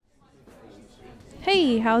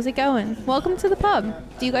Hey, how's it going? Welcome to the pub.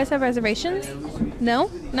 Do you guys have reservations? No?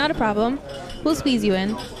 Not a problem. We'll squeeze you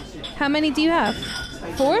in. How many do you have?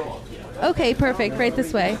 4? Okay, perfect. Right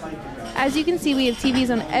this way. As you can see, we have TVs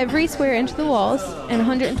on every square inch of the walls and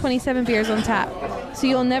 127 beers on tap. So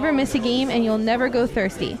you'll never miss a game and you'll never go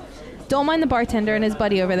thirsty. Don't mind the bartender and his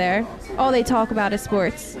buddy over there. All they talk about is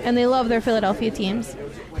sports, and they love their Philadelphia teams.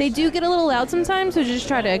 They do get a little loud sometimes, so just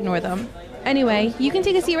try to ignore them. Anyway, you can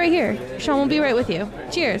take a seat right here. Sean will be right with you.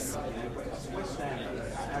 Cheers.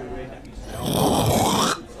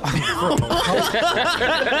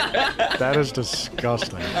 That is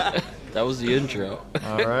disgusting. That was the intro.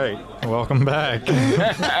 All right. Welcome back.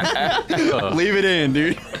 Leave it in,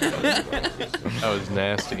 dude. That was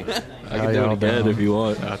nasty. I can do it again if you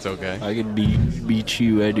want. That's okay. I can beat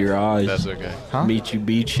you at your eyes. That's okay. Huh? Beat you.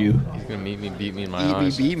 He's gonna beat me in my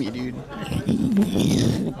eyes. Beat me, dude.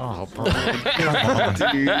 Oh, bro.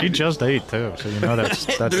 You just ate, too, so you know that's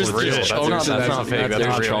There's legit. just That's not fake. That's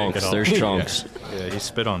There's real. chunks. There's chunks. Yeah, he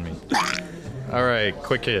spit on me. All right,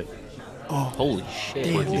 quick hit. Holy shit.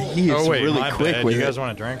 He is Oh, wait, really my quick bad. with You it. guys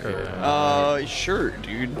want a drink? Or Sure,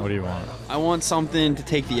 dude. what do you want? I want something to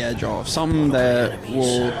take the edge off. Something that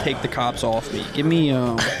will take the cops off me. Give me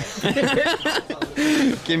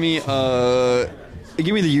give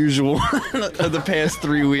me the usual of the past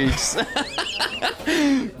 3 weeks.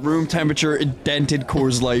 Room temperature indented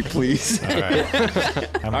Coors Light, please. All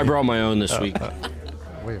right. I brought my own this week.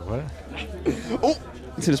 Wait, what? Oh,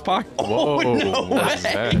 it's in his pocket. Whoa, no what is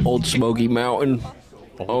way. that? Old Smoky Mountain.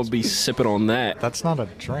 I'll be sipping on that. That's not a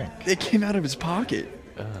drink. It came out of his pocket.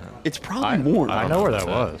 It's probably warm. I know where that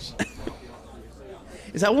was.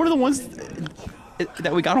 Is that one of the ones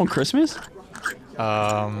that we got on Christmas?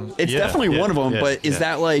 It's yeah, definitely one of them, yeah, but is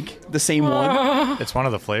that like the same one? It's one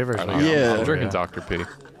of the flavors. we got. Yeah. I'm drinking Yeah. Dr. P.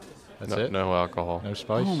 That's No alcohol. No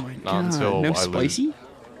spice? Oh my Not god. until No I lose. spicy?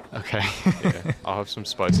 Okay. Yeah, I'll have some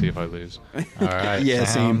spicy if I lose. All right. Yeah,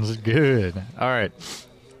 same. Sounds good. All right.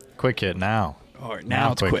 Quick hit now. All right,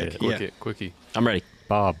 now it's quick quick. hit. Yeah. Quickie. I'm ready.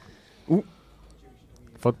 Bob. Ooh.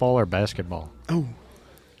 Football or basketball? Oh,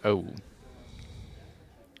 Oh.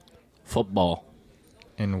 Football.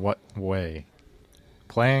 In what way?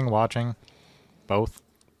 Playing, watching, both?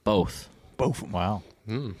 Both. both of them. Wow.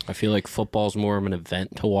 I feel like football's more of an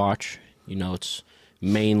event to watch. You know, it's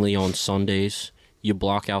mainly on Sundays. You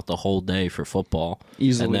block out the whole day for football.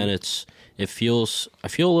 Easily. And then I feel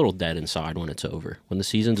a little dead inside when it's over. When the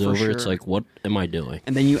season's over, it's sure. like, what am I doing?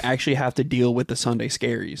 And then you actually have to deal with the Sunday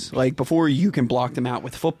scaries. Like before, you can block them out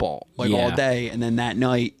with football, like all Yeah. day, and then that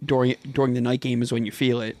night during the night game is when you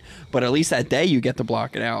feel it. But at least that day you get to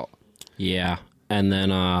block it out. Yeah. And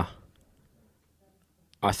then I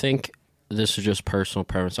think this is just personal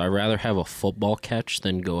preference. I'd rather have a football catch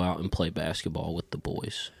than go out and play basketball with the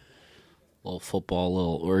boys. A little football,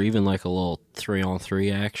 or even like a little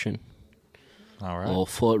 3-on-3 action. All A right. little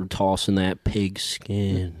foot tossing that pig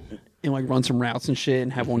skin. And like run some routes and shit,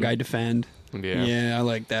 and have one guy defend. Yeah. Yeah, I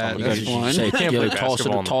like that. You That's gotta fun. say, can't yo, play toss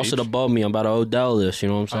basketball on the it beach. above me. I'm about to Odell this. You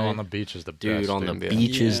know what I'm Oh, saying? on the beach is the Dude, best. on the dude, yeah.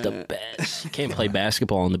 beach is Yeah. the best. You can't play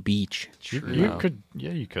basketball on the beach. You could.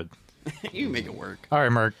 Yeah, you could. You make it work. All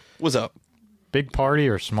right, Merc. What's up? Big party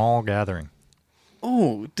or small gathering?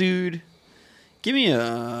 Oh, dude, give me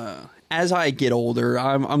a. As I get older,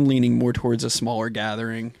 I'm leaning more towards a smaller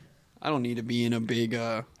gathering. I don't need to be in a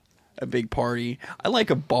big party. I like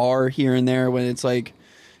a bar here and there when it's like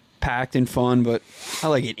packed and fun, but I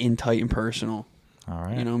like it in tight and personal. All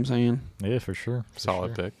right. You know what I'm saying? Yeah, for sure.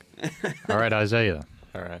 Solid pick. All right, Isaiah.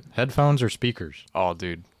 All right. Headphones or speakers? Oh,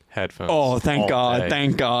 dude. Headphones. Oh, thank All God, day.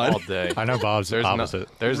 thank God. All day. I know Bob's the There's opposite.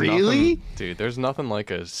 there's Really? nothing, dude. There's nothing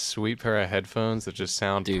like a sweet pair of headphones that just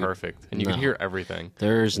sound Dude, perfect, and you no. can hear everything.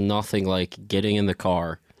 There's nothing like getting in the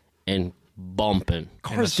car and bumping.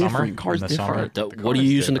 Car's summer? different. Car's In the summer? different. What do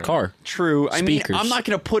you use in the different. car? True. I mean, Speakers. I'm not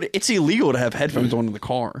gonna put it. It's illegal to have headphones on in the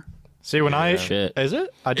car. See, when I Shit. is it?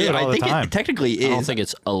 I do Yeah, it all I the think time. it technically is. I don't think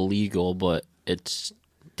it's illegal, but it's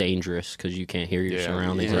dangerous because you can't hear your Yeah,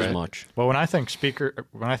 surroundings yeah. as Right. much. Well, when I think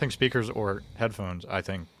speakers or headphones, I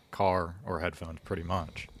think car or headphones pretty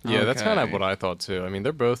much. Yeah, that's kind of Okay. what I thought too. I mean,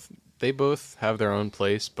 they both have their own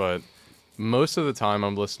place, but most of the time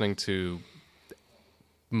I'm listening to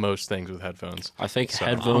most things with headphones. I think So-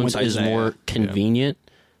 headphones I'm with is Isaiah. more convenient,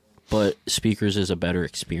 but speakers is a better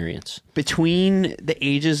experience. Between the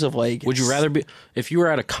ages of like, Would you rather be if you were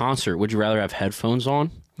at a concert? Would you rather have headphones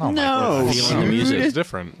on? Oh, my No, goodness. Feeling the music. It's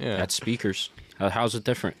different. Yeah. That's speakers. How's it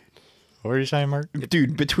different? What were you saying, Mark?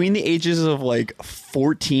 dude, between the ages of like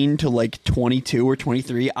 14 to like 22 or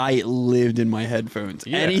 23, I lived in my headphones.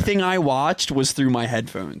 Yeah. Anything I watched was through my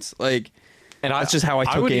headphones. Like, And That's just how I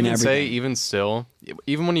took would in even say, everything. even still,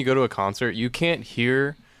 even when you go to a concert, you can't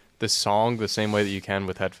hear the song the same way that you can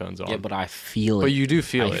with headphones on. Yeah, but I feel it. But you do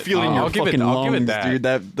feel it. Feel in your I'll give fucking it, lungs, I'll give it that. dude.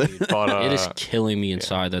 That But, It is killing me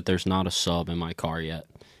inside that there's not a sub in my car yet.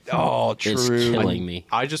 oh, It's true. killing me.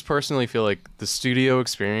 I just personally feel like the studio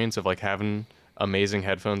experience of like having amazing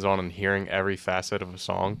headphones on and hearing every facet of a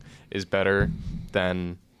song is better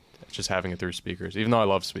than just having it through speakers. Even though I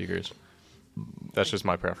love speakers, that's just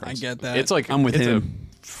my preference. I get that. It's like I'm with it's him.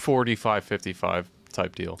 a 45-55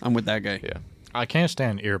 type deal. I'm with that guy. Yeah. I can't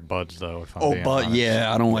stand earbuds though. If I'm Oh, being but honest.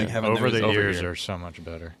 yeah, I don't like having over those the over ears here. are so much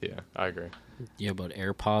better. Yeah, I agree. Yeah, but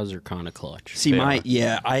AirPods are kind of clutch. See, They my are.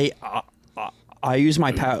 yeah, I use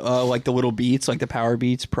my like the little Beats, like the Power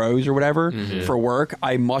Beats Pros or whatever for work.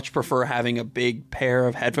 I much prefer having a big pair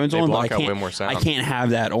of headphones They on. block but I out can't, way more sound. I can't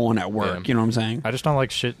have that on at work. Yeah. You know what I'm saying? I just don't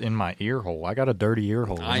like shit in my ear hole. I got a dirty ear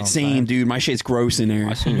hole. You know what I'm Same, saying? dude. My shit's gross in there.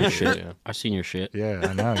 I seen your shit. Yeah. I seen your shit. Yeah,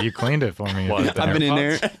 I know. You cleaned it for me. What, the I've been in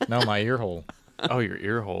AirPods? there. No, my ear hole. Oh, your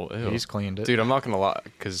ear hole. Ew. He's cleaned it. Dude, I'm not gonna lie,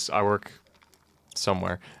 because I work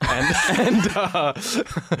somewhere,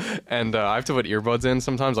 and I have to put earbuds in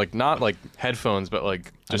sometimes, like not like headphones, but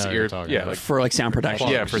like just know what ear, you're talking yeah, about. like For like sound protection.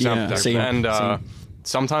 yeah, for sound protection. same, And same.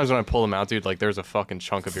 sometimes when I pull them out, dude, like there's a fucking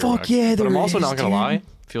chunk of Fuck earwax. yeah, but I'm there also is, not gonna dude. lie,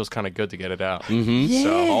 feels kind of good to get it out. Mm-hmm.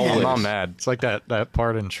 So I'm Yeah. not mad. It's like that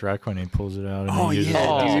part in Shrek when he pulls it out and Oh, he uses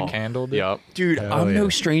yeah, it as dude. a candle. Dude. Yep. Dude, Hell I'm no yeah.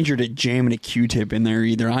 stranger to jamming a Q-tip in there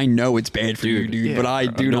either. I know it's bad for you, dude, yeah, but I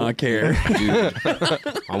do not care. Dude,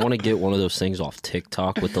 I want to get one of those things off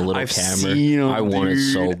TikTok with the little I've camera. seen 'em, I want it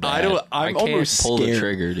so dude. bad. I'm can't almost pull scared. the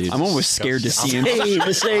trigger, dude. I'm almost scared to see him.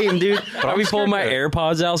 the same, dude. I be pulling my scared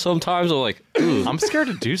AirPods out sometimes. I'm like, ooh. I'm scared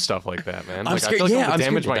to do stuff like that, man. I'm Like, scared- I feel like yeah, I'm gonna I'm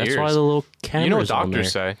damage scared. my That's ears. why the little camera. You know what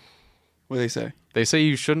doctors say? What do they say? They say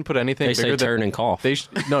you shouldn't put anything They bigger say than turn and cough.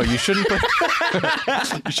 No, you shouldn't put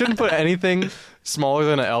you shouldn't put anything smaller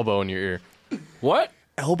than an elbow in your ear. What?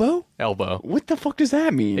 Elbow? Elbow. What the fuck does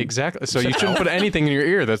that mean? Exactly. So you shouldn't put anything in your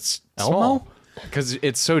ear that's small because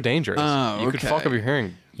it's so dangerous. Oh, You could okay. fuck up your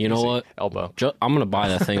hearing. You know Easy. what? Elbow. I'm gonna buy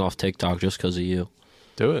that thing off TikTok just because of you.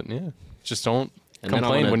 Do it. Yeah. Just don't And then I'm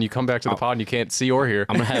complain gonna- when you come back to the pod and you can't see or hear.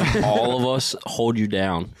 I'm gonna have all of us hold you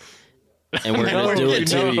down, and we're No, gonna do it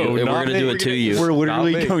to no, you. And we're not gonna me. do it to you. We're Not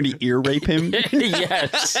literally me. going to ear rape him.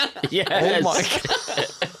 Yes. Yes. Oh my god.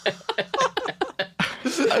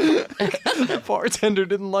 The bartender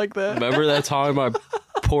didn't like that. Remember that time I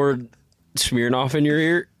poured Smirnoff in your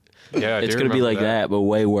ear? Yeah, I It's do gonna be remember like that, but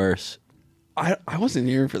way worse. I wasn't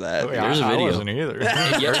here for that. There's a I video. wasn't either.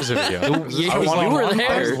 There's a video. Yeah, I was you were I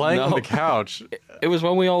there. was laying on No. the couch. It was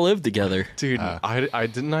when we all lived together. Dude, I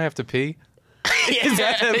didn't I have to pee? Is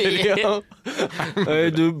that the video? I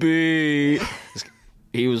had to be.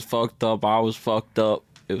 He was fucked up. I was fucked up.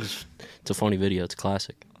 It's a funny video. It's a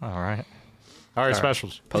classic. All right,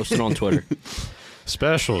 specials. Post it on Twitter.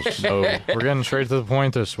 Specials. So we're getting straight to the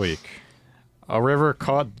point this week. A river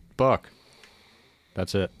caught buck.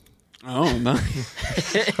 That's it. Oh, no.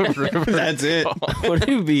 That's it. Would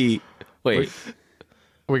it be? Wait,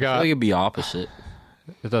 We I got. think it'd be opposite.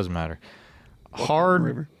 It doesn't matter.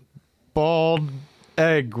 Hard balled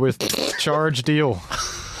egg with charged eel.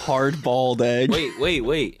 Hard-balled egg.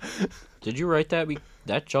 Wait. Did you write that?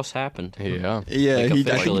 That just happened. Yeah. Yeah, Like I think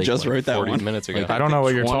officially, he just wrote that 40 one. minutes ago. Like, I don't know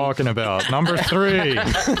what you're 20. talking about. Number 3.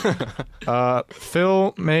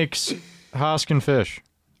 Phil makes Hoskin fish.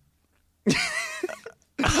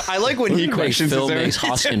 I like when he Make questions Phil his own, makes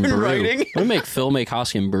Hoskin his own brew. writing. We make Phil make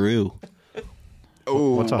Hoskin brew.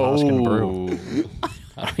 What's a Hoskin brew?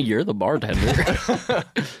 You're the bartender.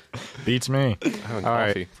 Beats me. All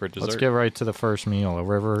right, right, for dessert. Let's get right to the first meal. A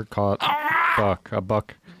river caught buck. A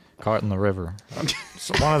buck caught in the river.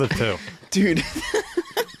 So one of the two. Dude,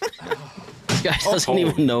 This guy doesn't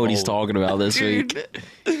even know what he's talking about this week.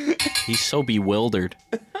 He's so bewildered.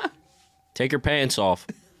 Take your pants off.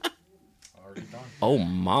 Oh,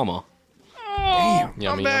 mama. Yummy,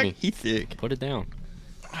 I'm back. yummy. He thick. Put it down.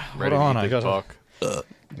 Ready on, to I eat the gotta- buck.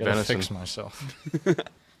 Gotta Venison. fix myself.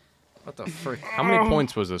 What the frick? How many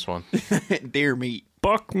points was this one? Deer meat.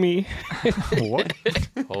 Buck me. What?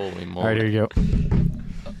 Holy All right, here moly. you go.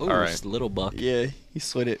 Ooh, All right. it's little buck. Yeah, he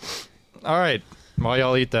slid it. All right. While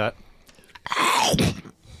y'all eat that,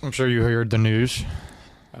 I'm sure you heard the news.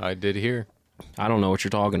 I did hear. I don't know what you're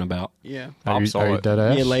talking about. Yeah. Are you saw it. dead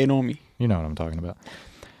ass? Yeah, lay it on me. You know what I'm talking about.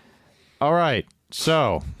 All right.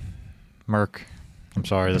 So, Merc, I'm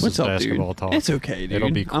sorry. This What's is up, basketball dude? talk. It's okay, dude.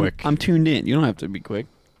 It'll be quick. I'm tuned in. You don't have to be quick.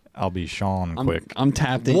 I'll be Sean quick. I'm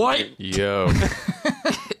tapped in. Yo.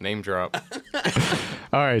 Name drop.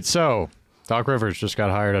 All right. So, Doc Rivers just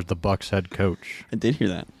got hired as the Bucks head coach. I did hear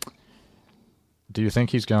that. Do you think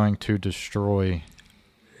he's going to destroy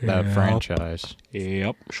that franchise?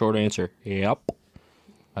 Yep. Short answer. Yep.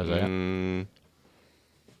 Isaiah?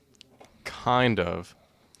 Kind of.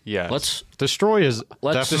 Yes. Destroy is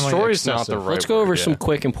Let's definitely destroy is not excessive. the right Let's go over word, some yeah.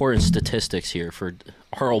 quick important statistics here for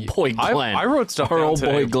our old boy Glenn. I wrote stuff Our down old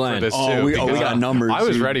today boy Glenn. for this Oh, too. we because got numbers. I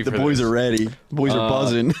was dude. ready for The boys this. are ready. The boys are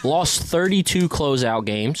buzzing. Lost 32 closeout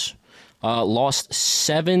games. Lost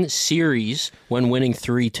 7 series when winning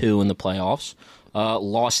 3-2 in the playoffs.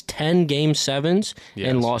 Lost 10 game sevens and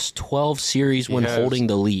Yes. lost 12 series when has. holding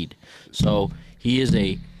the lead. So he is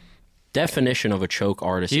a definition of a choke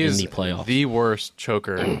artist He in is the playoffs. the worst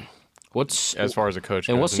choker What's as far as a coach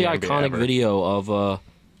goes. and what's in the NBA iconic ever. video of? Oh,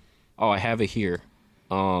 I have it here.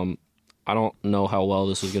 I don't know how well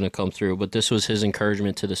this is going to come through, but this was his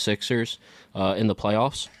encouragement to the Sixers in the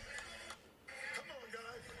playoffs.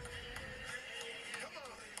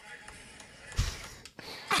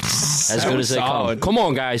 As good as they come. solid. Come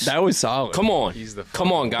on, guys. That was solid. Come on. He's the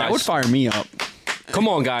Come on, guys. That would fire me up. Come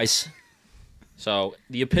on, guys. So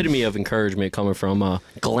the epitome of encouragement coming from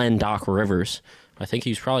Glenn Doc Rivers. I think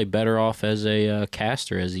he's probably better off as a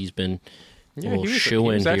caster, as he's been a little he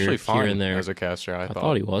shoo-in was actually here fine and there. as a caster. I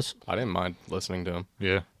thought he was. I didn't mind listening to him.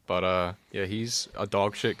 Yeah. But yeah, he's a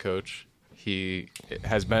dog shit coach. He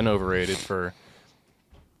has been overrated for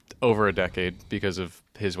over a decade because of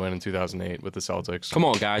his win in 2008 with the Celtics. Come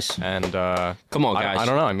on, guys. And Come on, guys. I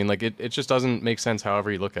don't know. I mean, like it just doesn't make sense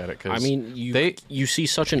however you look at it. Cause I mean, you see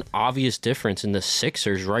such an obvious difference in the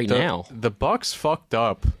Sixers right now. the Bucks fucked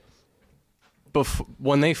up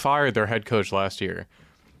when they fired their head coach last year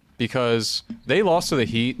because they lost to the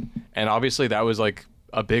Heat, and obviously that was like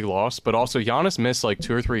a big loss. But also Giannis missed like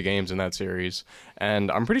 2 or 3 games in that series, and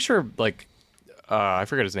I'm pretty sure like I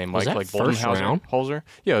forget his name, Mike, that like first round? Holzer.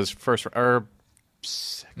 Yeah, it was first or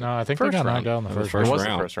No, I think First they got round. knocked out in the first it First round. was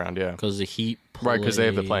round. the first round. Yeah, Because the Heat right, because they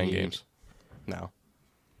have the playing played- games now.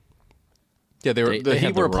 Yeah, they were They the had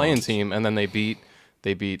Heat the were a playing runs. team, and then they beat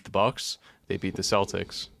the Bucks, they beat the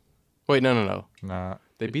Celtics. Wait, no. Nah,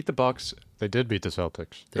 They beat the Bucks. they did beat the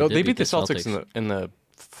Celtics. They did beat the Celtics in the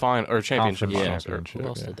final or championship. Conference finals. championship. Who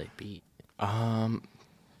else Yeah. did they beat?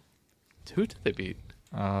 Who did they beat?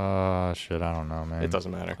 Shit, I don't know, man. It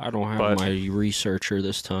doesn't matter. I don't have But my researcher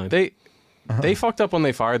this time. They fucked up when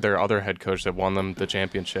they fired their other head coach that won them the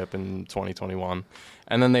championship in 2021,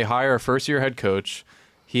 and then they hire a first-year head coach.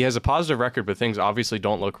 He has a positive record, but things obviously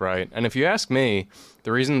don't look right. And if you ask me,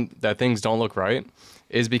 the reason that things don't look right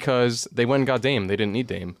is because they went and got Dame. They didn't need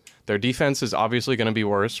Dame. Their defense is obviously going to be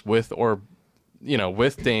worse with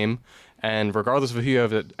Dame, and regardless of who you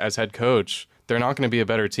have as head coach, they're not going to be a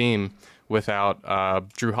better team without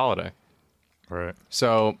Drew Holiday. Right.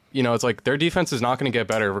 So, it's like their defense is not going to get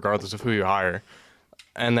better regardless of who you hire.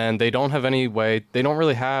 And then they don't have any way, they don't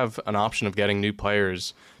really have an option of getting new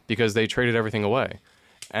players because they traded everything away.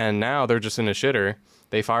 And now they're just in a shitter.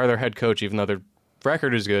 They fire their head coach, even though their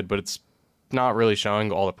record is good, but it's not really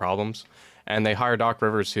showing all the problems. And they hire Doc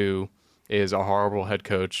Rivers, who is a horrible head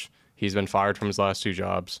coach. He's been fired from his last 2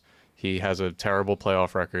 jobs. He has a terrible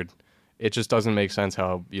playoff record. It just doesn't make sense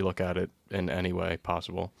how you look at it in any way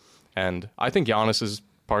possible. And I think Giannis is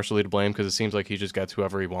partially to blame because it seems like he just gets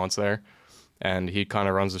whoever he wants there, and he kind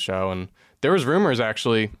of runs the show. And there was rumors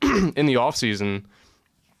actually in the offseason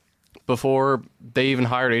before they even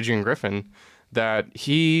hired Adrian Griffin that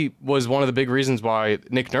he was one of the big reasons why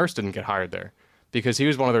Nick Nurse didn't get hired there, because he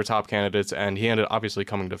was one of their top candidates, and he ended up obviously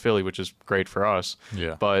coming to Philly, which is great for us.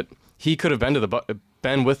 Yeah. But he could have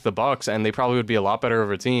been with the Bucks, and they probably would be a lot better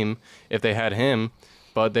of a team if they had him.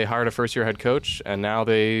 But they hired a first-year head coach, and now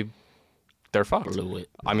they're fucked. Blew it.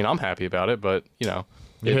 I mean, I'm happy about it, but Yeah,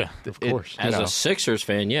 of course. As a Sixers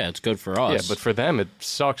fan, yeah, it's good for us. yeah, but for them it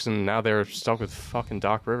sucks, and now they're stuck with fucking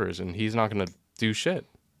Doc Rivers, and he's not going to do shit.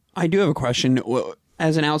 I do have a question.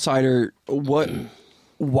 As an outsider,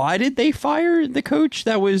 why did they fire the coach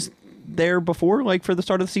that was there before, like for the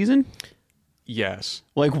start of the season? Yes.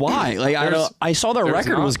 Like why? Like I saw their there's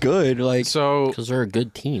record not- was good. Like So because they're a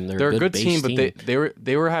good team. they're a good base team, but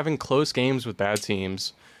they were having close games with bad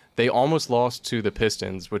teams. They almost lost to the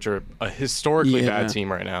Pistons, which are a historically Yeah. bad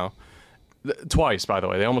team right now. Twice, by the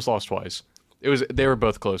way. They almost lost twice. They were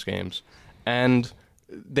both close games. And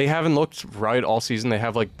they haven't looked right all season. They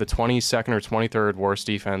have like the 22nd or 23rd worst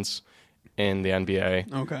defense in the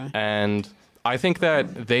NBA. Okay. And I think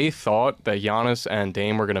that they thought that Giannis and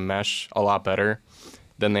Dame were going to mesh a lot better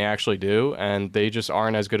than they actually do, and they just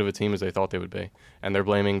aren't as good of a team as they thought they would be. And they're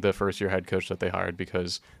blaming the first-year head coach that they hired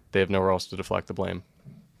because they have nowhere else to deflect the blame.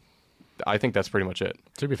 I think that's pretty much it.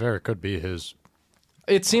 To be fair, it could be his.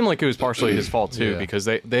 It seemed like it was partially his fault too, Yeah. because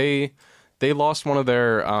they lost one of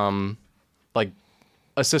their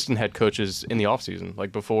assistant head coaches in the offseason.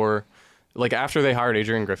 Like before, like after they hired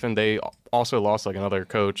Adrian Griffin, they also lost like another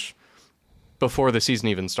coach before the season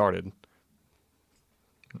even started.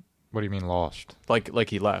 What do you mean lost? Like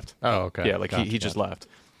he left. Oh, okay. Yeah, like Gotcha, he just gotcha. left.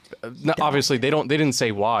 No, obviously, they didn't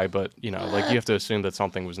say why, but like you have to assume that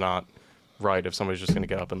something was not right if somebody's just going to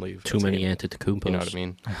get up and leave. Too many Antetokounmpos. You know what I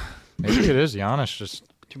mean? Maybe it is Giannis just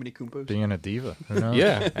Too many Kumpos. being a diva. Who knows?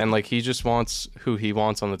 Yeah, and like he just wants who he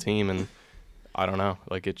wants on the team, and I don't know.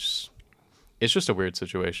 Like it's just a weird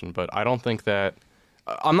situation, but I don't think that.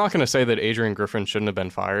 I'm not going to say that Adrian Griffin shouldn't have been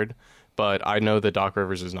fired, but I know that Doc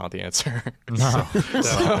Rivers is not the answer. No,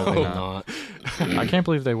 definitely not. Not. I can't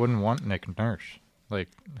believe they wouldn't want Nick Nurse. Like,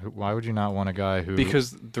 why would you not want a guy who?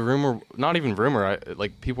 Because the rumor, not even rumor,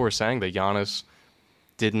 like people were saying that Giannis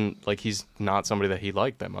didn't like he's not somebody that he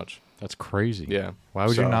liked that much. That's crazy. Yeah. Why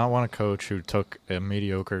would So- you not want a coach who took a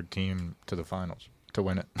mediocre team to the finals to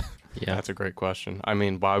win it? Yeah. That's a great question. I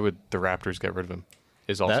mean, why would the Raptors get rid of him?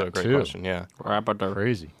 Is also That a great too. question. Yeah.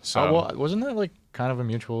 Crazy. So- Oh, well, wasn't that like kind of a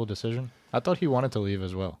mutual decision? I thought he wanted to leave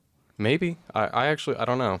as well. Maybe. I actually I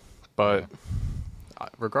don't know, but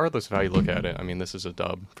regardless of how you look at it, I mean, this is a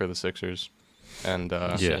dub for the Sixers, and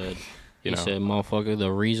Yeah. Said, you he know, said, motherfucker,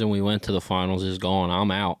 the reason we went to the finals is gone.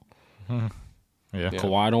 I'm out. Yeah. Yeah.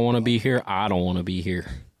 Kawhi don't want to be here. I don't want to be here.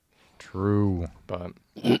 True. but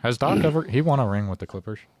Has Doc ever? He won a ring with the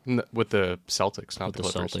Clippers. with the Celtics, not With the the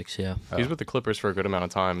Clippers. Celtics, yeah. He was with the Clippers for a good amount of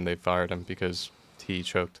time, and they fired him because he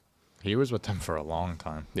choked. He was with them for a long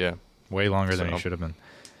time, Yeah. way longer than he So- should have been.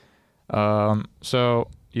 So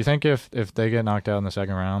you think if they get knocked out in the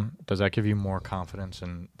second round, does that give you more confidence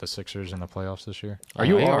in the Sixers in the playoffs this year?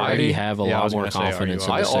 I already have a Yeah, I lot was more gonna say, are you confidence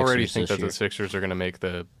in I the already Sixers think this that year. the Sixers are going to make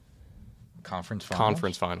the Conference finals?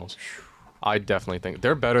 conference finals. I definitely think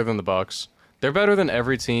they're better than the Bucks. They're better than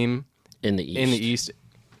every team in the East. in the East,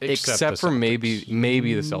 except the for Celtics.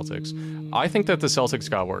 maybe the Celtics. I think that the Celtics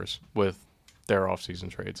got worse with their offseason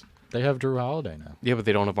trades. They have Drew Holiday now. Yeah, but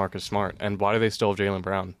they don't have Marcus Smart, and why do they still have Jaylen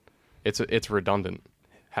Brown? It's redundant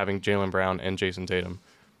having Jaylen Brown and Jason Tatum.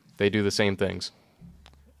 They do the same things.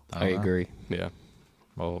 I agree. Yeah.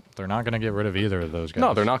 Well, they're not going to get rid of either of those guys.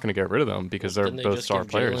 No, they're not going to get rid of them because they're Didn't they both just star give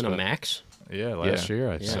players. Jalen a but- max? Yeah, last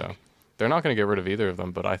year I think. So they're not going to get rid of either of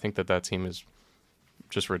them, but I think that team is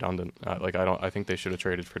just redundant. I think they should have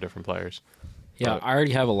traded for different players. Yeah, But- I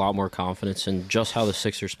already have a lot more confidence in just how the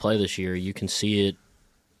Sixers play this year. You can see it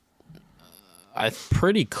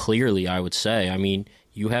pretty clearly, I would say. I mean,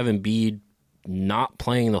 you have Embiid not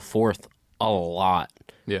playing the fourth a lot.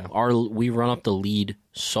 Yeah. We run up the lead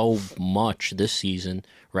so much this season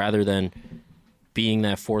rather than being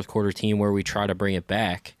that fourth quarter team where we try to bring it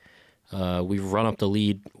back. We've run up the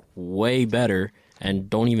lead way better and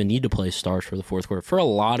don't even need to play stars for the fourth quarter for a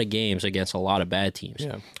lot of games against a lot of bad teams.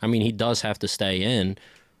 Yeah. I mean, he does have to stay in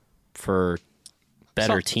for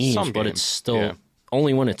better teams, some but games, it's still yeah.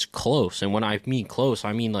 only when it's close. And when I mean close,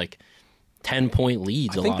 I mean like 10-point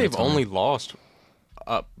leads. I think they've time. only lost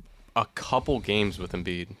a couple games with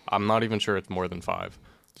Embiid. I'm not even sure it's more than 5.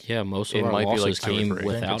 Yeah, most It of our might be like losses 2 or came 3. I think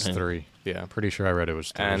without it's him. 3. Yeah. Pretty sure I read it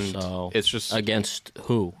was 3. And So it's just against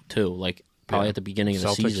who too? Like probably Yeah. at the beginning of the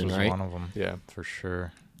Celtics season, was right? one of them. Yeah. For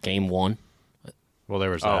sure. Game 1. Well, there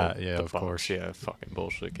was that. Yeah, the of Bucks, course. Yeah, fucking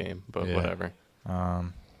bullshit game, but Yeah. whatever.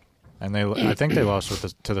 And I think they lost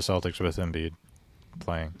to the Celtics with Embiid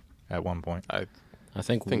playing at one point. I I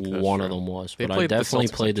think think that's one of true. them was, They but I played the definitely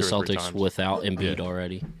Celtics, played like, the 2 or 3 Celtics times. without Embiid Yeah.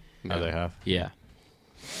 already. Oh, they have. Yeah.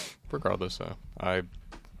 Regardless, though, I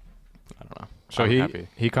don't know. So I'm he happy.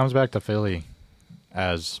 he comes back to Philly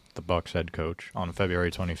as the Bucks head coach on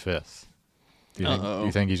February 25th. Do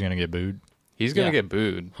you think he's going to get booed? He's gonna Yeah. get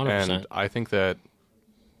booed, 100%. and I think that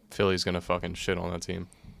Philly's gonna fucking shit on that team.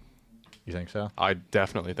 You think so? I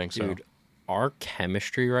definitely think so. Dude, our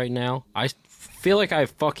chemistry right now, I feel like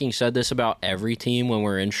I've fucking said this about every team when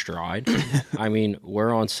we're in stride. I mean,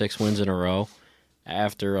 we're on 6 wins in a row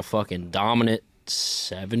after a fucking dominant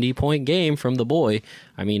 70-point game from the boy.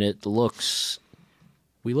 I mean,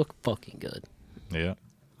 we look fucking good. Yeah.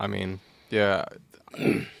 I mean, yeah.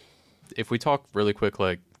 If we talk really quick,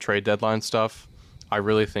 like trade deadline stuff, I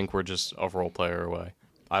really think we're just a role player away.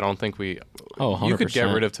 I don't think we. Oh, you could get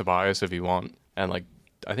 100%. rid of Tobias if you want, and like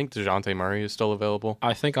I think DeJounte Murray is still available.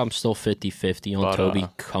 I think I'm still 50-50 on But, Toby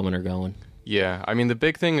coming or going. Yeah, I mean the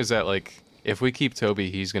big thing is that like if we keep Toby,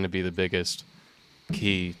 he's going to be the biggest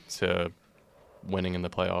key to winning in the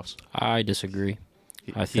playoffs. I disagree.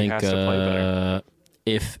 I He think has to play better.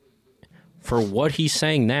 if for what he's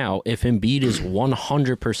saying now, if Embiid is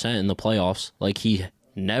 100% in the playoffs, like he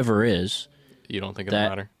never is, You don't think it'll that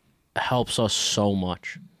matter? helps us so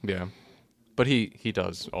much. Yeah, but he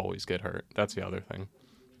does always get hurt. That's the other thing.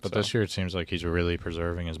 But this year it seems like he's really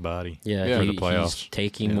preserving his body. Yeah, for the he's playoffs.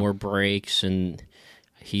 taking more breaks, and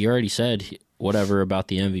he already said whatever about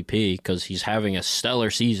the MVP because he's having a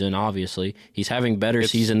stellar season, obviously. He's having better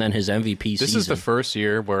season than his MVP season. This is the first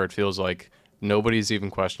year where it feels like nobody's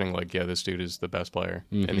even questioning, like, yeah, this dude is the best player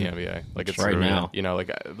in the NBA. Like, it's right now. You know,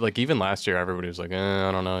 like even last year, everybody was like,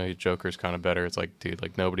 I don't know, Joker's kind of better. It's like, dude,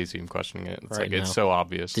 like, nobody's even questioning it. It's Right like, it's now. so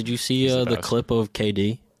obvious. Did you see He's the best. clip of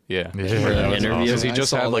KD? Yeah. Yeah. That was Interview? awesome. 'Cause he I just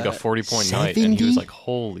saw had, like, a that. 40-point night, and he was 70? like,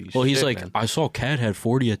 holy shit, Well, he's like, man. I saw Cat had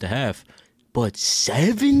 40 at the half, but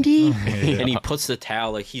 70? And he puts the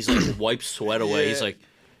towel, like, he's like, wipes sweat away. He's like,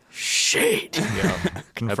 shit. Yeah.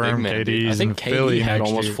 Confirmed man, dude. KD's I think in Philly KD had next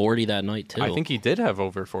almost year. 40 that night, too. I think he did have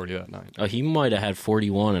over 40 that night. He might have had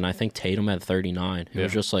 41, and I think Tatum had 39. It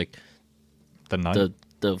was just like The night.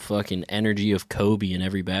 the fucking energy of Kobe in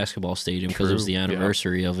every basketball stadium because it was the True, yeah.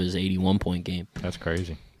 anniversary of his 81-point game. That's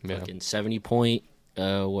crazy. Yeah. Fucking 70-point,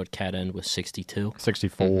 what Cat end with 62?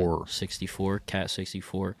 64. 64, Cat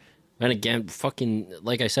 64. And again, fucking,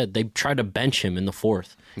 like I said, they tried to bench him in the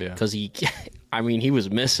fourth. Yeah. Because he, I mean, he was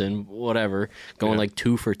missing, whatever, going Yeah. like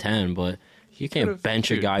 2 for 10, but you can't could've- bench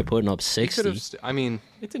a dude, guy putting up He 60. could have. I mean,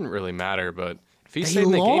 it didn't really matter, but if he They stayed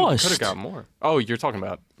in the game, he lost. could have got more. Oh, you're talking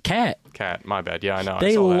about Cat, Cat. My bad. Yeah, I know.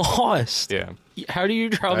 they I saw that. lost. Yeah, How do you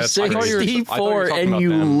drop That's crazy. I thought you were 64 talking and about you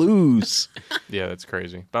them. lose? yeah, that's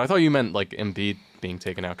crazy. But I thought you meant like Embiid being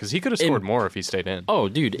taken out because he could have scored more if he stayed in. Oh,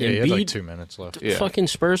 dude, Yeah, he had like Embiid, 2 minutes left. Yeah. fucking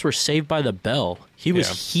Spurs were saved by the bell. He was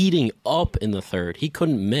Yeah. heating up in the third. He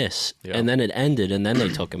couldn't miss, Yeah. and then it ended, and then they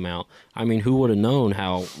took him out. I mean, who would have known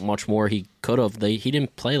how much more he could have? He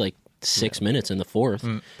didn't play like 6 minutes in the fourth.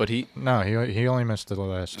 But he, No, he only missed the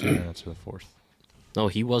last 2 minutes of the fourth. No,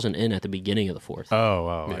 he wasn't in at the beginning of the fourth. Oh,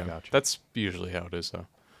 I yeah, got you. that's usually how it is though.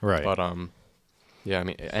 Right. But yeah, I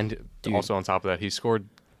mean, and Dude. also on top of that, he scored.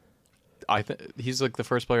 He's like the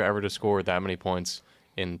first player ever to score that many points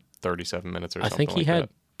in 37 minutes or I something. think he like had that.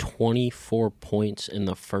 24 points in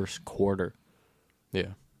the first quarter.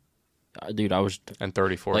 Yeah, Dude, I was and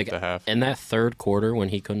 34 like at the half. in that third quarter when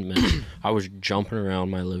he couldn't miss. I was jumping around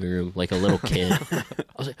my living room like a little kid. I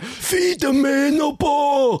was like, "Feed the man the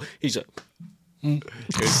ball." He's like,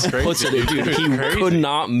 It's crazy. puts it in, dude. He could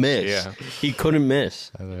not miss. Yeah. He couldn't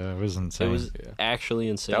miss. It was insane. It was Yeah. actually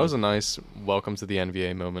insane. That was a nice welcome to the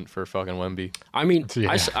NBA moment for fucking Wemby. I mean,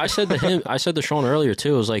 Yeah. I said to him, I said to Sean earlier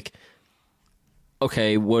too. I was like,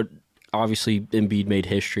 okay, what? Obviously, Embiid made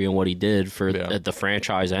history on what he did for the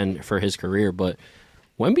franchise and for his career, but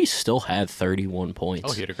Wemby still had 31 points.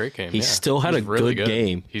 Oh, he had a great game. He yeah. still had He's a really good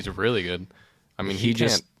game. He's really good. I mean, He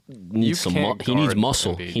just needs some. can't He needs guard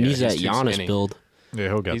muscle. Embiid. He Yeah, needs that he's too Giannis skinny. build. Yeah,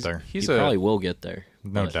 he'll get He's, there. he's He probably will get there.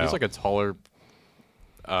 No but- doubt. He's like a taller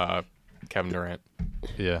Kevin Durant.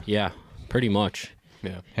 Yeah. Yeah, pretty much.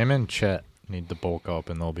 Yeah. Him and Chet need to bulk up,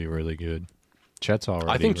 and they'll be really good. Chet's already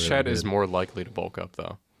I think really Chet good. is more likely to bulk up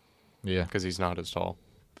though, Yeah, because he's not as tall.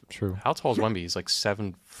 true. How tall is Wemby? He's like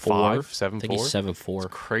 7'5", 7'4". I think he's 7'4".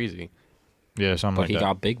 It's crazy. Yeah, something But like he that.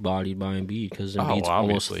 got big bodied by Embiid because Embiid's almost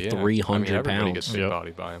obviously, yeah. 300 I mean, everybody pounds. gets big Yep.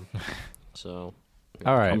 body by him. So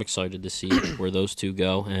All right. I'm excited to see where those two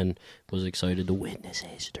go, and was excited to witness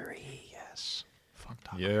history. Yes.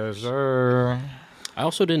 Yes, sir. I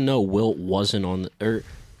also didn't know Wilt wasn't on the.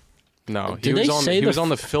 No, Did they say he the was on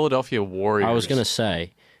the f- Philadelphia Warriors. I was gonna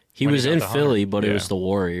say he When he was got in the Philly, 100. but it Yeah. was the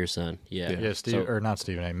Warriors then. Yeah, Yeah, Steve So or not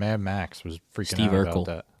Stephen A. Mad Max was freaking Steve out Urkel.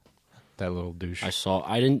 about that little douche.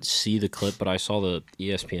 I didn't see the clip, but I saw the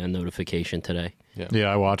ESPN notification today. Yeah,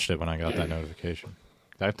 I watched it when I got that notification.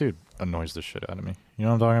 That dude annoys the shit out of me. You know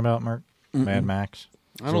what I'm talking about, Mark? Mad Max.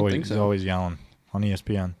 I don't think He's so. always yelling on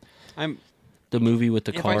ESPN. The movie with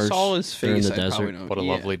the If cars I saw his during face, the I'd probably desert. know. What a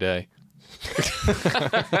Yeah. lovely day.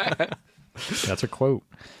 That's a quote.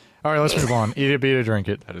 All right, let's move on. Eat it, beat it, drink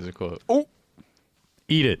it. That is a quote.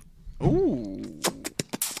 Eat it. Ooh.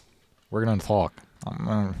 We're gonna talk.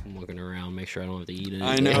 I'm looking around, make sure I don't have to eat it.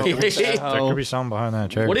 I know. What the There hell? could be something behind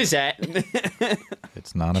that chair. What is that?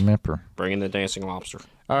 It's not a mipper. Bring in the dancing lobster.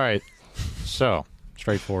 All right. So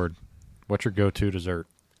straightforward. What's your go-to dessert?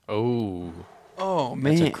 Oh, Oh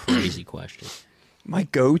That's a man, crazy question. my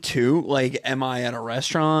go-to. Like, am I at a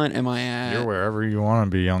restaurant? Am I at? You're wherever you want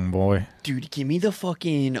to be, young boy. Dude, give me the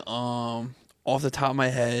fucking off the top of my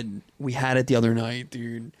head, we had it the other night,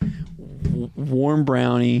 dude. Warm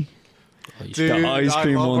brownie. Oh, you The ice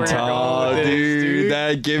cream on top, dude.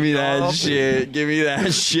 That give me that shit. Give me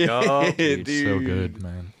that shit, Dude, dude. so good,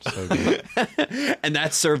 man. So good. And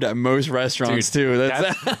that's served at most restaurants too.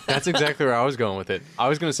 that's exactly where I was going with it. I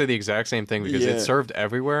was going to say the exact same thing because Yeah. it's served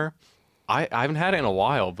everywhere. I haven't had it in a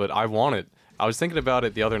while, but I want it. I was thinking about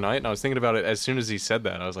it the other night, and I was thinking about it as soon as he said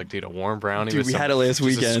that. I was like, dude, a warm brownie. Dude, with we some, had it last just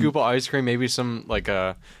weekend. A scoop of ice cream, maybe some like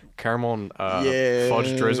a caramel and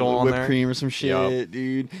fudge drizzle on whipped there. cream or some shit, Yup.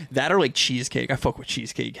 dude. That or like cheesecake. I fuck with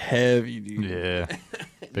cheesecake heavy, dude. Yeah.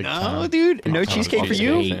 Big No, time. dude. No I cheesecake for fucking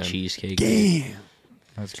you? hate hate cheesecake. Damn.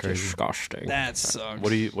 That's crazy. Disgusting. That sucks.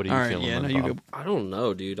 What are you All right, feeling? yeah, then, no, you Bob? go. I don't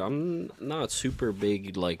know, dude. I'm not super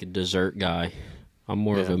big like dessert guy. I'm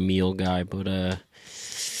more of Yeah. a meal guy, but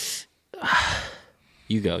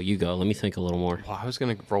you go. Let me think a little more. Well, I was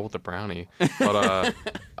gonna roll with the brownie, but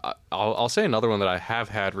I'll say another one that I have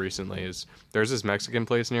had recently is there's this Mexican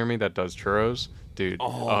place near me that does churros, dude.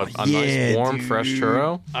 Oh, a yeah, nice warm dude. fresh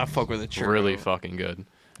churro, I fuck with a churro. really fucking good.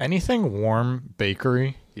 Anything warm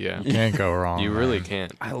bakery, Yeah, you can't go wrong. you really man.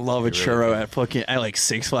 can't. I love a You churro really at fucking at like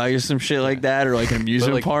Six Flags or some shit like that, or like an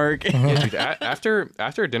amusement like- park. Yeah, dude.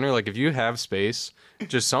 After dinner, like if you have space,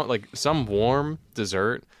 just some warm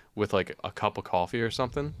dessert with like a cup of coffee or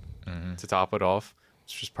something to top it off.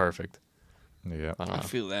 It's just perfect. Yeah. I don't I know.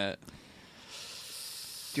 feel that.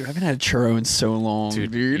 Dude, I haven't had a churro in so long,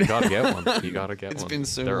 dude. You gotta get one. You gotta get It's one. been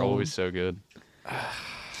so They're long. always so good.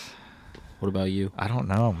 What about you? I don't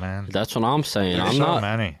know, man. That's what I'm saying. There's I'm so not.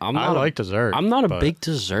 many. I'm I not like dessert. I'm not a but big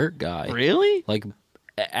dessert guy. Really? Like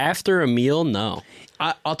after a meal, no.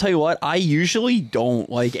 I'll tell you what. I usually don't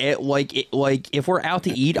like if we're out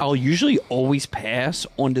to eat, I'll usually always pass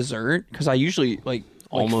on dessert because I usually like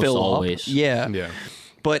Almost fill always. up. Yeah. Yeah,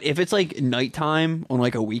 But if it's like nighttime on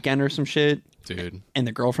like a weekend or some shit, dude. and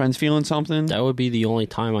the girlfriend's feeling something, That would be the only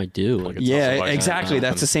time I do. Like it's yeah, also like exactly. that.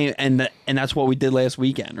 That's the same, and that's what we did last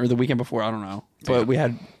weekend or the weekend before. I don't know, but Yeah. we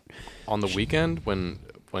had. On the weekend when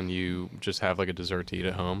you just have like a dessert to eat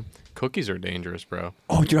at home, cookies are dangerous, bro.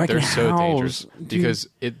 Oh, dude, I They're can so house, dangerous dude. because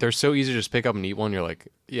they're so easy to just pick up and eat one. You're like,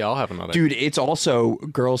 yeah, I'll have another. Dude, it's also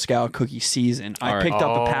Girl Scout cookie season. I All right. picked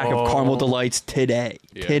up a pack of caramel delights today.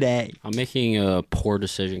 Yeah. Today. I'm making a poor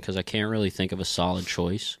decision because I can't really think of a solid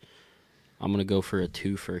choice. I'm gonna go for a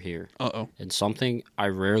twofer here, Uh-oh. and something I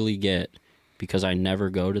rarely get because I never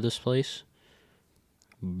go to this place.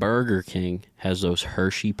 Burger King has those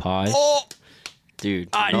Hershey pies. Oh, Dude,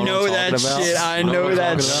 I you what know I'm that talking about? shit. I don't know know what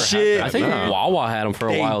that I'm talking about. shit. I think No. Wawa had them for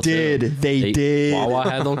a They while did. too. They did. Wawa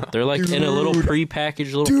had them. They're like in a little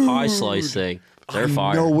prepackaged little pie slice thing. They're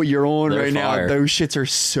fire. I know what you're on They're right fire. now. Those shits are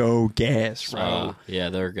so gas, bro. Yeah,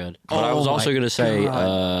 they're good. But I Oh was also my gonna say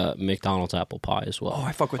God. McDonald's apple pie as well. Oh,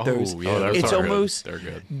 I fuck with oh those. yeah, those It's are good. almost they're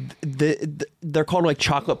good. they're called like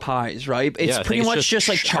chocolate pies, right? It's Yeah, I think pretty it's much just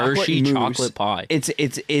like chocolate Hershey mousse. chocolate pie.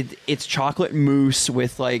 It's chocolate mousse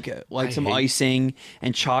with like some hate- icing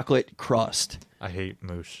and chocolate crust. I hate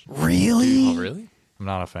mousse. Really? Oh really? I'm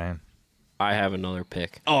not a fan. I have another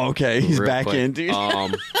pick. Oh, okay. He's Real back quick. in, dude.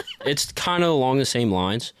 It's kind of along the same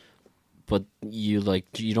lines, but you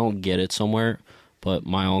don't get it somewhere. But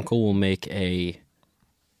my uncle will make a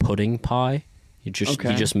pudding pie. He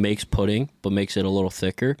Okay. just makes pudding, but makes it a little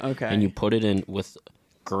thicker. Okay. And you put it in with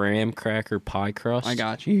graham cracker pie crust. I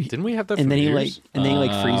got you. Didn't we have that? And for then he years?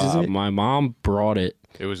 freezes it. My mom brought it.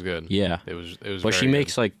 It was good. Yeah. It was. But she very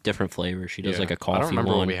makes good. like different flavors. She does Yeah. like a coffee I don't remember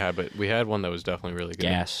one. what we had, but we had one that was definitely really good.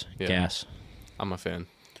 Gas. Yeah. Gas. I'm a fan.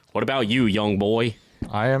 What about you, young boy?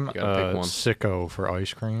 I am You gotta pick a one. sicko for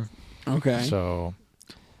ice cream. Okay. So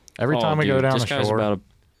every time we dude, go down this the guy's shore, about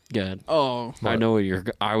to. Good. Oh. I know what you're.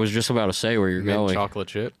 I was just about to say where you're Mint going. chocolate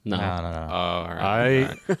chip. No, no. Oh, all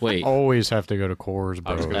right. I wait. always have to go to Coors,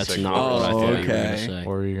 I was bro. gonna That's say not Coors. what I thought you were okay. gonna say.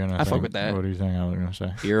 What are you gonna? I fuck think? with that. What do you think I was gonna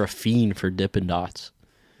say? You're a fiend for Dippin' Dots.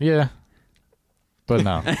 Yeah, but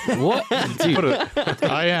no. What, dude?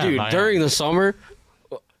 I am. Dude, I am. during the summer,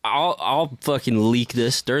 I'll fucking leak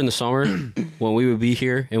this. During the summer, when we would be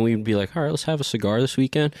here and we would be like, all right, let's have a cigar this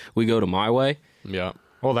weekend. We go to My Way. Yeah.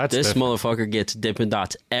 Well, that's This different. motherfucker gets Dippin'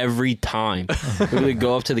 Dots every time. We would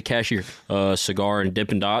go up to the cashier, cigar and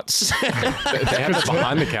Dippin' Dots. They have it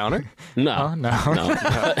behind the counter. No, No.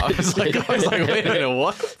 I was like, wait a minute,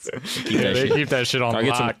 what? keep that They shit. keep that shit on Can I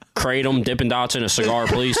get some lock. Kratom Dippin' Dots and a cigar,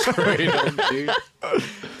 please?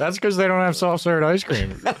 That's because they don't have soft serve ice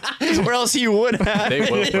cream. Where else you would have? They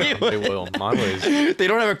will. Bro. They will. My ways. They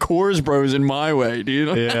don't have a Coors Bros in my way,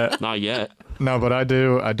 dude. Yeah. Not yet. No, but I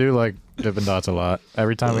do like Dippin' Dots a lot.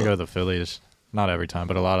 Every time we go to the Phillies, not every time,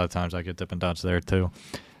 but a lot of times I get Dippin' Dots there too.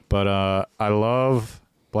 But I love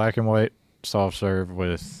black and white soft serve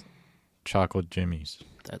with chocolate jimmies.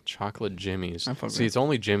 That chocolate Jimmy's. I fuck with See, it. it's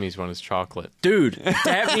only Jimmy's when it's chocolate. Dude,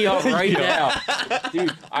 tap me up right now.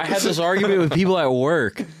 Dude, I had this argument with people at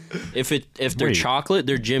work. If they're Wait. chocolate,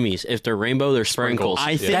 they're Jimmy's. If they're rainbow, they're sprinkles.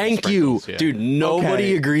 I think- Thank you. Sprinkles, yeah. Dude, nobody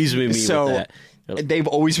Okay. agrees with me So with that. they've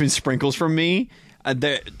always been sprinkles from me.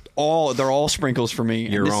 they're all sprinkles for me.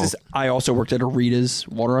 You're wrong. I also worked at a Rita's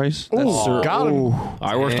water ice. Oh, got him.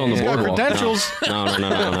 I worked on the He's got boardwalk. credentials.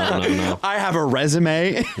 No. I have a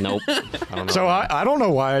resume. Nope. I don't know. So I don't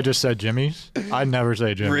know why I just said Jimmy's. I never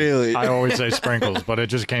say Jimmy's. Really? I always say sprinkles, but it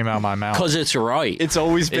just came out of my mouth. Because it's right. It's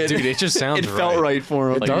always been. Dude, it just sounds It felt right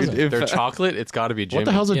for him. Like, doesn't. they're chocolate. It's got to be Jimmy. What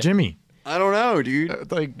the hell's a Jimmy? I don't know,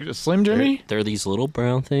 dude. Like Slim Jimmy? They're these little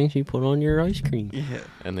brown things you put on your ice cream. Yeah.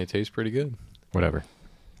 And they taste pretty good. Whatever.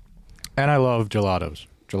 And I love gelatos.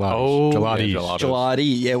 Oh, Gelatis. yeah, gelatos.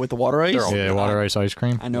 Gelati, yeah, with the water ice. They're all- Yeah, water ice ice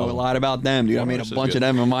cream. I know a lot about them, dude. I made a ice is bunch of good.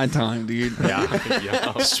 them in my time, dude.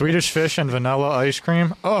 Yeah. Swedish fish and vanilla ice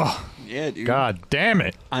cream. Oh, Yeah, dude. god damn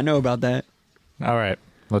it. I know about that. All right,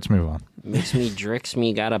 let's move on. Makes me, dricks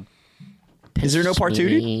me, gotta. Is there no part two,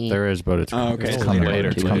 dude? There is, but it's, Oh, okay. it's coming later. Later.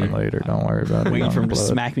 It's coming later. Don't worry about it. Waiting for him to Don't blow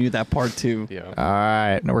it. smack me with that part two. Yeah. All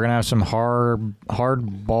right, now we're gonna have some hard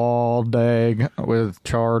boiled egg with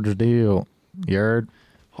charged deal. You heard?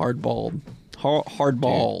 Hard-balled.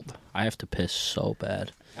 Hard-balled. I have to piss so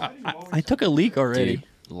bad. I took a leak already. Dude,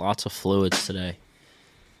 lots of fluids today.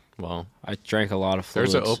 Well, I drank a lot of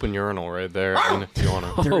fluids. there's an open urinal right there. And if you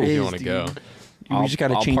want to, There if is, you want to go. dude. You just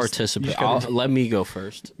gotta I'll change. participate. you just gotta- Let me go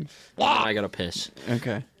first. I gotta piss.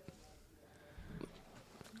 Okay.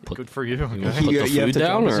 Good for you. You want to Okay. put You- the you have food to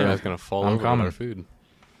down, jump or Yeah, it's gonna fall I'm over coming. our food.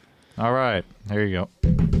 All right, there you go.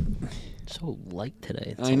 so light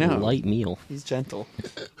today? It's I know. a light meal. He's gentle.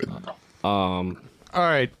 All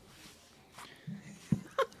right,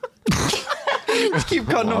 Just keep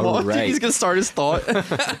cutting him All off. right. He's gonna start his thought. all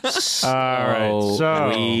right. So,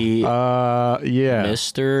 we, yeah,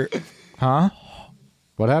 Mr. huh?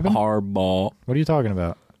 What happened? Harbaugh, What are you talking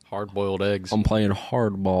about? Hard-boiled eggs. I'm playing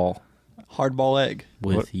hardball Hardball egg.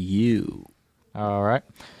 with you. All right.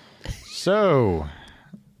 So,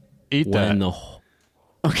 eat When that.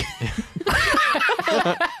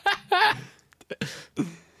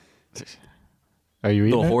 Are you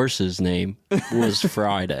eating the it? horse's name was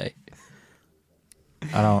Friday.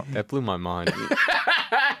 I don't. That blew my mind.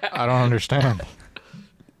 I don't understand.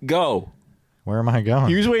 Go. Where am I going?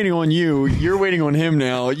 He was waiting on you. You're waiting on him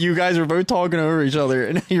now. You guys are both talking over each other,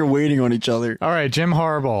 and now you're waiting on each other. All right, Jim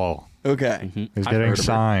Harbaugh Okay. is I've getting heard of it.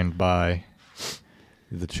 signed by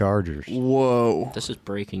the Chargers. Whoa. This is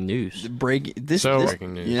breaking news. Break this. So- this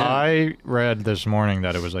Breaking news. yeah. I read this morning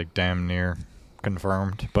that it was like damn near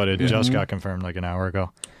confirmed, but it just got confirmed like an hour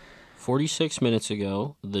ago. 46 minutes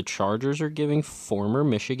ago, the Chargers are giving former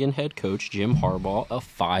Michigan head coach Jim Harbaugh a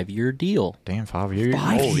 5-year deal. Damn, 5 years.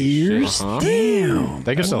 5 Holy years. shit. Damn.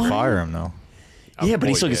 They could still fire him though. Yeah, but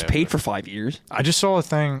he boy, still gets yeah. paid for 5 years. I just saw a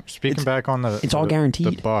thing. Speaking back on the, it's all the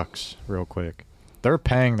guaranteed. Bucks, real quick. They're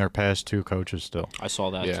paying their past 2 coaches still. I saw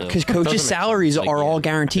that Yeah. too. Because Doesn't coaches' make salaries sense. Like, are all yeah.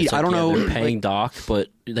 guaranteed. It's like, I don't yeah, know. They're paying like, Doc, but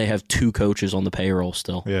they have 2 coaches on the payroll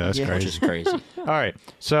still. Yeah, that's Yeah. Which crazy. is crazy. All right,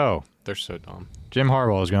 so They're so dumb. Jim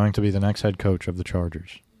Harbaugh is going to be the next head coach of the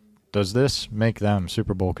Chargers. Does this make them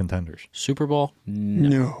Super Bowl contenders? Super Bowl?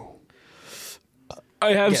 no.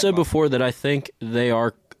 I have Yeah, said well- before that I think they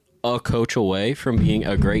are a coach away from being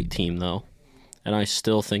a great team, though. And I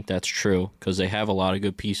still think that's true because they have a lot of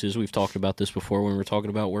good pieces. We've talked about this before when we were talking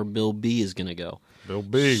about where Bill B is going to go. Bill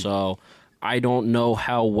B. So I don't know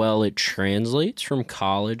how well it translates from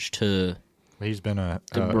college to He's been a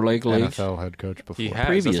The Blake Leagues. NFL head coach before He has. That's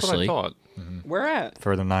Previously. what I thought. Where at?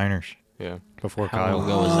 for the Niners Yeah. before how Kyle. long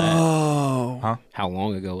ago was that? Oh. How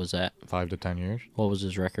long ago was that? 5 to 10 years. What was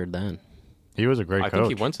his record then? He was a great I coach.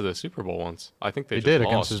 think he went to the Super Bowl once. I think they He just did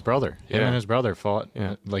lost. against his brother. Him Yeah. and his brother fought.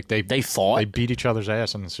 Yeah. Like they fought? They beat each other's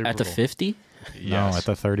ass in the Super At the Bowl. 50? No, at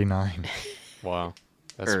the 39. Wow.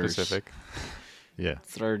 That's Ers. specific. Yeah.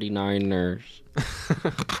 39ers.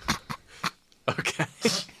 Okay.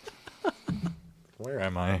 Where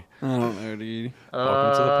am I? I don't know, dude.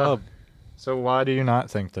 Welcome to the pub. So why do you not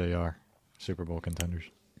think they are Super Bowl contenders?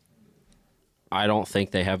 I don't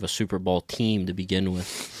think they have a Super Bowl team to begin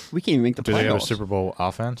with. We can't even make the Do playoffs. they have a Super Bowl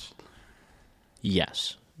offense?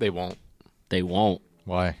 Yes. They won't They won't.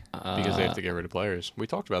 Why? because they have to get rid of players. We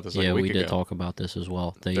talked about this like Yeah, a week we ago. did talk about this as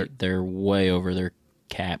well. They're- They're way over their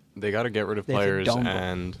cap. They got to get rid of They have to players, dump 'em.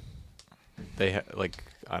 and they I don't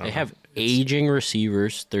They know. have aging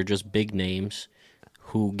receivers. They're just big names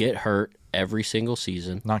who get hurt every single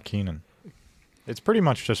season. Not Keenan. It's pretty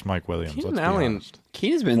much just Mike Williams. Keenan let's be Allen honest.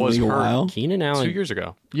 Keenan's been was in the league a hurt. while. Keenan Allen 2 years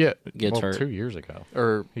ago, Yeah, Gets hurt. 2 years ago.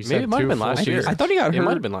 or He maybe said it might have 2 been full last year. seasons. I thought he got It hurt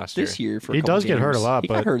might have been last this year. For a He couple does get hurt a games. lot, He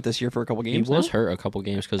but- got hurt this year for a couple He games. was no? hurt a couple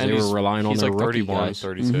games because And they he's- were relying on he's their like rookie 31, guys.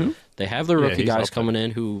 32. They have the Yeah, rookie he's guys up coming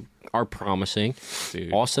in who are promising.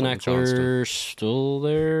 Dude, Austin Quentin Johnston. Eckler still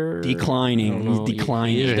there. Declining. I don't He's know.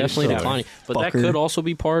 declining. He is Yeah, he's definitely still there. declining. But that Fucker. could also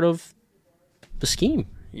be part of the scheme.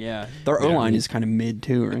 Yeah, their O-line is kind of mid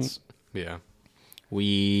too, right? Yeah.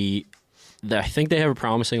 I think they have a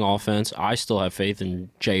promising offense. I still have faith in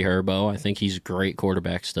Jay Herbo. I think he's a great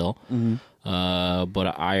quarterback still.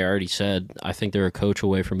 But I already said I think they're a coach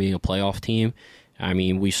away from being a playoff team. I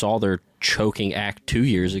mean, we saw their choking act 2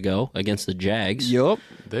 years ago against the Jags. Yup.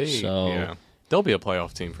 They'll be a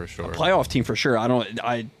playoff team for sure. Playoff team for sure.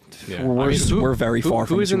 Yeah. We're very far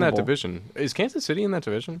from who is in that Super Bowl. division? Is Kansas City in that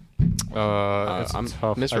division? I'm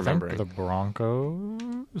misremembering. The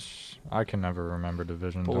Broncos. I can never remember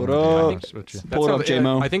divisions. Pull I'm it gonna be up. honest with you. Pull it up,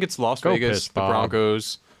 J-Mo. I think it's Las Go Vegas, Piss, the Bob.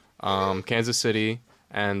 Broncos, Kansas City,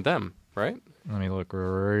 and them, right? Let me look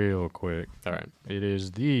real quick. All right. It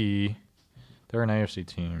is they're an AFC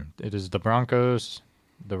team. It is the Broncos,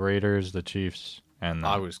 the Raiders, the Chiefs, and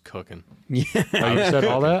I was cooking. Yeah. Oh, you said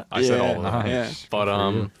all that? I said all of that. Nice.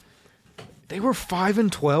 But They were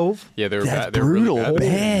 5-12. yeah, they were That's bad. They were really brutal. bad.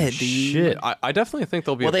 Bad, dude. Shit. I definitely think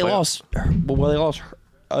they'll be. Well, a they playoff-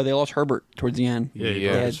 lost Herbert towards the end. Yeah, he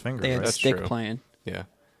Yeah. broke They his had, finger. they had right? That's Stick true. playing. Yeah.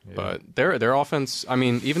 Yeah. But their offense. I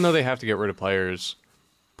mean, even though they have to get rid of players,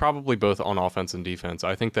 probably both on offense and defense.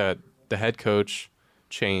 I think that the head coach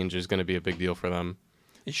change is going to be a big deal for them.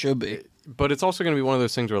 It should be. But it's also going to be one of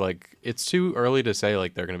those things where, like, it's too early to say,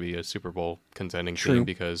 like, they're going to be a Super Bowl contending True. team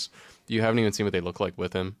because you haven't even seen what they look like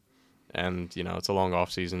with him. And, you know, it's a long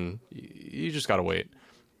off season. You just got to wait.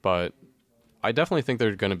 But I definitely think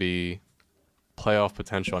they're going to be playoff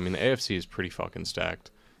potential. I mean, the AFC is pretty fucking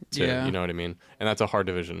stacked. Yeah. You know what I mean? And that's a hard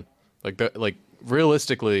division. Like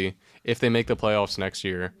realistically, if they make the playoffs next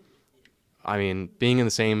year, I mean, being in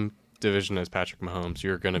the same division as Patrick Mahomes,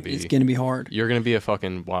 you're going to be... It's going to be hard. You're going to be a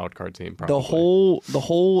fucking wild card team, probably. The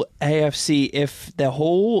whole AFC, if the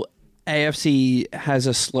whole AFC has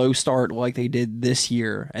a slow start like they did this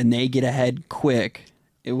year and they get ahead quick,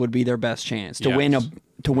 it would be their best chance to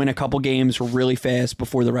win a couple games really fast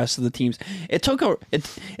before the rest of the teams. It took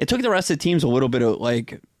the rest of the teams a little bit of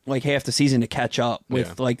like half the season to catch up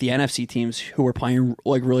with like the NFC teams who were playing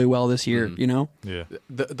like really well this year, you know? Yeah.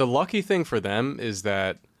 The lucky thing for them is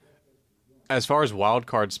that as far as wild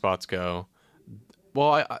card spots go,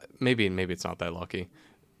 well, I maybe it's not that lucky.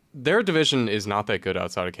 Their division is not that good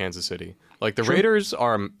outside of Kansas City. Like the Raiders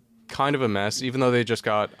are kind of a mess, even though they just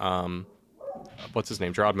got what's his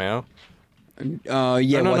name, Gerard Mayo.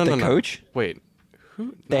 The coach? Wait,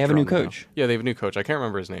 who? They Not have a new Gerard Mayo. coach. Yeah, they have a new coach. I can't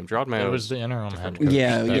remember his name. Gerard Mayo. It was the interim head coach.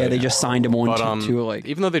 Yeah, they just signed him on But to like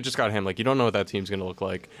even though they just got him, like you don't know what that team's going to look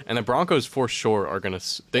like. And the Broncos for sure are going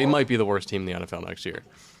to. They might be the worst team in the NFL next year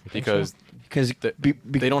because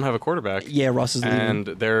they don't have a quarterback. Yeah, Russ is leaving. and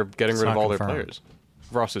they're getting It's rid of not all their confirmed. players.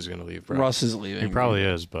 Russ is going to leave, bro. Russ is leaving. He probably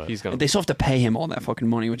is, but He's going to. They still have to pay him all that fucking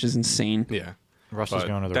money, which is insane. Yeah. Russ is But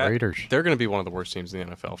going to the that- Raiders. They're going to be one of the worst teams in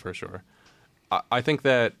the NFL for sure. I think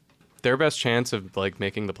that their best chance of like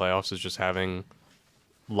making the playoffs is just having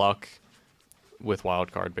luck with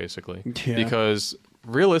wild card, basically. Yeah. Because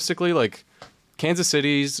realistically, like Kansas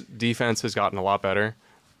City's defense has gotten a lot better.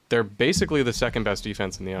 They're basically the second best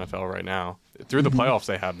defense in the NFL right now. Through the playoffs,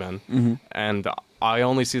 they have been, and I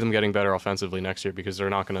only see them getting better offensively next year because they're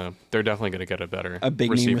definitely going to get a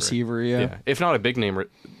big name receiver, yeah. If not a big name,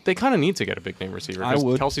 they kind of need to get a big name receiver. I 'cause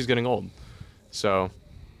would. Kelsey's getting old, so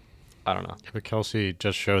I don't know. But Kelsey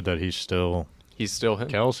just showed that he's still He's still him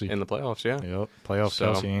Kelsey. in the playoffs. Yeah, Yep. Playoff So,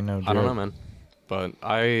 Kelsey ain't no joke. I don't know, man. But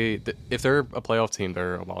if they're a playoff team,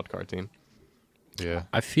 they're a wild card team. Yeah.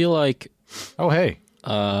 I feel like Oh, hey.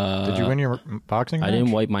 Did you win your boxing match? I didn't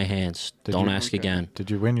wipe my hands. Did Don't you? ask again. Did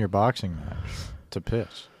you win your boxing match? To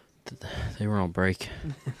piss. They were on break.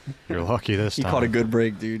 You're lucky this He time. caught a good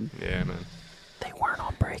break, dude. Yeah, man. They weren't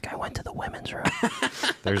on break. I went to the women's room.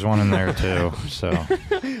 There's one in there, too. So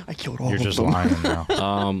I killed all you're of just them. lying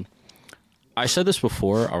now. I said this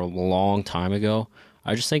before a long time ago.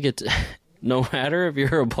 I just think it's no matter if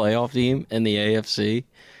you're a playoff team in the AFC,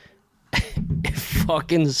 it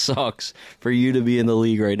fucking sucks for you to be in the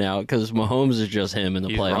league right now because Mahomes is just him in the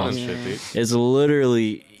He's running playoffs. shit, dude. It's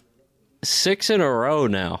literally 6 in a row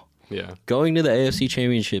now. Yeah. Going to the AFC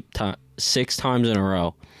Championship 6 times in a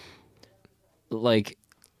row. Like,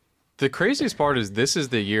 The craziest part is this is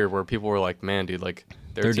the year where people were like, "Man, dude, like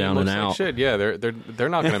their They're team down looks and like out. shit." Yeah, they're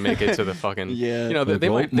not going to make it to the fucking. Yeah. You know, they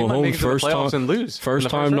might make it to the playoffs and lose. First in the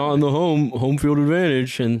time not in round. the home field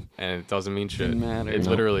advantage, and And it doesn't mean shit. Didn't matter. It No.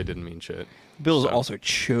 literally didn't mean shit. Bills So- also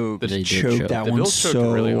choked. They did choked choke. that The one Bills choked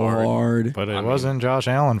so really hard. But it I mean, wasn't Josh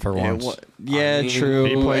Allen for once. Yeah, I mean, true.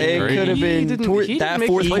 he played It great. could have He been didn't- toward he didn't that make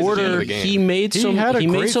fourth plays at the end of quarter. the game. He made He some. had a he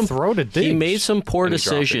made great some. throw to He Diggs. made some poor And he dropped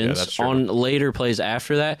it. Yeah, decisions that's true. on later plays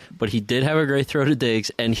after that, but he did have a great throw to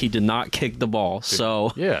Diggs, and he did not kick the ball.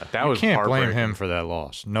 So Yeah, That you was can't blame heartbreaking. him for that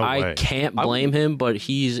loss. No I way. can't blame him, but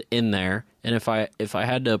he's in there. And if I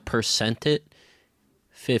had to percent it,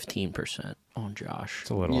 15% on Josh. It's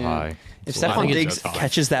a little Yeah. high. If I Stephon think Diggs that's high.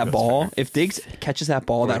 catches that ball, if Diggs catches that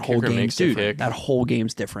ball When that a whole kicker game, makes the dude, kick. that whole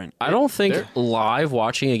game's different. I don't think There- live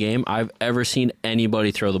watching a game I've ever seen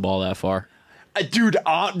anybody throw the ball that far. Dude,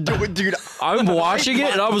 I'm watching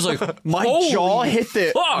it and I was like, my holy jaw hit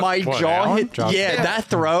the. fuck. My What, jaw Allen? hit. Josh Yeah, Allen? that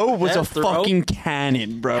throw was That a throw? fucking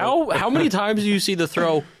cannon, bro. How many times do you see the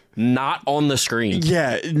throw not on the screen?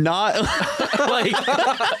 Yeah, not. Like,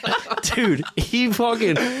 dude, he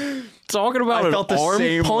fucking talking about I an felt the arm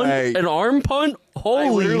same punt. way. An arm punt. Holy I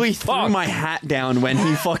literally fuck! threw my hat down when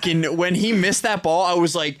he missed that ball. I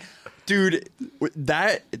was like, dude,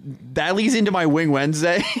 that leads into my Wing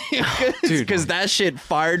Wednesday, because that shit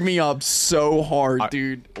fired me up so hard,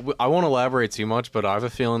 dude. I won't elaborate too much, but I have a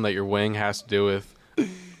feeling that your wing has to do with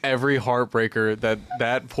every heartbreaker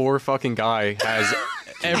that poor fucking guy has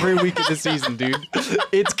every week of the season, dude.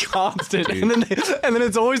 It's constant, and then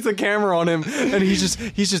it's always the camera on him, and he's just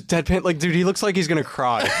deadpan. Like, dude, he looks like he's gonna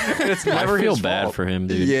cry. And it's never I feel his bad fault. for him,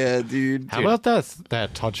 dude. Yeah, dude. How about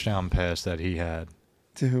that touchdown pass that he had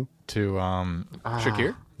Dude. to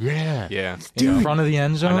Shakir. Yeah. Yeah, In front of the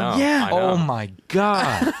end zone? I know. Yeah. I know. Oh my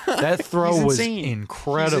god. That throw He's was insane.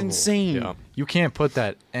 incredible. He's insane. Yeah. You can't put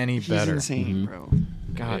that any He's better. insane, bro.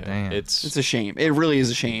 God Yeah. damn. It's a shame. It really is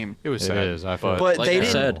a shame. It was It sad. is, I feel But Like they I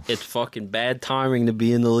didn't. said, it's fucking bad timing to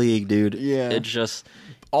be in the league, dude. Yeah. It just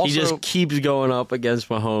Also- he just keeps going up against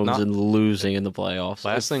Mahomes Not- and losing in the playoffs.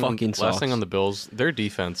 Last It thing, fucking sucks. last thing on the Bills, their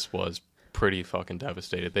defense was pretty fucking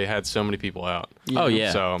devastated. They had so many people out. Oh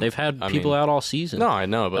yeah, So, they've had I people mean- out all season. No, I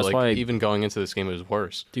know, but That's like why- even going into this game, it was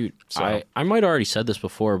worse. Dude, So- I might already said this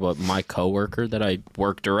before, but my coworker that I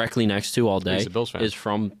work directly next to all day He's a Bills fan. is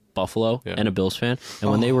from Buffalo Yeah. and a Bills fan. And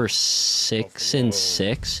when they were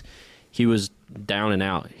 6-6, he was down and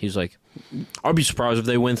out. He's like, "I'd be surprised if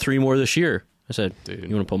they win 3 more this year." I said, Dude.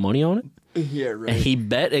 "You want to put money on it?" Yeah, And right. he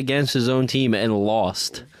bet against his own team and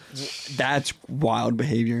lost. That's wild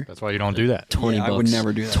behavior. That's why you don't do that. 20 Yeah, I bucks. would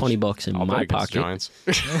never do that. $20 in I'll my bet against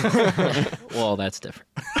the pocket. Giants. Well, that's different.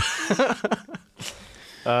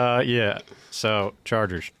 Yeah. So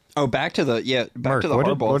Chargers. Oh, back to the Mark,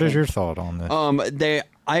 Harbaugh what is thing. your thought on this?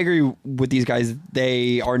 I agree with these guys.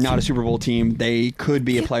 They are not a Super Bowl team. They could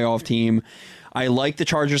be a playoff team. I like the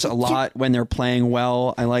Chargers a lot when they're playing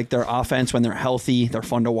well. I like their offense when they're healthy. They're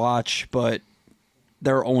fun to watch, but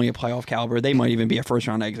they're only a playoff caliber. They might even be a first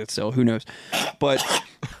round exit still. Who knows? But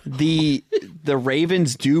the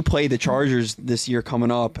Ravens do play the Chargers this year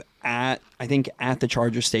coming up at the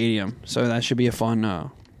Chargers Stadium. So that should be a fun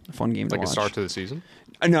game to Like watch. a start to the season.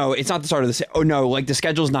 No, it's not the start of the. Oh no, like the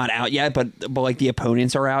schedule's not out yet, but like the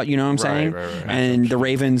opponents are out. You know what I'm saying? Right. And the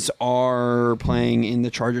Ravens are playing in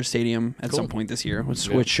the Chargers Stadium at some point this year,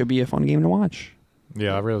 which should be a fun game to watch.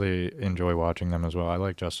 Yeah, I really enjoy watching them as well. I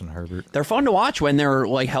like Justin Herbert. They're fun to watch when they're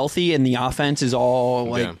like healthy and the offense is all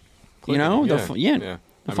like, Yeah. you know, Yeah. they're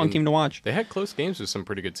a fun team to watch. They had close games with some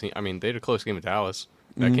pretty good teams. I mean, they had a close game with Dallas.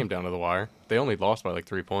 That came down to the wire. They only lost by like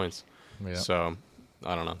 3 points. Yeah. So,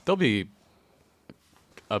 I don't know. They'll be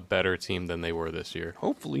a better team than they were this year.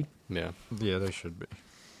 Hopefully, Yeah. Yeah, they should be.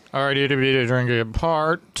 All right, to beat it, drink it.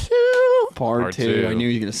 Part 2. part two. two. I knew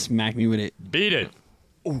you were gonna smack me with it. Beat it.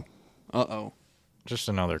 Oh. Just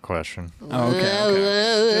another question.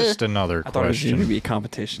 Okay. Just another I thought it was going to question. be a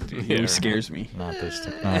competition, dude. Yeah. It scares me. Not this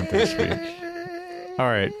week. All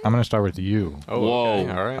right, I'm going to start with you, Oh, Whoa.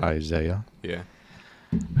 okay. All right. Isaiah. Yeah.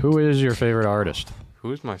 Who is your favorite artist?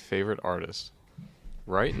 Who is my favorite artist?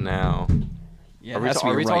 Right now. Yeah, Are we- it has to be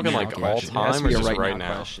are a we right talking, now like, question. all It has to time be or a just right now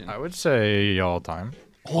now? question. I would say all time.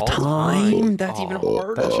 All time? That's Oh, even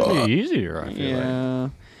harder. That should be easier, I feel like.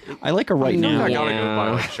 Yeah. I like a right I think now. I gotta go by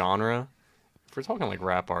Yeah. like genre. If we're talking like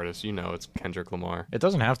rap artists, you know it's Kendrick Lamar. It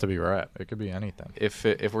doesn't have to be rap. It could be anything. If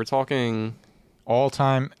we're talking All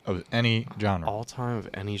time of any genre. all time of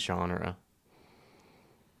any genre,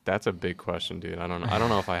 that's a big question, dude. I don't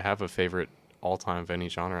know if I have a favorite all time of any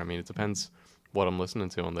genre. I mean, it depends what I'm listening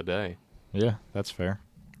to on the day. Yeah, that's fair.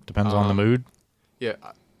 Depends on the mood. Yeah,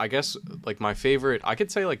 I guess like my favorite. I could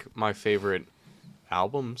say like my favorite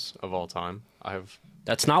albums of all time, I have.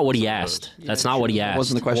 That's not what he asked. That's not what he asked. That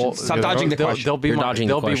wasn't the question. Well, Stop dodging the question. They'll be You're dodging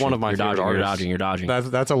the they'll be question. one of my You're favorite dodging, artists. You're dodging.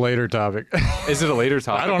 That's a later topic. Is it a later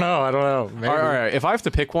topic? I don't know. Maybe. All right. If I have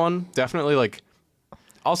to pick one, definitely like,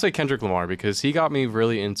 I'll say Kendrick Lamar because he got me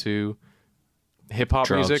really into hip hop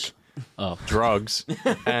Drugs. music, Oh, drugs,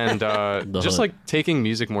 and just hood. like taking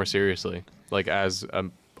music more seriously, like as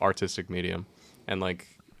an artistic medium, and like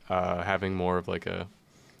having more of like a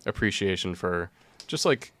appreciation for just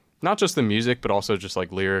like not just the music, but also just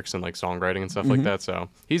like lyrics and like songwriting and stuff like that. So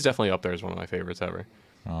he's definitely up there as one of my favorites ever.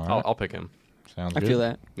 All right. I'll pick him. Sounds I good. feel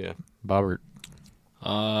that. Yeah. Bobbert.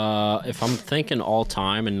 if I'm thinking all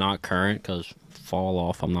time and not current, because fall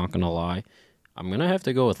off, I'm not gonna lie, I'm gonna have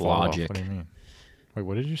to go with Fall off. Logic. What do you mean? Wait,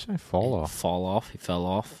 what did you say? Fall off. Fall off. He fell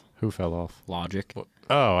off. Who fell off? Logic.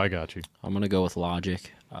 Oh, I got you. I'm gonna go with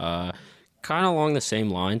Logic. Kind of along the same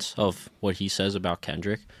lines of what he says about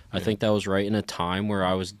Kendrick. I think that was right in a time where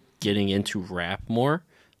I was getting into rap more.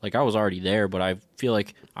 Like I was already there, but I feel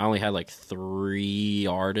like I only had like 3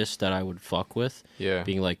 artists that I would fuck with. Yeah.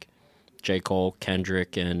 Being like J. Cole,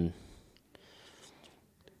 Kendrick, and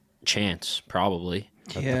Chance, probably.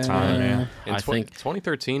 At the time, yeah. In I think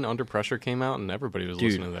 2013, Under Pressure came out, and everybody was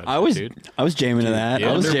Dude, listening to that. I shit, was dude. I was jamming to that.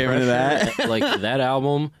 yeah, I was Under jamming to that. like that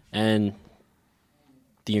album and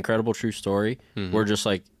The Incredible True Story were just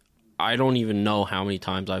like, I don't even know how many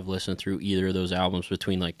times I've listened through either of those albums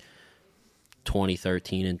between like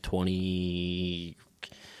 2013 and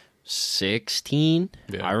 2016.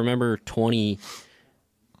 Yeah. I remember it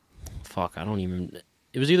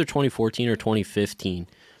was either 2014 or 2015.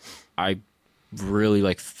 I really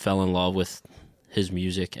like fell in love with his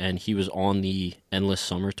music, and he was on the Endless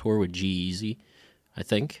Summer tour with G-Eazy. I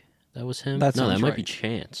think that was him. That no, that sounds might right. be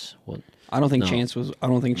Chance. What? I don't think No. Chance was.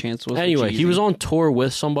 Anyway, with he was Jeezy. on tour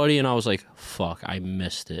with somebody, and I was like, "Fuck, I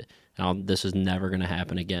missed it. Now this is never gonna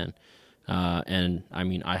happen again." And I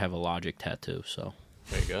mean, I have a Logic tattoo, so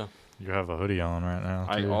There you go. You have a hoodie on right now.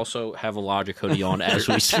 I too. also have a Logic hoodie on as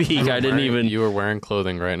we speak. I didn't even. You are wearing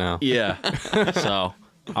clothing right now. Yeah. So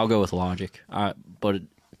I'll go with Logic. But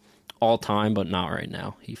all time, but not right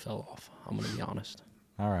now. He fell off. I'm gonna be honest.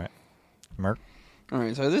 All right. Merc. All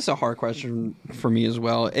right, so this is a hard question for me as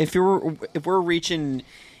well. If we're reaching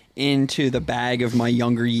into the bag of my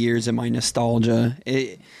younger years and my nostalgia,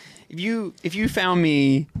 if you found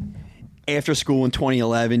me after school in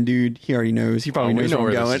 2011, dude, he already knows. He probably We knows know where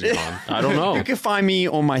I'm where going. this is going. I don't know. You can find me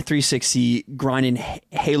on my 360 grinding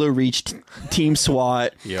Halo Reach Team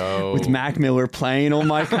SWAT Yo. with Mac Miller playing on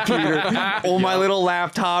my computer on my little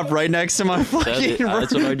laptop right next to my fucking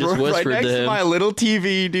that's what I just right whispered next to to him. my little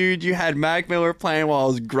TV, dude. You had Mac Miller playing while I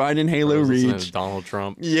was grinding Halo I was listening Reach. to Donald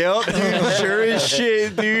Trump. Yep, dude, sure as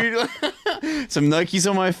shit, dude. Some Nikes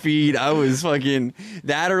on my feet. I was fucking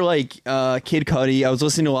that or like Kid Cudi. I was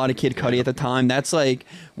listening to a lot of Kid Cudi at the time. That's like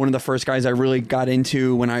one of the first guys I really got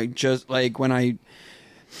into when I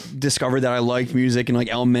discovered that I liked music in like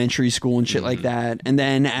elementary school and shit like that. And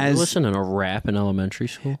then You as listening to rap in elementary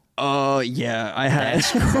school? yeah, I had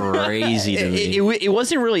That's crazy to me. it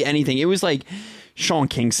wasn't really anything. It was like Sean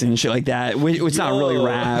Kingston and shit like that. It's not really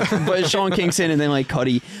rap, but Sean Kingston and then like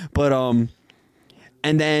Cudi. But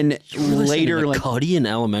and then later like Cudi in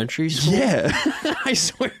elementary school. yeah, I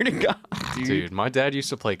swear to God, Dude, my dad used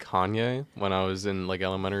to play Kanye when I was in like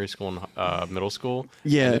elementary school and middle school.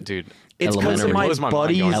 Yeah. And, dude. It's because of Elementary. my blows mind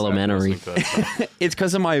buddies. going back Elementary. listening to that stuff. It's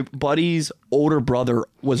because of my buddy's older brother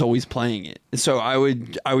was always playing it, so I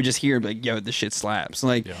would just hear it, like, yo, this shit slaps.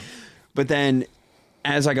 Like, Yeah. but then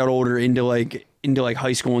as I got older into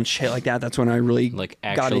high school and shit like that, that's when I really Like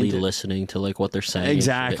got actually into listening to like what they're saying. and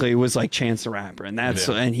exactly. shit. It was like Chance the Rapper, and that's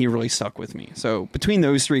Yeah. and he really stuck with me. So between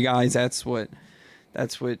those 3 guys, that's what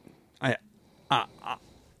I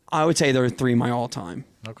would say they're 3 my all time.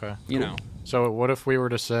 Okay. You know. So what if we were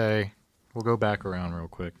to say, we'll go back around real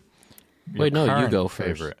quick. Your Wait, no, you current go first.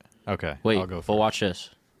 favorite. Okay. Wait, I'll go first. but watch this.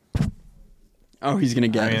 Oh, he's gonna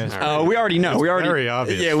get I mean, it. it's Oh, we already know. it's We already very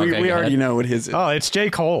obvious. Yeah, we Okay, go already ahead. know what his is. Oh, it's J.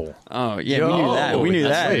 Cole. Oh, yeah, we knew that. We knew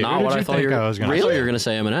That's that. Wait, not who what did I you thought think you were. I was gonna I thought say? you were gonna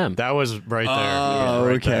say Eminem. That was right there. Oh,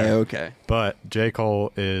 right okay, there. okay. But J.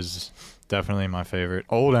 Cole is definitely my favorite.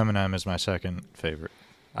 Old Eminem is my second favorite.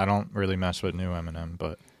 I don't really mess with new Eminem,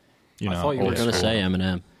 but you know, I thought you were old gonna school. say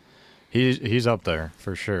Eminem. He's up there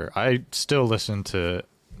for sure. I still listen to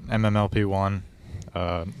MMLP1,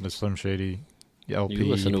 the Slim Shady LP. You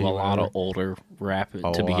listen to EP, a lot whatever. of older rap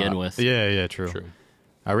A to begin lot. with. Yeah, true. True.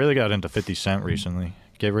 I really got into 50 Cent recently.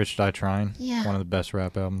 Get Rich, Die Trying. Yeah. One of the best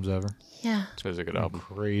rap albums ever. Yeah. It was a good album.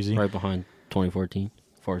 Crazy. Right behind 2014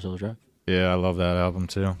 Forest Hills Drive. Yeah, I love that album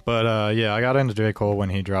too. But yeah, I got into J. Cole when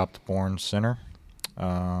he dropped Born Sinner,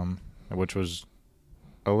 which was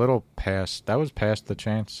a little past. That was past the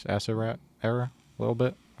Chance acid rap era, a little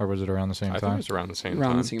bit, or was it around the same I think time? it was around the same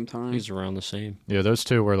Around time. the same time. He's around the same. Yeah, those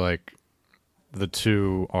two were like the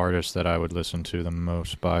two artists that I would listen to the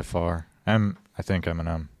most by far. I think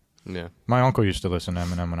Eminem. Yeah. My uncle used to listen to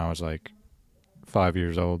Eminem when I was like 5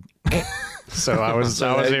 years old. So I was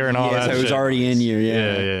hearing all that So it was shit. already in you,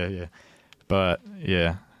 Yeah. But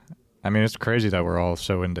yeah, I mean, it's crazy that we're all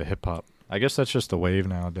so into hip hop. I guess that's just the wave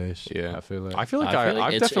nowadays. Yeah. I feel like. I feel like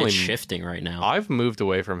I've it's definitely shifting right now. I've moved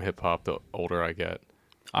away from hip hop the older I get.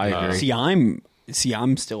 I agree. See,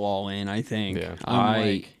 I'm still all in. I think. Yeah.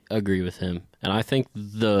 I agree with him, and I think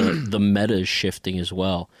the meta is shifting as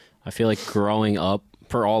well. I feel like growing up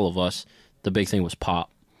for all of us, the big thing was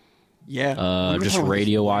pop. Yeah. We were Just talking about this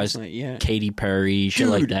radio wise, last night, yeah. Katy Perry, shit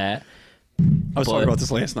like Dude. that. I was talking about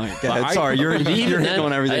this last night. Go ahead. I- Sorry, you're even hitting then,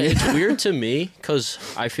 on everything. It's weird to me because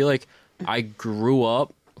I feel like I grew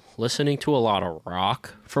up listening to a lot of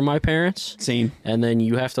rock from my parents. Same. And then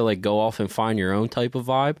you have to like go off and find your own type of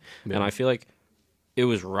vibe. Yeah. And I feel like it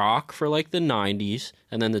was rock for like the 90s,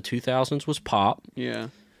 and then the 2000s was pop, Yeah.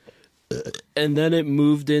 and then it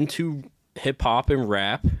moved into hip hop and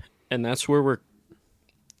rap, and that's where we're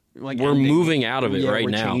Ending. moving out of it Yeah, right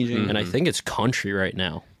we're now. changing. And I think it's country right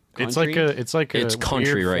now. it's Country? like a It's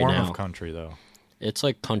country weird right form now. of country though. It's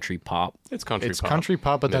like country pop. It's country It's pop. country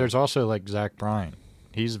pop, but Yeah. there's also like Zach Bryan.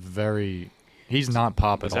 He's not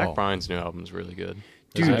pop at Zach all. Bryan's new album's really good.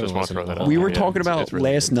 Dude, I just want to throw that out. We there. were Yeah, talking about it's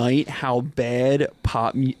really last good. night how bad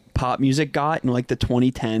pop music got in like the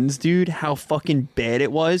 2010s, dude. How fucking bad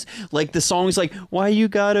it was. Like the songs like "Why You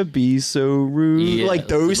Gotta Be So Rude," Yeah, like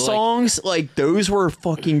those like- songs, like those were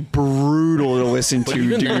fucking brutal to listen But to,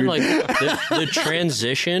 even dude. then, like the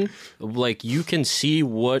transition, like you can see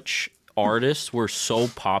which artists were so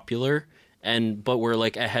popular, but we're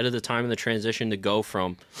like ahead of the time in the transition to go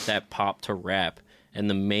from that pop to rap. And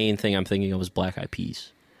the main thing I'm thinking of is Black Eyed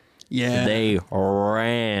Peas. yeah, They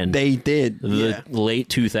ran they did. the Yeah. late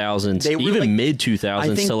 2000s, They were, even like- mid I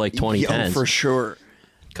 2000s think to like 2010s. for sure.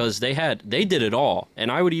 Because they did it all. And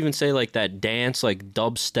I would even say like that dance, like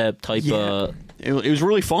dubstep type Yeah. of, It was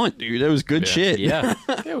really fun, dude. That was good shit. yeah.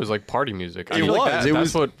 Yeah, it was like party music. I It feel like was. It that's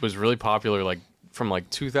was- what was really popular, like from like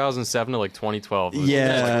 2007 to like 2012. It was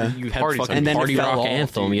Yeah. like, You had party fucking And then it Party fell Rock off,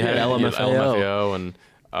 Anthem. dude. You had yeah, LMFAO. LMFAO and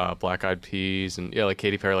Black Eyed Peas and like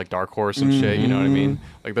Katy Perry, like Dark Horse and shit. You know what I mean?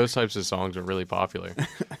 Like those types of songs are really popular.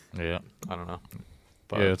 Yeah, I don't know.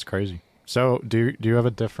 But yeah, it's crazy. So do you have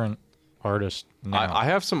a different artist now? I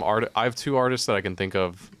have some art. I have two artists that I can think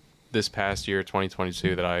of this past year,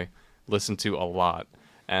 2022, that I listened to a lot,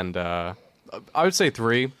 and I would say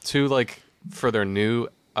three. Two like for their new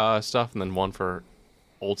stuff, and then one for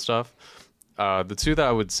old stuff. The two that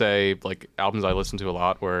I would say like albums I listened to a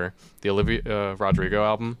lot were the Olivia Rodrigo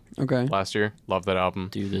album Okay. last year. Love that album.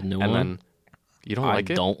 Dude, the new and one. then you don't I like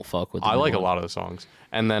it? don't fuck with. I the like new a one. lot of the songs.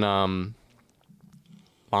 And then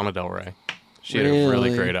Lana Del Rey. She had a really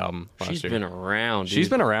Really? great album last She's year. been around. Dude. She's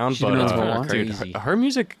been around, She's but been around for a while. dude, Crazy. her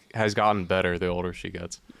music has gotten better the older she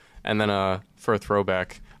gets. And then for a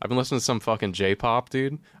throwback, I've been listening to some fucking J-pop,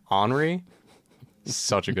 dude. Henri,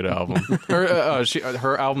 such a good album.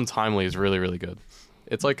 Her album Timely is really, really good.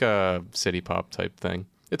 It's like a city pop type thing.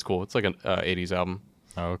 It's cool. It's like an 80s album.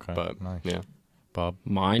 Oh, okay. But nice. yeah, Bob.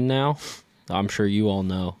 Mine now. I'm sure you all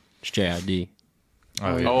know. It's JID.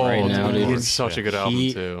 Oh, yeah. oh, right now, dude. it's such a good album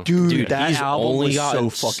He- too. Dude, that he's album only was gotten,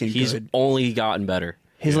 so fucking He's good. only gotten better.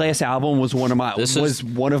 His last album was one of my This is-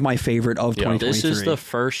 one of my favorite of Yeah. 2023. This is the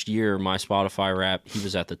first year my Spotify rap, he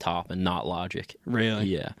was at the top and not Logic. Really?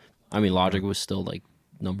 Yeah. I mean, Logic was still like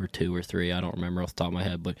number 2 or 3. I don't remember off the top of my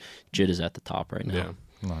head, but Jid is at the top right Yeah.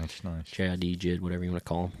 now. Nice. JID, Jid, whatever you want to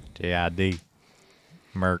call him. JID.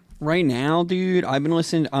 Merc. Right now, dude, I've been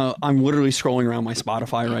listening. I'm literally scrolling around my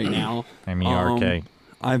Spotify right now. MERK.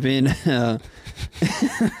 I've been.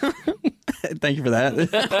 Thank you for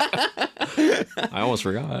that. I almost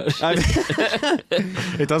forgot.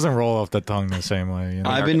 It doesn't roll off the tongue the same way. You know?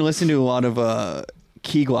 I've been listening to a lot of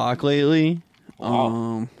Key Glock lately. I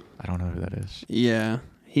don't know who that is. Yeah,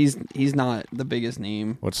 he's not the biggest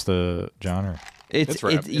name. What's the genre? It's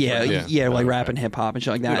rap. It's yeah, rap. yeah, like Okay. rap and hip hop and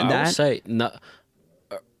shit like that. Dude, And I will that say,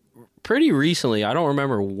 pretty recently, I don't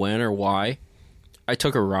remember when or why, I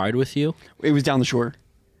took a ride with you. it was down the shore,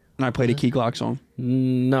 and I played a Key Glock song.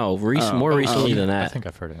 No, more recently than I that. think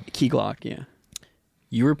I've heard it. Key Glock, yeah.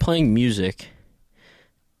 You were playing music,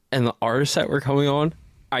 and the artists that were coming on,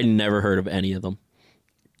 I never heard of any of them.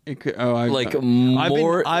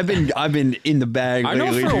 more. I've been in the bag I know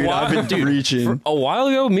lately, for a dude. while, I've been dude, reaching. a while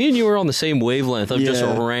ago, me and you were on the same wavelength of just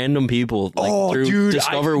Yeah. random people through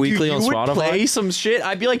Discover Weekly on you Spotify. Would play some shit.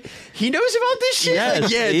 I'd be like, he knows about this shit.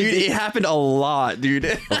 Yes, yeah, dude. It happened a lot,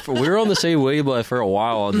 dude. We were on the same wavelength for a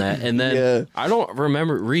while on that, and then Yeah. I don't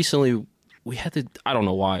remember. Recently, we had to. I don't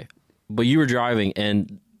know why, but you were driving,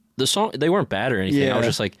 and the song they weren't bad or anything. I was Yeah.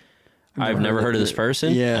 just like, I've never heard of this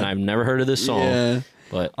person, Yeah. and I've never heard of this song. Yeah.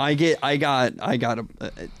 But I got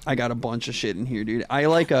a bunch of shit in here, dude. I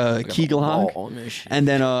like Kegelhawk, on this shit. and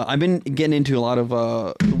then I've been getting into a lot of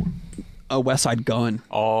a West Side Gun.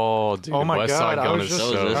 Oh, dude. Oh my West God, Side I Gun was is just-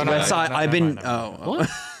 so no, good. no, West Side. I've been. What?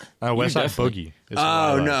 West Side definitely- Boogie. Is what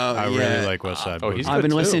I like. no, I yeah. really like West Side Oh, Boogie. he's I've good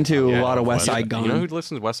been too. listening to Yeah. a lot of West You Side Gun. know who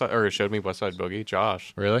listens to West Side or showed me West Side Boogie?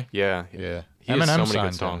 Josh. Really? Yeah. Yeah. He has so many signed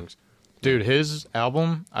good songs. Dude, his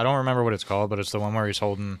album, I don't remember what it's called, but it's the one where he's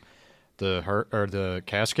holding the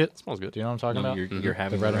casket. Smells good. Do you know what I'm talking No, about? you're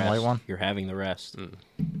having The red the and rest. white one? You're having the rest.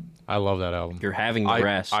 I love that album. You're having the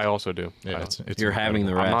rest. I also do. Yeah, it's You're having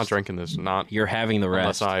the rest. I'm not drinking this. Not You're having the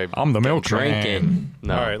unless rest. I I'm the milk drink train.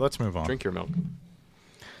 No. All right, let's move on. drink your milk.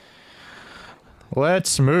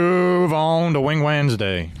 Let's move on to Wing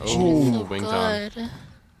Wednesday. Oh, wing time.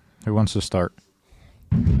 Who wants to start?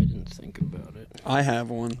 I didn't think about it. I have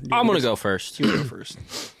one. I'm gonna go first. You go first.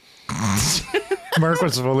 Merc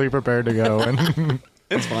was fully prepared to go. And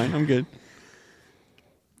It's fine. I'm good.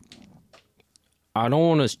 I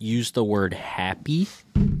don't want to use the word happy,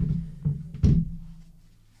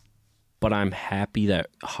 but I'm happy that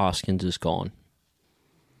Hoskins is gone.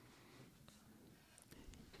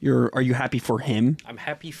 Are you happy for him? I'm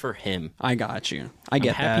happy for him. I got you. I get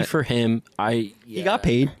I'm happy that. for him. He got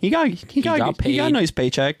paid. He got paid. a nice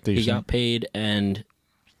paycheck. He Decent. got paid, and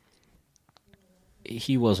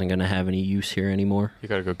he wasn't gonna have any use here anymore. You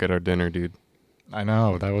gotta go get our dinner, dude. I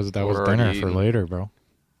know that was We're dinner already for eating. later, bro.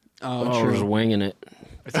 I was winging it.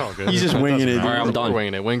 It's all good. He's just winging it. All right, I'm We're done.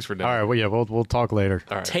 winging it. Wings for dinner. All right, well, yeah, we'll talk later.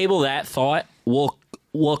 All right. Table that thought.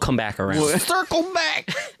 We'll come back around. Circle back.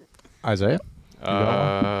 Isaiah,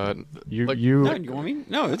 you like- you No, you want me?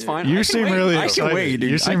 No, it's fine. you I can seem wait. really I excited. can wait, dude.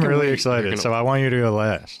 You I seem can really wait. excited, You're gonna- so I want you to go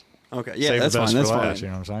last. Okay, yeah, Save that's the best fine. That's for fine. last. You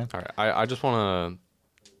know what I'm saying? All right. I just want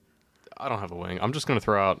to. I don't have a wing. I'm just gonna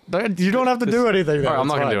throw out. You don't have to do anything. All right, I'm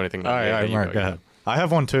not gonna do anything. All right, Yeah, all right, you Mark, go, go you ahead. I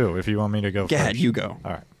have one too. If you want me to go. Go ahead, first. you go.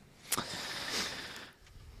 All right.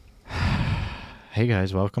 Hey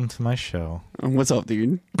guys, welcome to my show. What's up,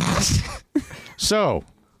 dude? So,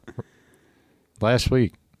 last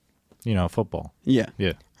week, football. Yeah.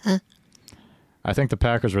 Yeah. I think the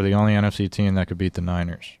Packers were the only NFC team that could beat the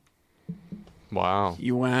Niners. Wow.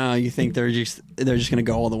 Wow, you think they're just gonna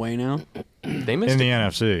go all the way now? They missed. In the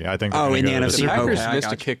NFC, I think. they're Oh, gonna in go the to NFC. The Super Bowl. Packers Okay, I missed a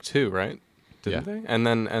got you. kick too, right? Didn't Yeah. they? And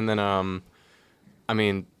then I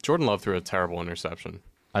mean, Jordan Love threw a terrible interception.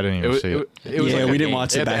 I didn't even see it. It was Yeah, like we a didn't game.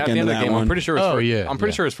 watch the At back the end of the that game, one. I'm pretty sure. It was Oh, first, yeah, I'm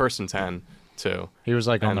pretty yeah. sure it was 1st and 10 too. He was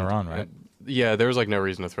like on And- the run, right? Yeah, there was like no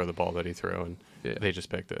reason to throw the ball that he threw, and they just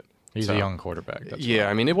picked it. He's So, a young quarterback. That's Yeah,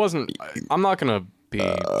 I mean, it wasn't. I'm not gonna be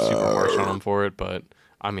super harsh on him for it, but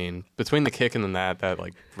I mean, between the kick and then that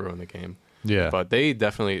like ruined the game. Yeah. But they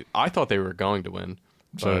definitely. I thought they were going to win.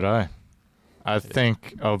 So did I. I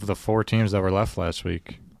think of the 4 teams that were left last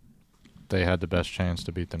week, they had the best chance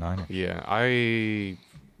to beat the Niners. Yeah, I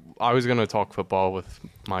was gonna talk football with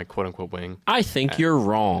my quote unquote wing. I think you're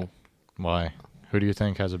wrong. Why? Who do you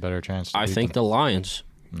think has a better chance? To I beat think them? the Lions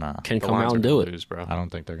Nah. can The come Lions out are and gonna do it. lose, bro. I don't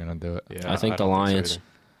think they're gonna do it. Yeah, I think the don't Lions so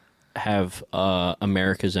have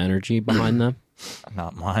America's energy behind them.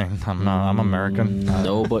 Not mine. I'm not. I'm American.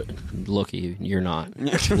 No, but look at you. You're not.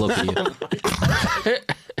 Look at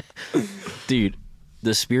you. Dude,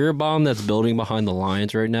 the spirit bomb that's building behind the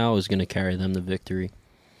Lions right now is going to carry them to victory.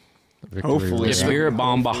 Victory Hopefully. will- The Yeah. spirit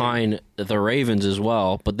bomb behind the Ravens as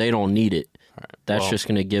well, but they don't need it. That's well, just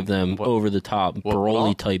going to give them what- over the top what I'll-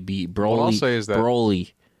 Broly type beat. Broly, what I'll say is that-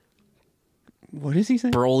 Broly, What is he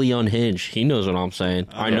saying? Broly unhinged. He knows what I'm saying.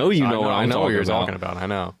 I know you know what I'm I know what talking you're about. talking about. I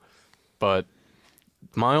know, but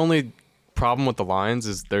my only problem with the Lions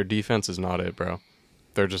is their defense is not it, bro.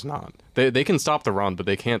 They're just not. They can stop the run, but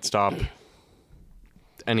they can't stop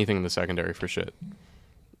anything in the secondary for shit.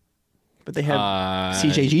 But they have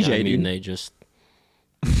CJGJ, I mean, dude. they just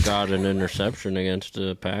got an interception against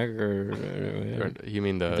the Packers. Or, you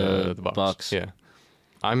mean the Bucks? Bucks. Yeah.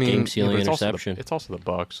 I mean, Game-sealing but it's also the- interception. it's also the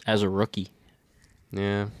Bucks. As a rookie.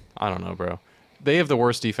 Yeah, I don't know, bro. They have the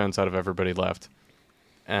worst defense out of everybody left,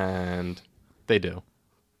 and they do.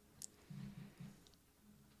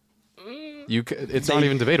 It's not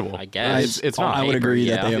even debatable. I guess it's not. I would paper, agree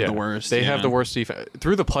that yeah. they have Yeah. the worst. They have yeah. the worst defense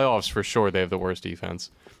through the playoffs for sure. They have the worst defense.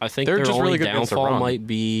 I think They're their just only really good against the downfall run, might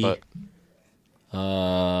be but-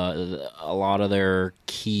 a lot of their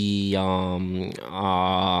key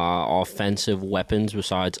offensive weapons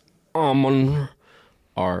besides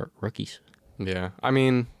are rookies. Yeah, I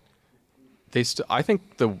mean, I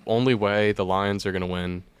think the only way the Lions are going to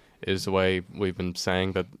win is the way we've been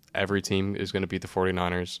saying that every team is going to beat the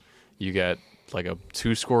 49ers. You get like a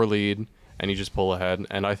 2-score lead and you just pull ahead.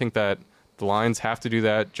 And I think that the Lions have to do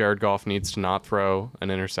that. Jared Goff needs to not throw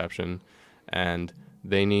an interception. And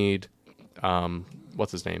they need,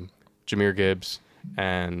 what's his name? Jahmyr Gibbs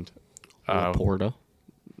and... Laporta,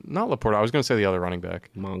 Not Laporta. I was going to say the other running back.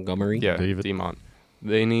 Montgomery. Yeah, David. Demont.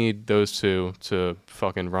 They need those two to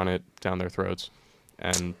fucking run it down their throats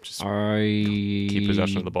and just keep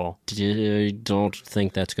possession of the ball. I don't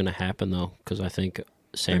think that's going to happen, though, because I think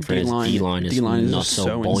San Their Fran's D-line is not just so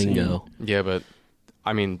so boingo. Yeah, but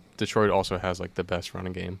I mean, Detroit also has like the best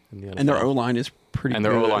running game in the NFL. And their O-line is pretty And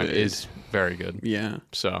good. their O-line is very good. Yeah.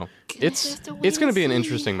 So it's going to be an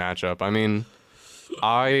interesting matchup. I mean,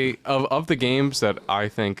 of the games that I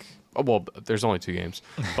think, well, there's only 2 games,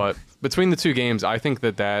 but between the 2 games, I think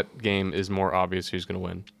that game is more obvious who's going to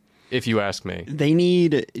win. If you ask me, They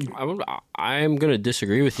need... I'm going to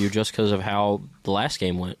disagree with you just because of how the last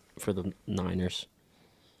game went for the Niners.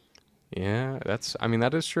 yeah,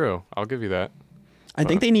 that is true. I'll give you that. I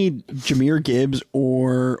think they need Jahmyr Gibbs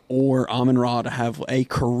or Amon-Ra to have a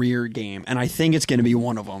career game, and I think it's going to be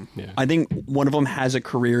one of them. Yeah. I think one of them has a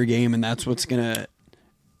career game, and that's what's going to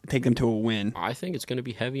take them to a win. I think it's going to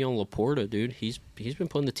be heavy on Laporta, dude. He's been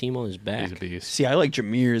putting the team on his back. He's a beast. See, I like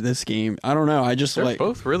Jahmyr this game. I don't know. I just They're like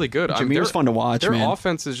both really good. Jameer's fun to watch, Their man.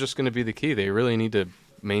 offense is just going to be the key. They really need to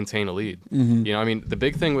maintain a lead. Mm-hmm. You know, I mean, the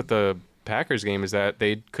big thing with the Packers game is that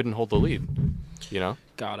they couldn't hold the lead. You know,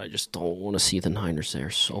 God, I just don't want to see the Niners there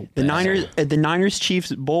so the bad. Niners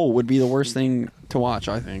Chiefs Bowl would be the worst thing to watch.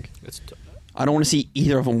 I think. I don't want to see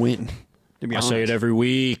either of them win. To be I honest, say it every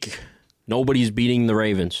week. Nobody's beating the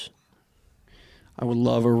Ravens. I would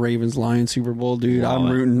love a Ravens Lions Super Bowl, dude. Love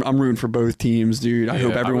it. I'm rooting for both teams, dude. I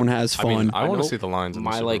hope everyone has fun. I mean, I want know to see the Lions in the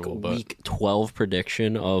My Super like Bowl, but week 12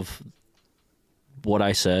 prediction of what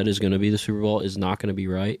I said is going to be the Super Bowl is not going to be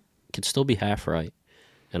right. It could still be half right,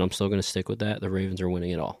 and I'm still going to stick with that. The Ravens are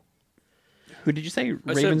winning it all. Who did you say?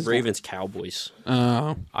 I said Ravens Cowboys.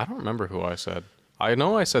 I don't remember who I said. I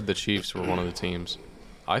know I said the Chiefs were one of the teams.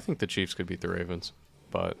 I think the Chiefs could beat the Ravens,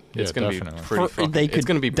 but it's Yeah, going to be definitely. pretty fucking, They it's could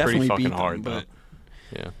going to be pretty definitely fucking beat them, hard, but-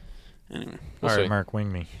 though. Yeah. Anyway, We'll All right, see. Mark,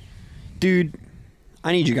 wing me. dude,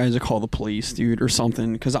 I need you guys to call the police, dude, or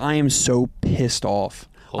something, because I am so pissed off.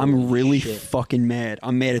 I'm Holy really shit. fucking mad.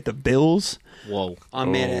 I'm mad at the Bills. Whoa.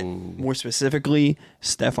 I'm mad at, more specifically,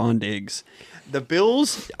 Stephon Diggs. The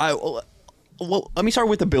Bills, well, let me start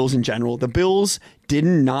with the Bills in general. The Bills did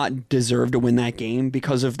not deserve to win that game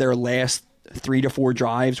because of their last 3 to 4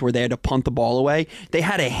 drives where they had to punt the ball away. They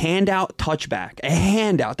had a handout touchback, a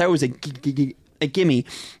handout. That was a gimme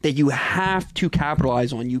that you have to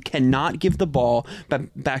capitalize on. You cannot give the ball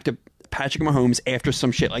back to Patrick Mahomes after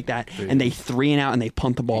some shit like that, and they 3 and out and they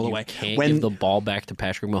punt the ball away. Can't give the ball back to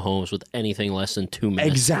Patrick Mahomes with anything less than 2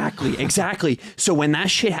 minutes. Exactly. So when that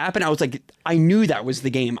shit happened, I was like, I knew that was the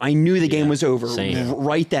game. I knew the game was over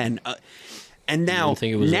right then. And now, I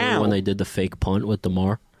think it was over when they did the fake punt with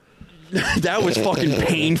DeMar. that was fucking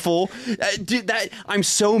painful. Dude, I'm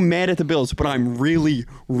so mad at the Bills, but I'm really,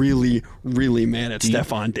 really, really mad at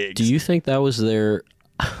Stephon Diggs. Do you think that was their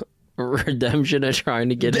redemption of trying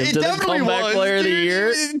to get into the comeback player of the year?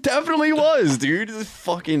 It definitely was, dude.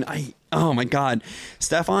 Fucking, oh my God.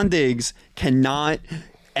 Stephon Diggs cannot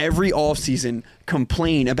every offseason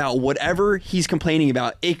complain about whatever he's complaining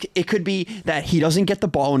about. It could be that he doesn't get the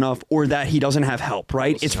ball enough or that he doesn't have help,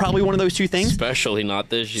 right? It's probably one of those two things. Especially not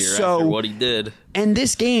this year So- after what he did. And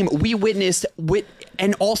this game, we witnessed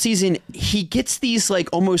and all season, he gets these like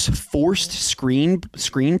almost forced screen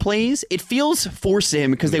plays. It feels forced to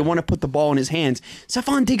him because they want to put the ball in his hands.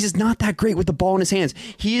 Stephon Diggs is not that great with the ball in his hands.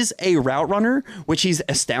 He is a route runner, which he's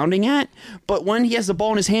astounding at. But when he has the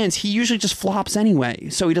ball in his hands, he usually just flops anyway,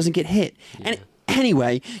 so he doesn't get hit. And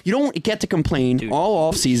anyway, you don't get to complain all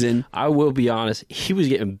off season. I will be honest, he was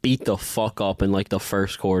getting beat the fuck up in like the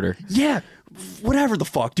first quarter. Yeah. Whatever the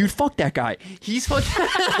fuck, dude. Fuck that guy. He's fucking.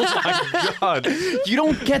 Oh my God. You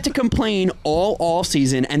don't get to complain all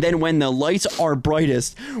season, and then when the lights are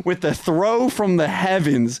brightest, with the throw from the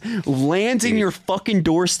heavens lands in your fucking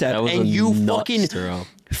doorstep, That was and a you nuts fucking throw.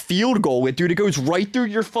 field goal it, dude. It goes right through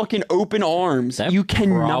your fucking open arms. That You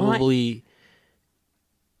cannot. probably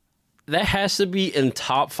That has to be in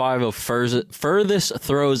top 5 of furthest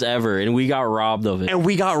throws ever, and we got robbed of it. And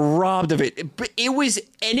we got robbed of it. But it was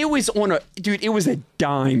on a... Dude, it was a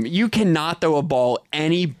dime. You cannot throw a ball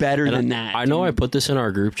any better than that. I know I put this in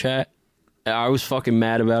our group chat. I was fucking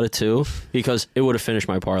mad about it, too, because it would have finished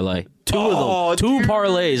my parlay. Two of them. Two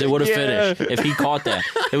parlays, it would have finished if he caught that.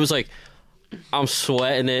 It was like, I'm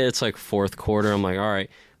sweating it. It's like fourth quarter. I'm like, all right,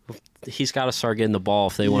 he's got to start getting the ball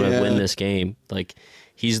if they want to win this game. Like...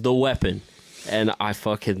 He's the weapon. And I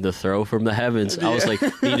fucking, the throw from the heavens. I was like,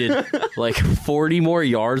 needed like 40 more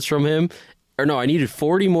yards from him. Or no, I needed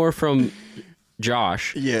 40 more from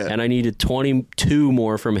Josh. Yeah. And I needed 22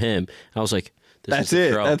 more from him. I was like, this is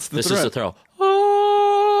the throw. This is the throw.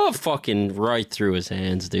 Oh, fucking right through his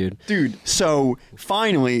hands, dude. Dude, so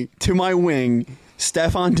finally, to my wing,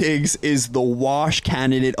 Stephon Diggs is the wash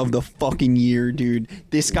candidate of the fucking year, dude.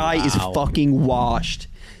 This guy is fucking washed.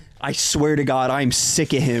 I swear to God, I'm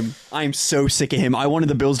sick of him. I'm so sick of him. I wanted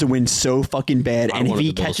the Bills to win so fucking bad, and if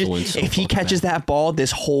he catches that ball,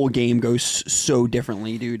 this whole game goes so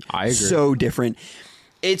differently, dude. I agree. So different.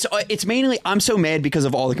 It's mainly I'm so mad because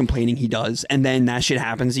of all the complaining he does, and then that shit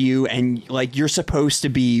happens to you, and like you're supposed to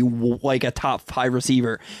be like a top 5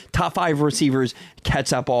 receiver. Top 5 receivers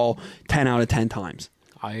catch that ball 10 out of 10 times.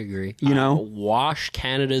 I agree. You know, wash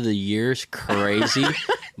Canada the year's crazy,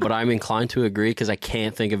 but I'm inclined to agree because I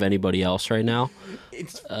can't think of anybody else right now.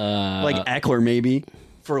 It's like Eckler maybe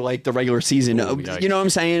for like the regular season. You know what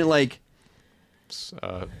I'm saying? Like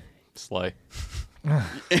Slay.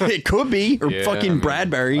 It could be or fucking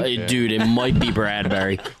Bradbury. Dude, it might be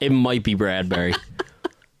Bradbury. It might be Bradbury.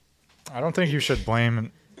 I don't think you should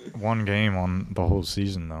blame one game on the whole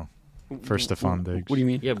season though. For Stephon Diggs. What do you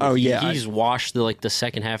mean? Yeah, but he's washed the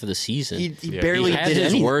second half of the season. He barely had did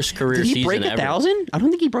his any. worst career season ever. Did he break 1,000? I don't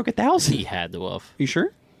think he broke 1,000. He had to have. You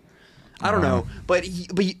sure? I don't know, but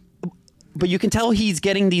you can tell he's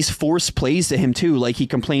getting these forced plays to him too. Like he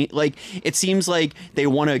complained. Like it seems like they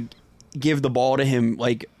want to give the ball to him,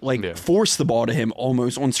 force the ball to him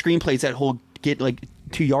almost on screen plays that he'll get like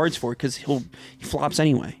 2 yards for because he flops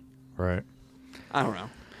anyway. Right. I don't know.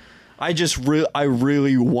 I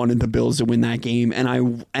really wanted the Bills to win that game,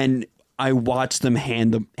 and I watched them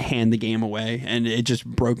hand the game away, and it just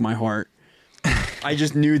broke my heart. I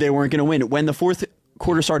just knew they weren't going to win. When the fourth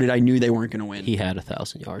quarter started, I knew they weren't going to win. He had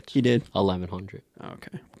 1,000 yards. He did 1,100.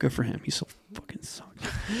 Okay, good for him. He so fucking sucked.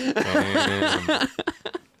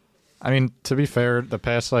 I mean, to be fair, the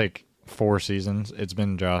past 4 seasons, it's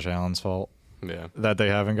been Josh Allen's fault. Yeah, that they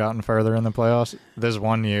haven't gotten further in the playoffs. This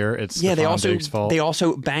 1 year, it's Diggs' fault. They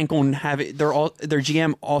also bank on their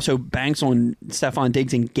GM also banks on Stephon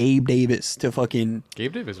Diggs and Gabe Davis to fucking.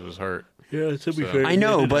 Gabe Davis was hurt. Yeah, to be fair. I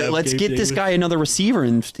know, but let's get this guy another receiver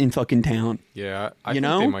in fucking town. Yeah, I think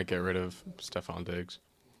they might get rid of Stephon Diggs.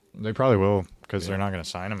 They probably will because they're not going to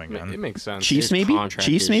sign him again. It makes sense. Chiefs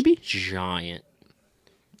maybe. Giant.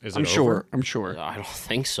 Is it I'm over? sure. I don't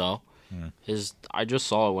think so. I just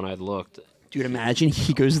saw it when I looked. Dude, imagine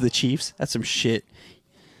he goes to the Chiefs. That's some shit.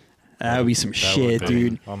 That would be some shit,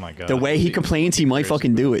 dude. Oh my God. The way he complains, he might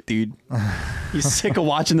fucking do it, dude. He's sick of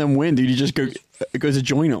watching them win, dude. He just goes to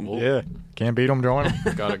join them. Yeah, can't beat them, join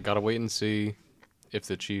them. Gotta wait and see if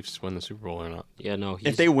the Chiefs win the Super Bowl or not. Yeah, no.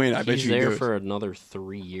 If they win, I bet he's you there goes. for another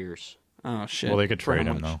 3 years. Oh shit. Well, they could trade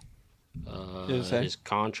him though. His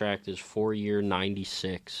contract is 4-year,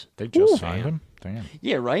 96. They just signed him. Damn.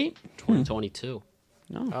 Yeah, right. 2022.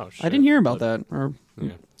 No, Oh, shit. I didn't hear about that, or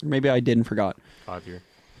maybe I did and forgot. 5 year.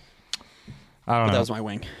 I don't But know. that was my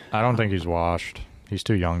wing. I don't think he's washed. He's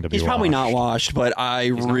too young to be. He's probably not washed, but I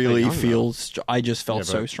really young, feel. I just felt Yeah,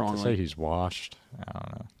 so but strongly. to say he's washed. I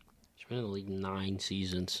don't know. He's been in the league 9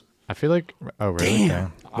 seasons. I feel like. Oh really?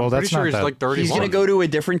 Damn. Well, I'm that's pretty sure not he's that. like 31. He's gonna go to a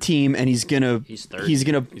different team, and he's gonna. He's 30. He's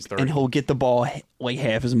gonna. He's 30. And he'll get the ball like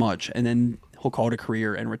half as much, and then he'll call it a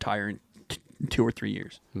career and retire in 2 or 3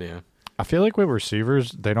 years. Yeah. I feel like with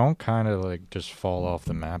receivers, they don't kind of just fall off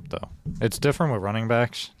the map though. It's different with running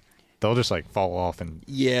backs. They'll just fall off and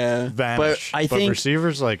vanish. But I think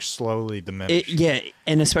receivers slowly diminish.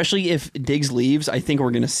 and especially if Diggs leaves, I think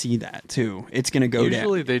we're gonna see that too. It's gonna go down.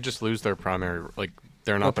 Usually they just lose their primary,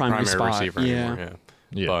 they're not the primary primary spot, receiver yeah. anymore.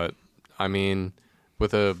 Yeah. But I mean,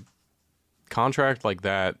 with a contract like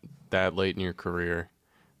that late in your career,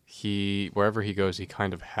 wherever he goes, he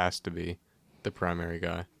kind of has to be the primary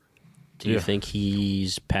guy. Do you think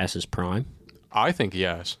he's past his prime? I think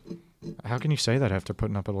yes, How can you say that after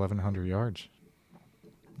putting up 1,100 yards?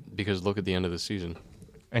 because look at the end of the season.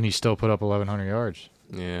 And he still put up 1,100 yards.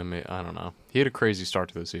 Yeah, I don't know. He had a crazy start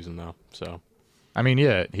to the season though, so I mean,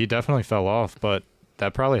 yeah, he definitely fell off, but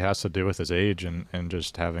that probably has to do with his age and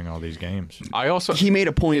just having all these games. I also He made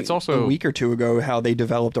a point It's also a week or two ago how they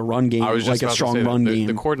developed a run game, I was just like a about to strong say run that game.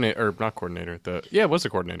 the coordinator, or not coordinator, it was the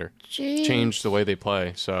coordinator, changed the way they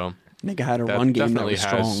play. So They had a that run game that definitely was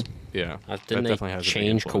has, strong. yeah, that Didn't they definitely has a big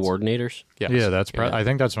change influence. coordinators? Yes. Yeah, that's. I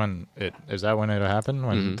think that's when it is. That when it happened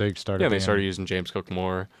when they started. Yeah, they being- started using James Cook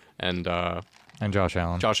more, and and Josh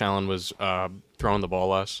Allen. Josh Allen was throwing the ball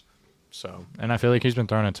less. So And I feel like he's been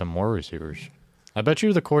throwing it to more receivers. I bet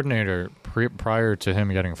you the coordinator prior to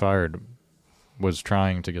him getting fired was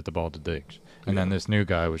trying to get the ball to Diggs, and then this new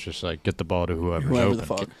guy was just like, get the ball to whoever's Whoever open. the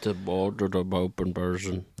fuck. Get the ball to the open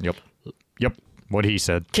person. Yep. What he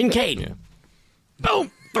said. Kincaid. Yeah.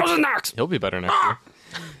 Boom. Throws a knocks. he'll be better next year.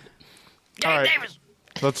 All right,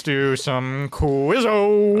 let's do some Quizzo.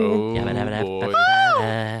 Oh boy!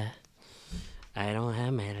 I don't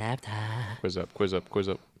have my laptop. Quiz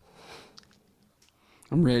up.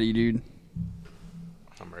 I'm ready, dude.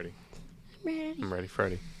 I'm ready,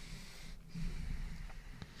 Freddy.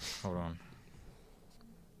 Hold on,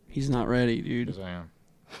 He's not ready, dude. because I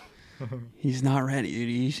am. He's not ready, dude.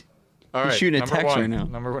 He's All right, shooting a Number text one. right now.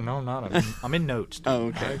 Number one. No, I'm not. I'm in notes. Dude. Oh,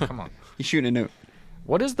 okay. All right, come on. He's shooting a note.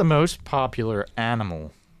 What is the most popular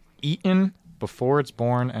animal eaten before it's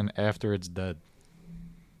born and after it's dead?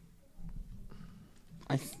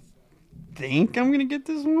 I think I'm gonna get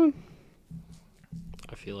this one.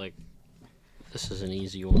 I feel like this is an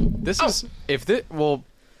easy one. This is if this. Well,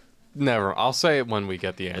 never. I'll say it when we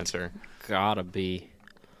get the answer. Gotta be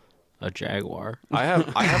a jaguar. I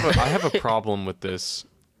have a problem with this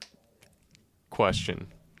question.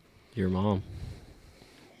 Your mom.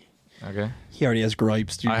 Okay. He already has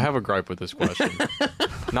gripes, dude. I have a gripe with this question.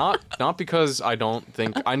 not because I don't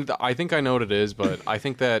think I think I know what it is, but I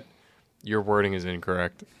think that your wording is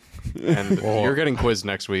incorrect. And you're getting quizzed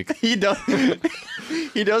next week. He does.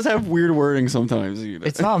 He does have weird wording sometimes. You know?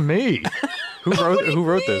 It's not me. Who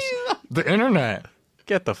wrote this? The internet.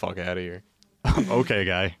 Get the fuck out of here. Okay,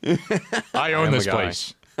 guy. I own am a this guy.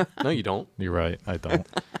 place. No, you don't. You're right. I don't.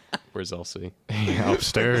 Where's Elsie?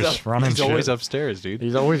 Upstairs running He's shit. always upstairs, dude.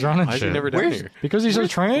 He's always running Why is shit. he never down Where's- here? Because he's a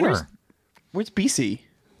trainer. Where's BC?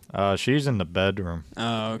 She's in the bedroom.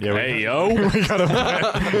 Oh, okay. Yeah, Hey, yo. we got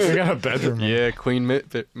a bedroom. Yeah, Queen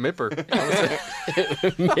Mipper.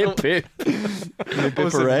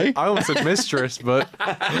 Beret? I almost said mistress, but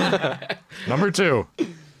Number 2.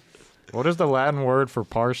 What is the Latin word for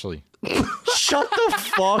parsley? Shut the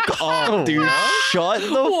fuck up, dude. Shut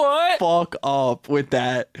the fuck up with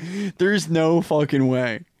that. There's no fucking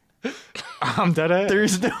way. I'm dead ass.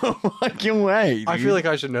 There's no fucking way. Dude. I feel like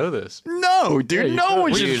I should know this. no, dude. you no should.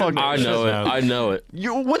 one We should should. fucking. I know it. I know it.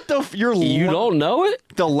 You what the? You're You don't know it?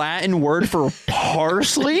 the Latin word for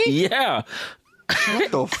parsley? Yeah.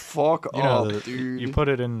 Shut the fuck You know, up, dude. you put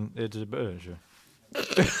it in. It's a burge.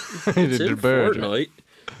 It's in Fortnite.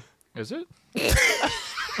 Is it?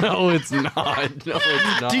 No, it's not. No,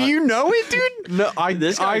 it's not. Do you know it, dude? No,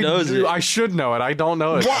 This guy knows do. it. I should know it. I don't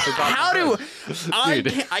know it. What? How do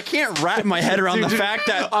I can't wrap my head around the fact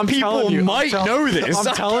that people might know this.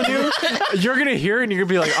 I'm telling you, you're gonna hear it and you're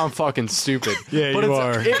gonna be like, I'm fucking stupid. Yeah, But you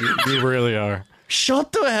it's- are. You really are.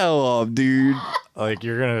 Shut the hell up, dude. Like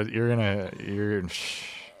you're.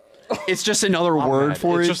 It's just another word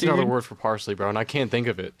for it's it. just dude. another word for parsley, bro, and I can't think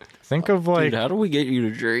of it. Think of like. Dude, how do we get you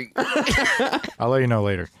to drink? I'll let you know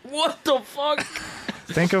later. What the fuck?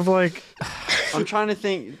 Think of like. I'm trying to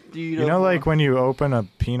think. You know, like when you open a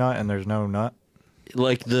peanut and there's no nut.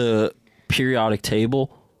 Like the periodic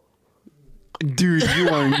table? dude, you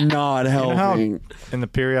are not You know how helping. in the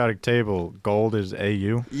periodic table, gold is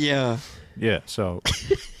AU? Yeah. Yeah, so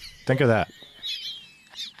think of that.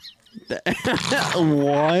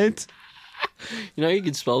 What? You know, you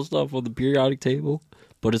can spell stuff on the periodic table,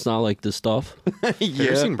 but it's not like the stuff. Have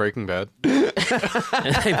you seen Breaking Bad?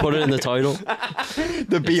 And they put it in the title.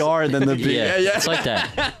 The BR and then the B. Yeah, it's like that.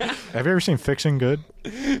 Have you ever seen Fixing Good?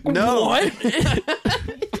 No. What?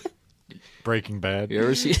 Breaking Bad. You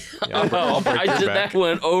ever see? I'll break I your did back. that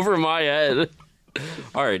one over my head.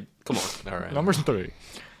 All right, come on. All right. Number 3.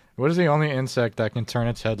 What is the only insect that can turn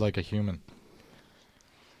its head like a human?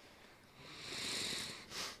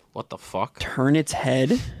 What the fuck? Turn its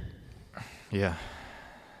head Yeah.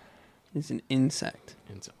 is an insect.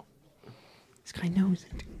 And so- This guy knows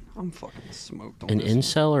it. Dude. I'm fucking smoked on An this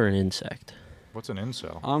incel or an insect? What's an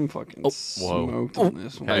incel? I'm fucking whoa. smoked on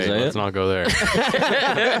this one. Hey, Isaiah? let's not go there.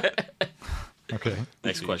 Okay.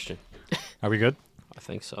 Next question. Are we good? I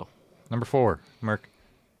think so. Number 4. Merc.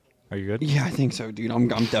 Are you good? Yeah, I think so, dude. I'm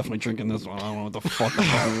definitely drinking this one. I don't know what the fuck I'm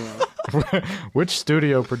talking about. Which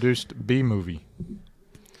studio produced B Movie?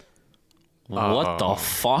 What the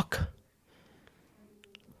fuck?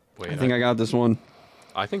 Wait, I think I got this one.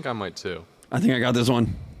 I think I might too. I think I got this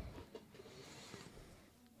one.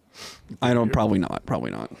 I don't. Probably not.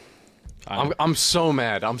 Probably not. I'm so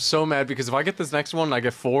mad. I'm so mad because if I get this next one, I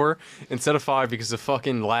get 4 instead of 5 because of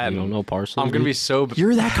fucking Latin. You don't know parsley? I'm gonna be so.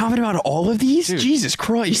 You're that confident about all of these? Dude. Jesus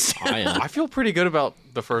Christ. I am. I feel pretty good about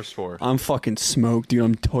the first 4. I'm fucking smoked, dude.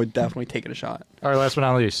 I'm definitely taking a shot. All right, last but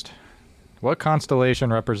not least. What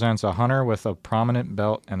constellation represents a hunter with a prominent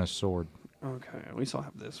belt and a sword? Okay, we still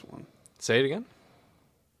have this one. Say it again.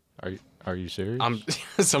 Are you serious?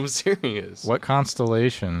 I'm serious. What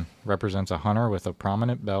constellation represents a hunter with a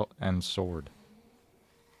prominent belt and sword?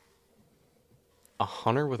 A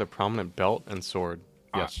hunter with a prominent belt and sword.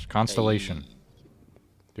 Yes, constellation. Do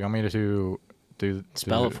you want me to do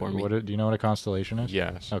Spell it for me. Do you know what a constellation is?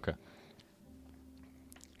 Yes. Okay.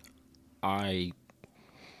 I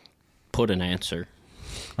put an answer.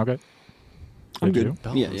 Okay. I'm Did good. you?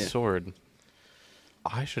 Belt Yeah, and yeah. sword.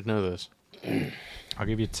 I should know this. I'll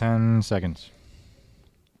give you 10 seconds.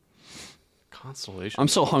 Constellation. I'm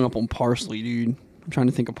still hung up on parsley, dude. I'm trying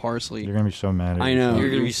to think of parsley. You're going to be so mad at I know. You're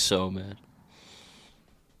yourself. gonna be so mad.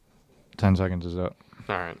 10 seconds is up.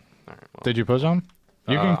 All right. Well, Did you put some?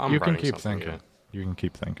 You I'm can writing keep something, thinking. yeah. You can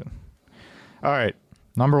keep thinking. All right.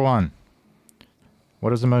 Number 1.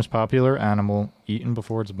 What is the most popular animal eaten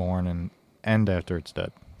before it's born and after it's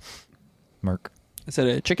dead? Merc. Is that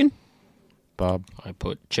a chicken? Bob. I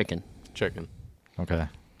put chicken. Chicken. Okay.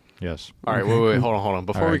 Yes. All right. Wait. Hold on.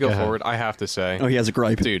 Before All right, we go go ahead. forward, I have to say, Oh, he has a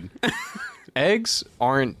gripe. dude, eggs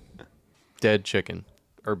aren't dead chicken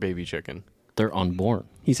or baby chicken. They're unborn.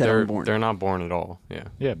 He said They're unborn. they're not born at all. Yeah.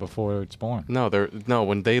 Yeah, before it's born. No.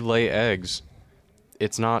 When they lay eggs,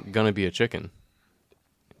 it's not gonna be a chicken.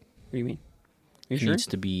 What do you mean? You It sure? needs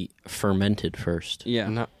to be fermented first. Yeah.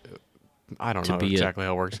 No, I don't To know be exactly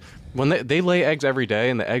how it works. When they lay eggs every day,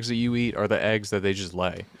 and the eggs that you eat are the eggs that they just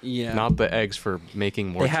lay. Yeah. Not the eggs for making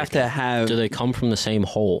more. They have chicken. to have. Do they come from the same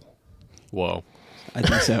hole? Whoa. I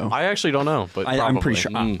think so. I actually don't know, but I'm pretty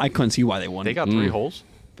sure. probably. I couldn't see why they won. They got 3 holes.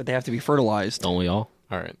 but they have to be fertilized. Don't we all?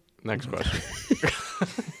 All right. Next question.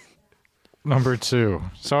 Number 2.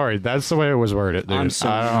 Sorry, that's the way it was worded, dude. I'm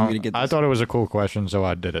sorry, I I'm don't- gonna get I this. thought it was a cool question, so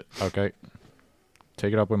I did it. Okay.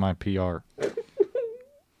 Take it up with my PR.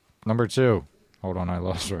 Number 2. Hold on, I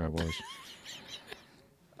lost where I was.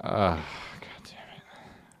 God damn it.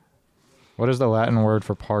 What is the Latin word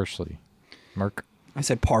for parsley? Merc. I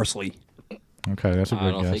said parsley. Okay, that's a I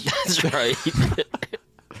good don't think guess. that's right.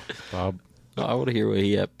 Bob. I want to hear what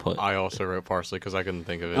he had put. I also wrote parsley because I couldn't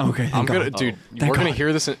think of it. Okay, thank I'm gonna, God. dude. Thank We're gonna God.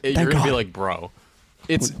 hear this, and you're Thank gonna be God. like, bro.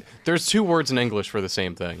 There's 2 words in English for the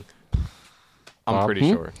same thing. I'm Bob? pretty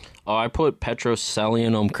sure. Oh, I put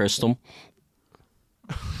Petroselenium Christum.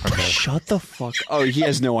 Shut the fuck. Oh, he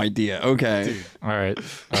has no idea. Okay. All right.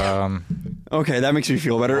 Okay, that makes me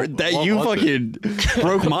feel better. That what you was fucking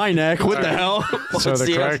broke my neck. What the hell? So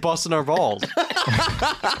the correct, busting our balls.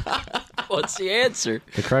 What's the answer?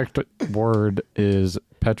 the correct word is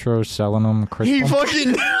Petroselenium He crispum.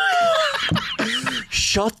 fucking.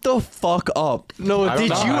 Shut the fuck up. No, I don't did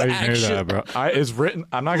know you how knew actually? that, bro? It's written.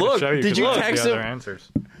 I'm not going Look, to show you. did 'cause you I have text the him? other answers.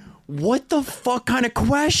 What the fuck kind of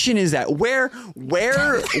question is that? Where would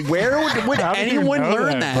How did you anyone know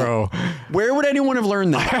learn that? bro? Where would anyone have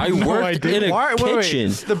learned that? I no worked idea. in a Why- wait, wait.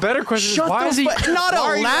 kitchen. The better question Shut is why the is he fuck. Not why a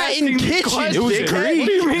are you Latin asking these kitchen. questions? It was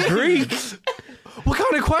dickhead? Greek. What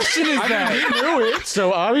kind of question is that? He knew it.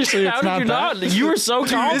 So obviously it's How not did you that. not? You were so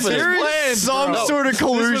confident. There is planned, some bro. sort of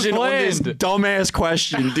collusion This was on this planned. dumbass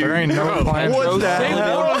question, dude. There ain't no plan. What the Say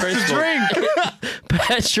hell? more to drink.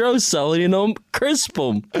 Petroselenium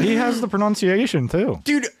Crispum. He has the pronunciation too.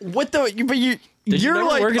 Dude, what the? But you you're never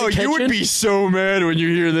like, work in a oh, you would kitchen? be so mad when you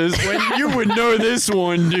hear this. When you would know this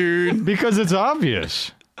one, dude. Because it's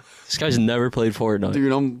obvious. This guy's never played Fortnite.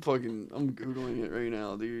 Dude, I'm googling it right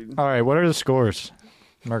now, dude. All right, what are the scores?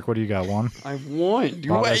 Mark, what do you got? 1? I won. Dude,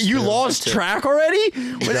 Oh, what, that's you two. lost track already?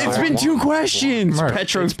 It's been 2 questions. Mark,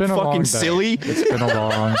 Petro it's been a long fucking day. silly. It's been a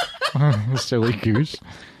long, silly goose.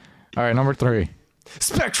 All right, number 3.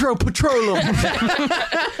 Spectro Petroleum.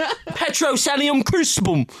 Petroselenium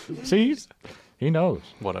Crispum. See, he knows.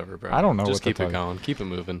 Whatever, bro. I don't know Just what to keep tell it you. going. Keep it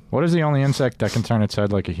moving. What is the only insect that can turn its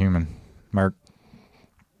head like a human? Mark.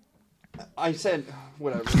 I said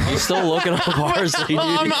whatever. He's still looking up parsley, dude.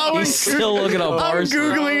 I was He's still looking up I'm parsley.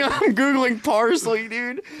 googling parsley,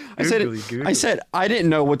 dude. I said I didn't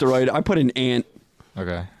know what to write. I put an ant.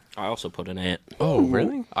 Okay. I also put an ant. Oh,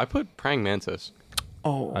 really? I put praying mantis.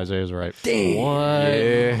 Oh, Isaiah's right. damn. What?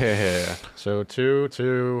 Yeah. So 2,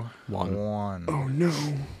 2, 1. Oh no.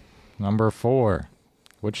 Number 4.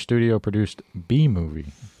 Which studio produced B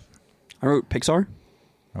Movie? I wrote Pixar.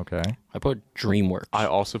 Okay. I put DreamWorks. I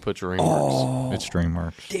also put DreamWorks. Oh, It's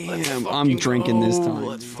DreamWorks. damn. I'm drinking this time.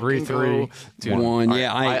 3-3. Dude, 1.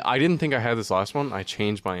 Yeah, I didn't think I had this last one. I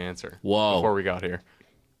changed my answer. Whoa. Before we got here.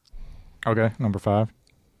 Okay, number 5.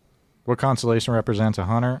 What constellation represents a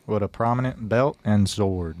hunter with a prominent belt and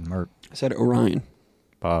sword? Merc. I said Orion.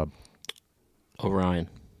 Bob. Orion.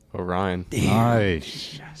 Orion.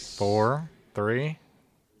 Nice. 4, 3,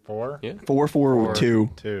 4, Yeah.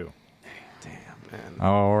 4-4-2. 2. Damn, man.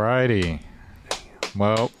 Alrighty.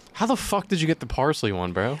 Well, How the fuck did you get the parsley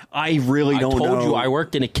one, bro? I really I don't told know. you I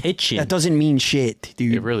worked in a kitchen. That doesn't mean shit,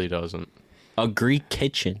 dude. It really doesn't. A Greek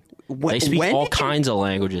kitchen. When- They speak when all did you- kinds of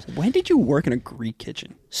languages. When did you work in a Greek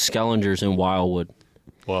kitchen? Skellingers in Wildwood.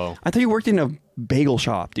 Whoa. I thought you worked in a bagel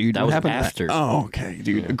shop, dude. That What was happened after. to that? Oh, okay,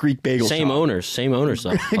 dude. A Greek bagel Same shop. owners. Same owners,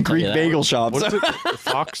 though. I'll tell Greek you that. bagel shop. What is it?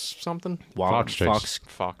 Fox something? Fox Chicks. Fox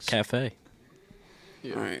Fox. Cafe.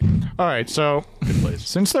 All right. alright, so Good place.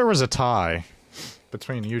 since there was a tie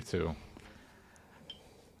between you two,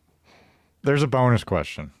 there's a bonus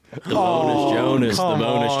question. The bonus Jonas. The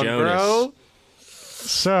bonus Jonas. bro.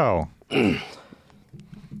 So, To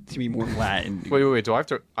be more Latin. Dude. Wait. Do I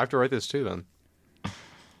have to write this too then?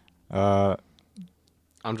 uh,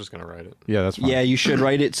 I'm just gonna write it. yeah, that's fine. Yeah, you should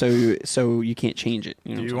write it so you can't change it.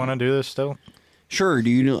 You know Do you what want to do this still? Sure,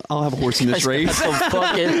 dude. I'll have a horse in this race.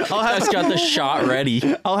 Guy's got the shot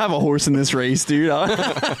ready. I'll have a horse in this race, dude.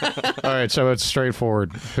 Alright, so it's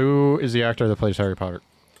straightforward. Who is the actor that plays Harry Potter?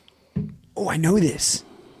 Oh, I know this.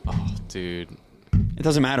 Oh, dude. It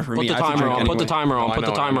doesn't matter for Put me. the I have to timer drink on. Put the anyway. timer on. I Put the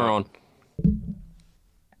know, I timer know. on.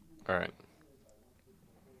 All right.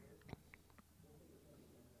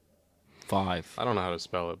 5. I don't know how to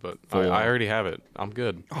spell it, but I 4. already have it. I'm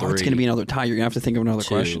good. Oh, it's 3, going to be another tie. You're going to have to think of another 2,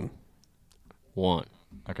 question. 1.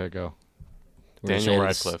 Okay, go. We're gonna Daniel say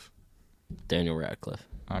this- Radcliffe. Daniel Radcliffe.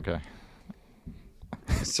 Okay.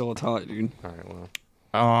 It's still a tie, dude. All right,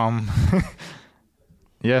 well.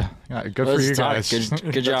 Yeah, good for Let's you talk. guys.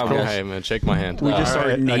 Good job, Cool. guys. Hey, man, shake my hand. We just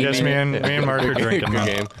started I guess me naming and Mark are drinking. Good now.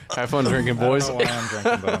 game. Have fun drinking, I boys. don't know why I'm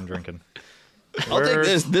drinking, but I'm drinking. I'll take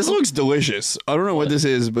this. This looks delicious. I don't know what this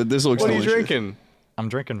is, but this looks What are you delicious. drinking? I'm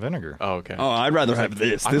drinking vinegar. Oh, okay. Oh, I'd rather have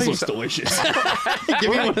this. I This think looks so. delicious.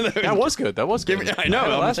 Give me one of those. That was good. That was good. me- I know, had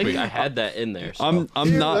it I'm I last think week. I had that in there. So.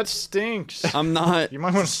 I'm Ew, not. That stinks. I'm not. You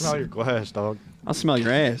might want to smell your glass, dog. I'll smell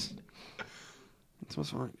your ass. That's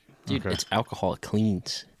what's fine. Dude, Okay. it's alcohol. It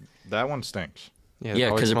cleans. That one stinks. Yeah,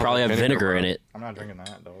 because it smells probably like have vinegar in bro. it. I'm not drinking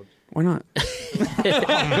that, dog. Why not?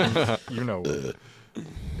 You know. It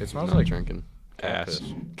I'm smells not like. drinking. cat Ass.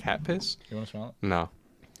 piss. Cat piss? You want to smell it? No.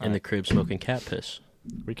 In the crib smoking cat piss.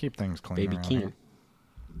 We keep things clean. Baby around Keen. here.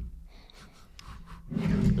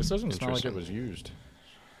 This doesn't smell like it Interesting. was used.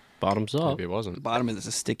 Bottoms up. Maybe it wasn't. Bottom of this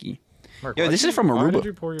is sticky. Mark, Yo, why this did is from you- Why Aruba. did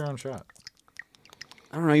you pour your own shot?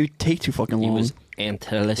 I don't know. You take too fucking He long. was It really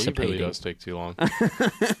anticipating. does take too long.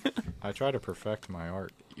 I try to perfect my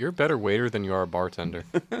art. You're a better waiter than you are a bartender.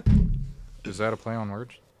 Is that a play on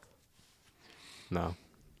words? No.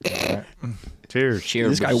 Alright. Cheers. Cheers.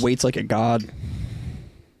 This guy waits like a god.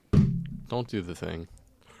 Don't do the thing.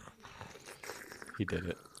 He did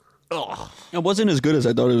it. It wasn't as good as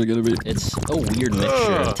I thought it was gonna be. It's a weird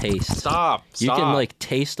mixture of taste. Stop. You can like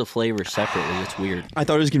taste the flavor separately. It's weird. I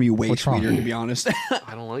thought it was gonna be way What's wrong? sweeter, to be honest.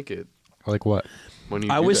 I don't like it. Like what? When you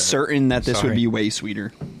I do was that. certain that this Sorry. would be way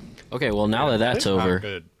sweeter. Okay, well now that that's Not over,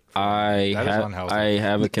 good. I That is unhealthy. I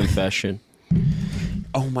have a confession.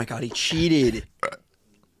 Oh my god, he cheated.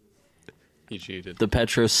 He cheated. The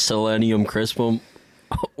Petros Selenium Crispum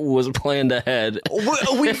was planned ahead,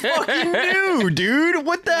 We fucking knew, dude.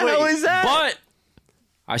 What the hell is that? but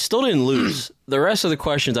I still didn't lose. The rest of the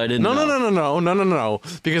questions I didn't. No. know.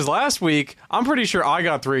 Because last week, I'm pretty sure I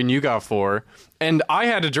got 3 and you got 4, and I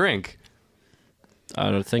had to drink.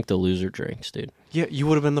 I don't think the loser drinks, dude. Yeah, you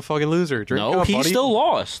would have been the fucking loser. Drink No, up, he buddy. still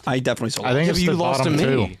lost. I definitely saw I think Yeah, it's but you the lost to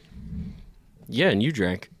bottom me. two. Yeah, and you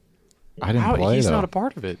drank. I didn't How, play he's though. not a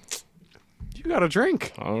part of it. You got to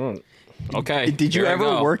drink. I don't know. Okay. Did you here I ever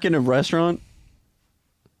go. work in a restaurant?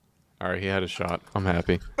 All right, he had a shot. I'm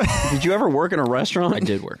happy. Did you ever work in a restaurant? I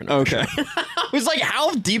did work in a Okay. I was like,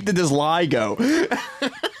 how deep did this lie go?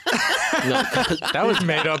 That was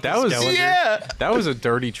made up. That was Yeah. That was a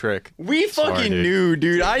dirty trick. We fucking dude. knew,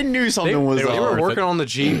 dude. I knew something was They were up. working on the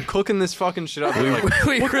Jeep, cooking this fucking shit up. They're like,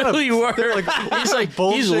 We really were. He's like, he's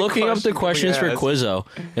bullshit looking up the questions questions for we Quizzo,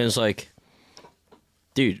 and it's like,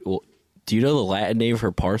 dude, well, do you know the Latin name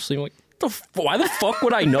for parsley? I'm like, why the fuck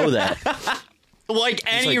would I know that? Like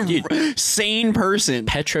any like, dude, sane person.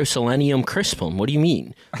 Petroselenium crispum. What do you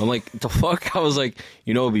mean? I'm like, the fuck? I was like,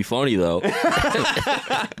 it'd be funny though.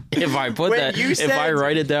 If I put if I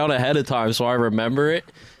write it down ahead of time so I remember it.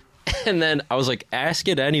 And then I was like, ask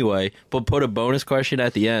it anyway, but put a bonus question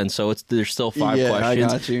at the end. So there's still 5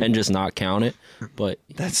 questions and just not count it. But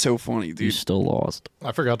that's so funny, dude. You still lost.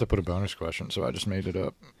 I forgot to put a bonus question, so I just made it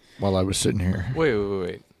up while I was sitting here.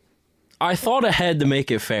 Wait. I thought ahead to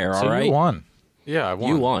make it fair, all right? You won. Yeah, I won.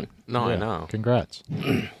 You won. No, Yeah, I know. Congrats.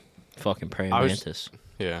 Fucking praying I was- mantis.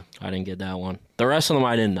 Yeah. I didn't get that one. The rest of them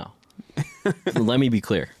I didn't know. Let me be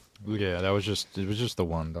clear. Yeah, it was just the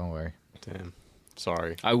one. Don't worry. Damn.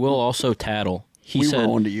 Sorry. I will also tattle. We were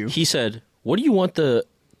on to you. He said, what do you want the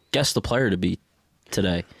guess the player to be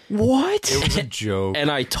today? What? It was a joke.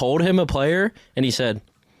 And I told him a player, and he said,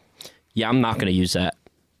 yeah, I'm not going to use that.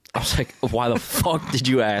 I was like, why the fuck did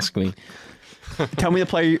you ask me? Tell me the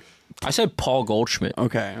player. I said Paul Goldschmidt.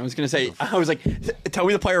 Okay, I was like, tell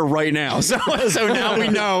me the player right now. So now we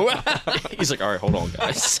know. He's like, all right, hold on,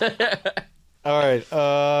 guys. All right.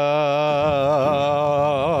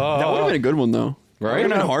 That would have been a good one though. Right? That would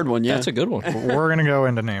have been a hard one. Yeah, That's a good one. We're gonna go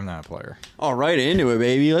into name that player, All right, into it,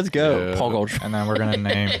 baby. Let's go. Yeah. Paul Goldschmidt. and then we're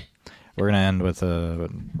gonna end with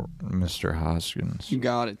Mr. Hoskins. You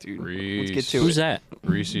got it, dude. Reese. Let's get to Who's it. that?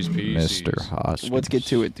 Reese's Pieces. Mr. Hoskins. Let's get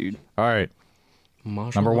to it, dude. All right.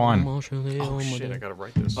 Number 1. Oh, shit. I got to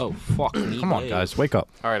write this. Oh, fuck me. Come on, babe. guys, wake up.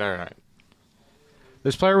 All right.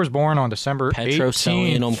 This player was born on December 18th,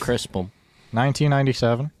 Petroselenium crispum.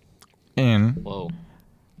 1997, in Whoa.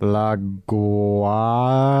 La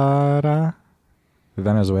Guara,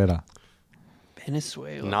 Venezuela.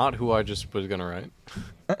 Venezuela. Not who I just was going to write.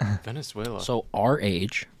 Venezuela. So our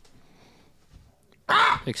age,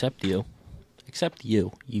 except you,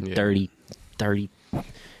 you Yeah. dirty.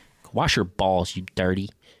 Wash your balls, you dirty.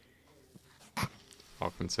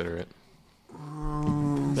 I'll consider it.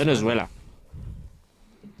 Venezuela.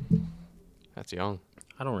 That's young.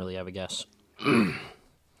 I don't really have a guess.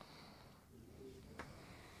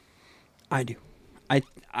 I do.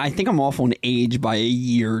 I think I'm off on age by a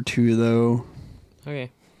year or two, though. Okay.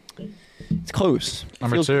 It's close. It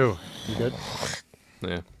Number feels- 2. You good?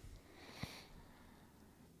 Yeah.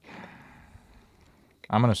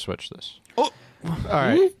 I'm gonna switch this. Oh. All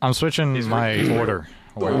right. I'm switching my order.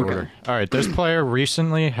 Okay. All right. This player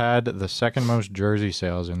recently had the second most jersey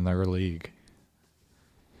sales in their league.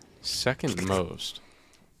 Second most.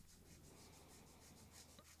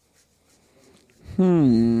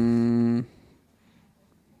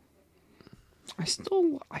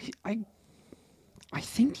 I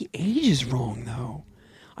think the age is wrong, though.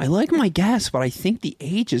 I like my guess, but I think the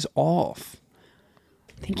age is off.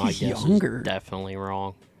 I think My he's guess younger. is definitely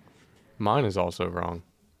wrong. Mine is also wrong,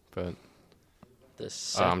 but The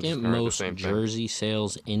just second gonna write the most same thing. jersey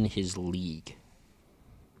sales in his league.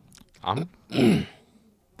 I'm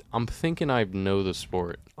thinking I know the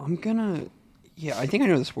sport. I'm gonna. Yeah, I think I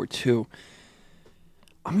know the sport too.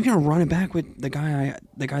 I'm gonna run it back with the guy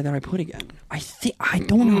that I put again. I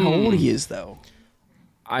don't know how old he is though.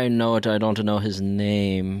 I know it. I don't know his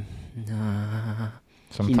name.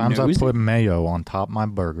 Sometimes I knows put mayo on top of my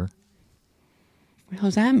burger. What the hell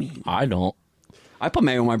does that mean? I don't. I put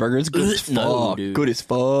mayo on my burger. It's good as fuck. No, dude. Good as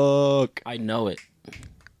fuck. I know it.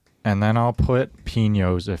 And then I'll put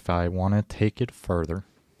pinos if I want to take it further.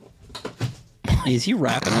 Is he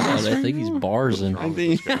rapping God, about I think he's bars and. I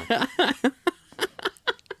think.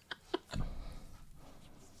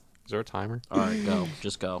 Is there a timer? All right, go.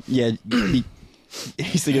 Just go. Yeah,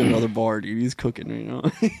 he's thinking of another bar, dude. He's cooking right now.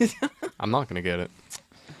 I'm not gonna get it.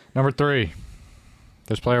 Number 3.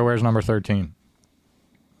 This player wears number 13.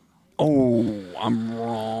 Oh, I'm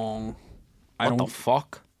wrong. What the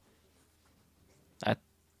fuck? That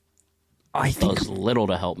I think. does little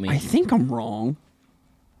to help me. I think I'm wrong.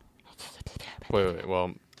 Wait.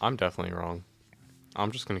 Well, I'm definitely wrong.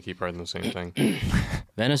 I'm just gonna keep writing the same thing.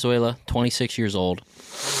 Venezuela, 26 years old.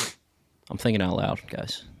 I'm thinking out loud,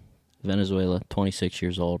 guys. Venezuela, 26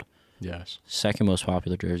 years old. Yes. Second most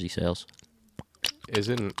popular jersey sales. Is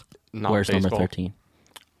it not Where's baseball? number 13?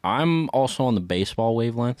 I'm also on the baseball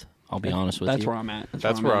wavelength. I'll be honest with That's you. where I'm at.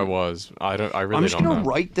 That's where I was. I really I'm just don't gonna know.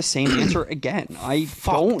 write the same answer again. I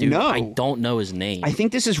Fuck, don't dude, know. I don't know his name. I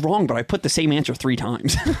think this is wrong, but I put the same answer 3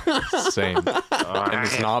 times. Same. And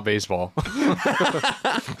it's not baseball.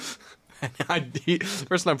 The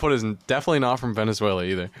person I put is definitely not from Venezuela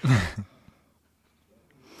either.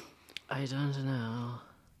 I don't know.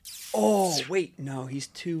 Oh wait, no, he's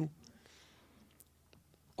 2.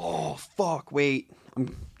 Oh fuck, wait.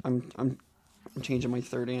 I'm changing my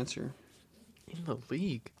third answer. In the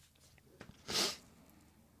league.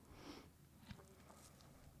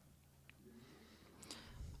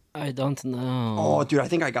 I don't know. Oh, dude, I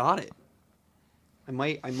think I got it. I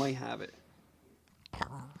might have it.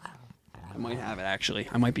 I might have it, actually.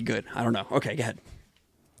 I might be good. I don't know. Okay, go ahead.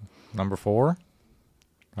 Number 4.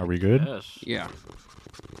 Are we good? Yes. Yeah.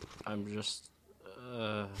 I'm just.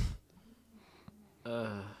 I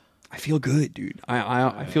feel good, dude.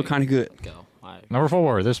 I feel kind of good. Go. Number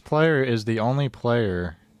 4. This player is the only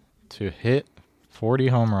player to hit 40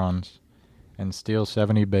 home runs and steal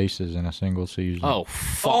 70 bases in a single season. Oh,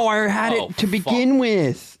 fuck. Oh, I had it to begin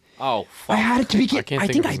with. Oh, fuck. I had it to begin. I can't I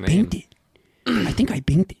think think of I his name. binked it. I think I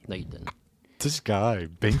binked it. No, you didn't. This guy,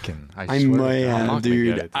 Binkin. I swear to might God. I'm not have, gonna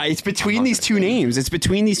dude. get it. It's I'm between not these gonna two get it. names. It's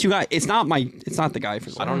between these two guys. It's not the guy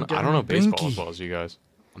for the I don't know baseball Binky. as well as you guys.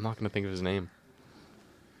 I'm not gonna think of his name.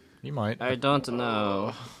 You might. I don't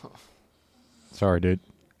know. Sorry, dude.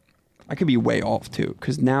 I could be way off too,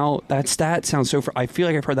 because now that stat sounds so. I feel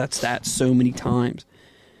like I've heard that stat so many times.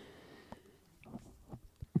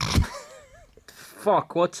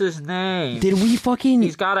 Fuck, what's his name? Did we fucking?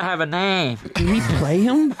 He's got to have a name. Did we play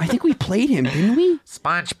him? I think we played him, didn't we?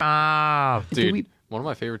 SpongeBob. Did Dude, we- one of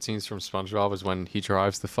my favorite scenes from SpongeBob is when he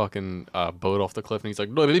drives the fucking boat off the cliff and he's like,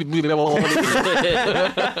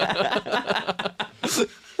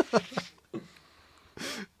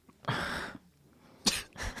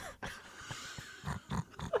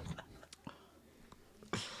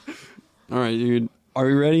 All right, dude. Are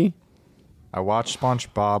we ready? I watched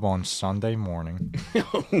SpongeBob on Sunday morning.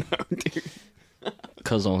 Oh no, dude.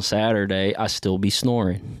 Because on Saturday, I still be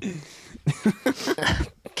snoring.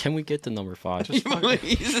 Can we get to number 5? Just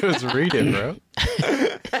read it, bro.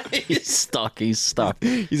 He's stuck. He's stuck.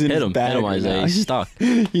 He's in Hit his him. bag Hit him, right Isaiah. now. He's stuck.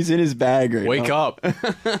 He's in his bag right wake now. up.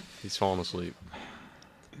 He's falling asleep.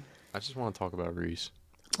 I just want to talk about Rhys.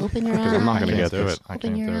 Open your eyes. I'm not gonna Can't get do this. it. I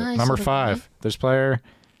Open can't your do it. eyes, Number little 5. This player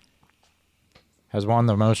has won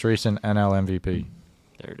the most recent NL MVP.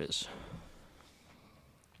 There it is.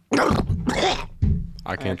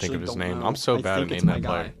 I can't think actually of his don't name. know. I'm so I bad at think it's naming my that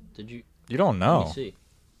player. guy. Did you? You don't Let me know. see.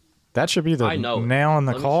 That should be the I know it. nail in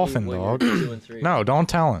the Let me see coffin, what dog. you're 2 and 3. No, don't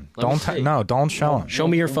tell him. Let me Don't see. no, don't show him. Show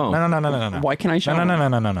me your phone. No, no, no, no, no, no. Why can't I show No, no, him? no,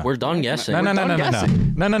 no, no, no. We're done guessing. No, no, no, no, no, no,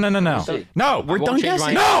 no, no, no, no, no. see. No, We're I won't done change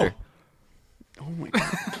my guessing. No! answer. Oh my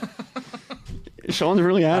god. Sean's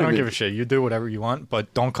really I out don't of give a it. shit. You do whatever you want,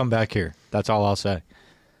 but don't come back here. That's all I'll say.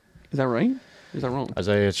 Is that right? Is that wrong?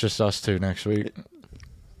 Isaiah, it's just us two next week.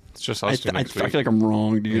 It's just I us two next feel week. like I'm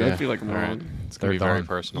wrong, dude. I Yeah. feel like I'm All right. wrong. It's going to be They're very done.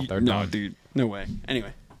 personal. They're No, done. dude. No way.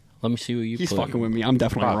 Anyway, Let me see what you he's put. fucking with me. I'm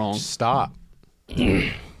definitely Fuck, wrong. Stop.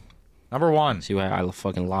 Number 1. See why I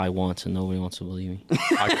fucking lie once and nobody wants to believe me. Yeah,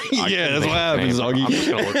 that's think what happens, his name. Augie. I'm just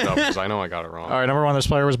going to look it up because I know I got it wrong. All right, number 1. This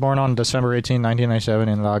player was born on December 18, 1997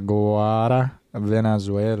 in La Guara,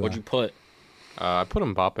 Venezuela. What'd you put? I put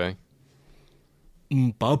Mbappe.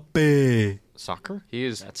 Mbappe. Soccer? He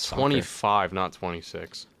is That's soccer. 25, not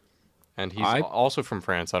 26. And he's I also from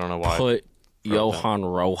France. I don't know why. Put wrote that. Johan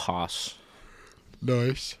Rojas.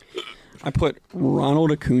 Nice. I put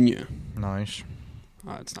Ronald Acuna. Nice.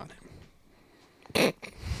 Oh, it's not him.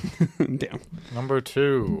 Damn. Number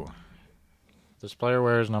 2. This player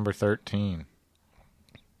wears number 13.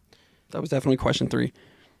 That was definitely question 3.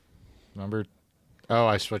 Oh,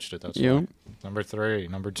 I switched it. That's You? why. Number 3.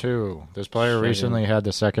 Number 2. This player Second. recently had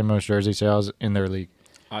the second most jersey sales in their league.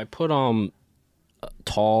 I put a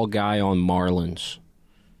tall guy on Marlins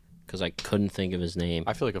because I couldn't think of his name.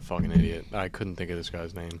 I feel like a fucking idiot. I couldn't think of this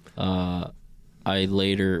guy's name. I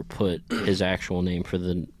later put his actual name for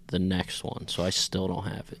the next one, so I still don't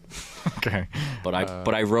have it. Okay. But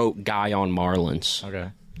I wrote guy on Marlins. Okay.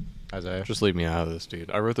 Isaiah. Just leave me out of this, dude.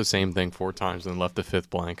 I wrote the same thing 4 times and then left the 5th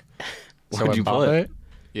blank. What'd you put?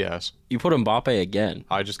 Yes. You put Mbappe again.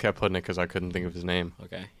 I just kept putting it because I couldn't think of his name.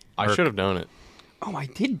 Okay. I should have known it. Oh, I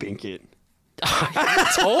did bink it.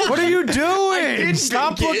 What are you doing?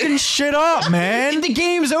 Stop looking shit up, man. The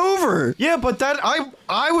game's over. Yeah, but that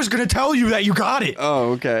I was gonna tell you that you got it.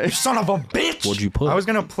 Oh, okay. Son of a bitch. What'd you put? I was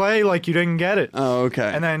gonna play like you didn't get it, Oh,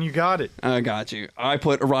 okay. and then you got it. I got you. I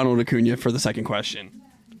put Ronald Acuna for the second question.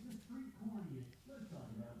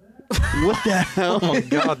 What the hell? Oh my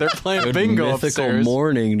god, they're playing bingo Mythical upstairs.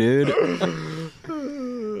 morning, dude.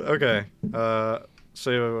 Okay.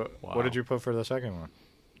 So what did you put for the second one?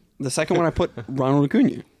 The second one I put Ronald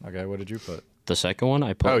Acuna. Okay, what did you put? The second one,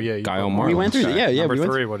 I put you guy put on one. Marlins. We went through Okay. Yeah, Number we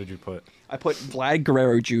went 3, what did you put? I put Vlad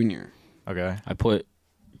Guerrero Jr. Okay. I put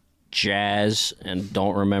Jazz and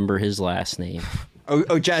don't remember his last name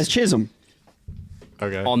Oh, Jazz Chisholm.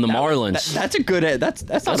 Okay. on the Marlins. That's a good. That's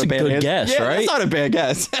not That's a a bad good answer. guess, Yeah, right? That's not a bad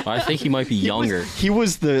guess. I think he might be younger. He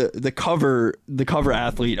was the cover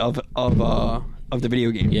athlete of the video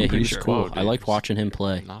game. Yeah, I'm he pretty was sure. cool. Whoa, I dude. liked watching him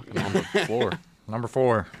play. Knocking on the floor. Number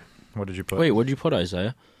 4. What did you put? Wait, what did you put,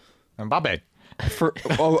 Isaiah? Mbappe. For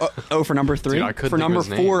for number 3. Dude, I couldn't for think of number his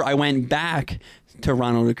name. 4, I went back to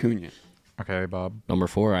Ronald Acuna. Okay, Bob. Number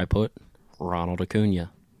 4, I put Ronald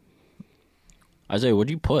Acuna. Isaiah, what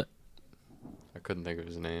did you put? I couldn't think of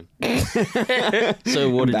his name. So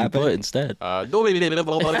what did you Mbappe. put instead? All right.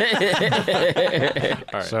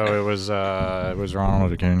 So it was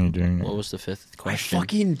Ronald Acuna Jr. What was the 5th I question?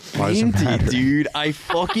 fucking Why does it binked matter? it, dude. I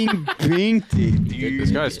fucking binked it, dude.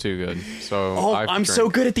 This guy's too good. So Oh, I have to I'm so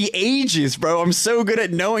drink. good at the ages, bro. I'm so good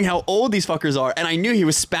at knowing how old these fuckers are. And I knew he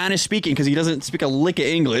was Spanish speaking because he doesn't speak a lick of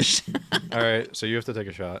English. All right, so you have to take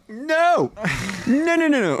a shot. No.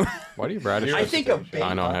 No. Why do you radish? I think a bink.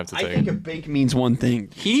 I know I have to I take think it. a bink means one thing.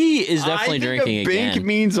 He is definitely I think drinking a bink again.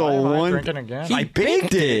 means a Why am I one. drinking again? I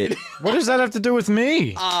binked it. What does that have to do with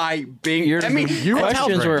me? I binked. Your I mean, questions that's how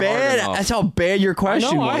were hard bad. enough. That's how bad your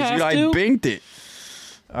question I was. have Dude, I to. binked it.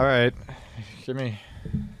 All right, give me.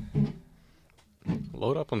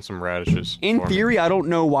 Load up on some radishes. In for me. theory, I don't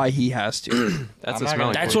know why he has to. That's I'm a not smelling.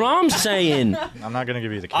 gonna- That's what I'm saying. I'm not gonna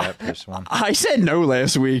give you the catfish one. I said no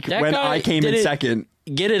last week That when guy I came in didn't second.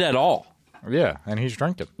 Get it at all Yeah, and he's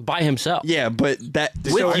drank it. by himself. Yeah, but that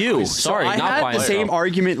With you. So Sorry, I not had by the same himself.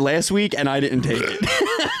 argument last week, and I didn't take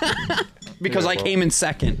it because I came in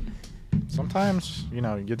second. Sometimes, you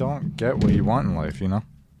don't get what you want in life,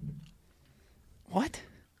 What?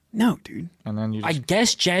 No, dude. and then you I just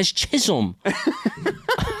guess Jazz Chisholm.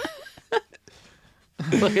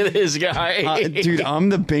 Look at this guy. Dude, I'm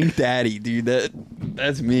the bink daddy, dude.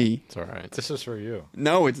 That's me. It's all right. this is for you,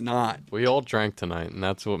 No, it's not. We all drank tonight, and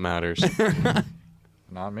that's what matters.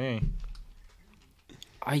 not me.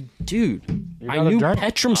 Dude, You I gotta knew drink.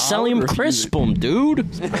 Petrum Celium refuse it. Crispum, dude.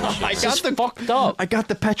 I This is fucked up. I got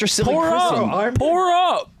the Petrocillium Pour Crispum. up. Pour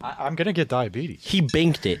up. I'm gonna get diabetes He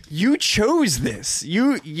binked it. You chose this.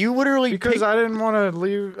 You literally because pick, I didn't want to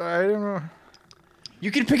leave. I didn't.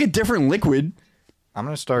 you could pick a different liquid. I'm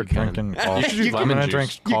gonna start can. drinking. You Cough. should do I'm lemon gonna juice.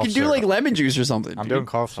 drink. You Cough could do syrup. like lemon juice or something. I'm dude. doing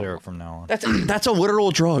cough syrup from now on. That's a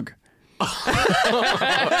literal drug.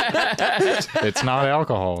 It's not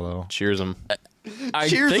alcohol though. Cheers them. I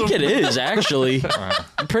Cheers think him. it is, actually.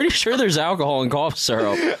 I'm pretty sure there's alcohol in cough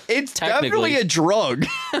syrup. It's Technically. definitely a drug.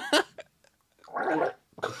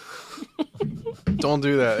 Don't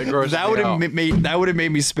do that. It grosses That me would out. have made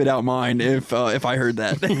me spit out mine if I heard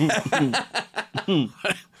that.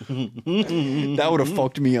 That would have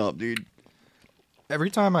fucked me up, dude. Every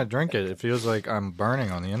time I drink it, it feels like I'm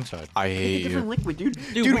burning on the inside. I hate you. liquid, dude.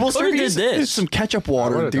 Dude, we we'll coulda serve you did this. some ketchup I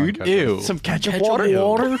water, would've done dude. ketchup. Ew. Some ketchup, Ketchup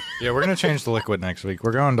water. Yeah, we're gonna change the liquid next week.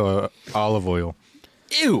 We're going to olive oil,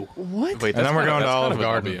 Ew. What? Wait, and then we're going to that's Olive kind of a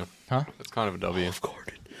Garden. W. Huh? That's kind of a W. Olive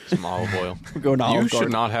Garden. Some olive oil. We're going to You Olive should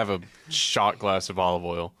Garden. not have a shot glass of olive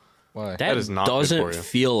oil. Why? That is not good doesn't for you.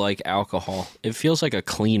 feel like alcohol. It feels like a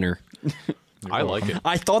cleaner. I like it.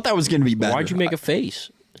 I thought that was going to be better. Why'd you make a face?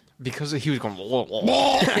 Because he was going.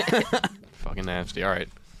 Fucking nasty. All right.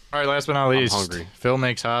 All right, last but not least, hungry. Phil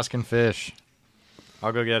makes Hoskin fish.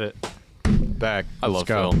 I'll go get it. Back. I Let's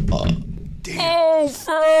love go. Phil. Oh,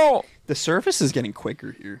 Phil! The surface is getting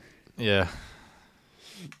quicker here. Yeah.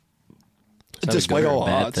 Is that a Despite good or all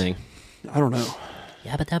bad odds. thing. I don't know.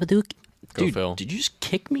 Yabba dabba dook. Go, Dude, Phil. did you just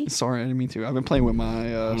kick me? Sorry, I didn't mean to. I've been playing with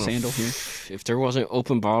my sandal here. If there wasn't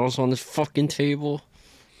open bottles on this fucking table,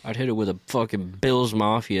 I'd hit it with a fucking Bills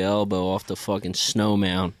Mafia elbow off the fucking snow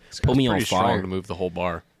mound. Put me on Pretty strong fire. to move the whole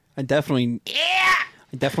bar I definitely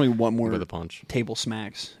want more with a punch. table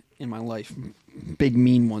smacks in my life. Big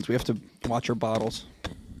mean ones. We have to watch our bottles.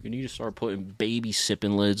 You need to start putting baby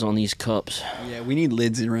sipping lids on these cups. Yeah, we need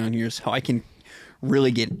lids around here so I can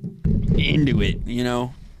really get into it,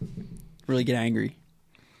 Really get angry.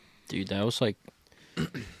 Dude, that was like...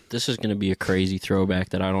 This is going to be a crazy throwback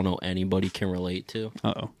that I don't know anybody can relate to.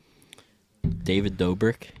 Uh-oh. David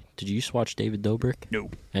Dobrik. Did you just watch David Dobrik? No.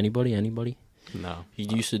 Anybody? No. He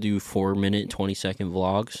used to do 4-minute, 20-second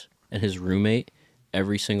vlogs, and his roommate,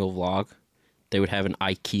 every single vlog, they would have an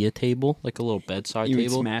IKEA table, like a little bedside You would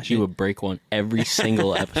table. smash He it? would break one every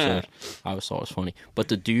single episode. I always thought it was funny. But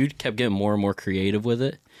the dude kept getting more and more creative with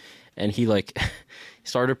it, and he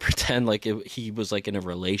started to pretend like he was like in a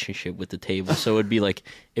relationship with the table. So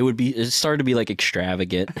it started to be like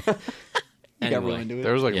extravagant. got really into it.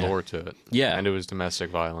 There was like Yeah. lore to it. Yeah. And it was domestic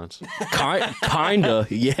violence. Kinda,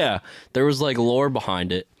 yeah. There was like lore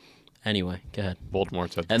behind it. Anyway, go ahead.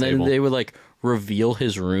 Voldemort's at the And then table. they would like reveal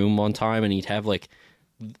his room one time, and he'd have like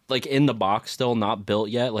in the box still not built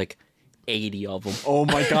yet, like 80 of them. Oh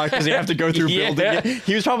my god, because you have to go through Yeah. building it.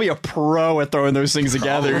 He was probably a pro at throwing those things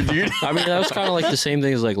together, dude. I mean, that was kind of like the same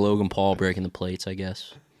thing as like Logan Paul breaking the plates, I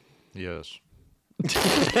guess. Yes.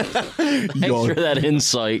 Thanks for that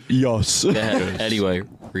insight. Yes. Go ahead. Anyway,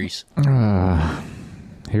 Rhys.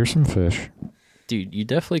 Here's some fish. Dude, you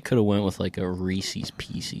definitely could have went with like a Reese's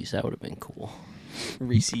Pieces. That would have been cool.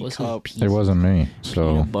 Reese Wasn't cup. Pieces, It wasn't me, so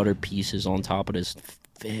peanut butter pieces on top of this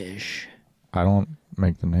fish. I don't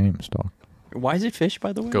make the names, dog. Why is it fish,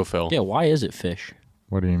 by the way? Go Phil. Yeah, why is it fish?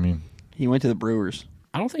 What do you mean? He went to the Brewers.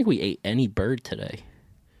 I don't think we ate any bird today.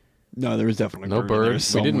 No, there was definitely No bird in there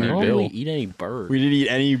bird. We didn't somewhere. Why Bill. didn't we eat any bird? We didn't eat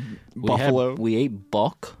any We buffalo we ate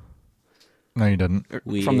buck. No, you didn't.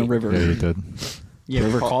 We from the ate river. Yeah, you did. Yeah,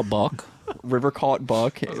 river caught buck. River caught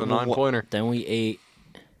buck. That was a 9-pointer. Then we ate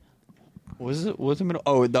Was it? Was the middle?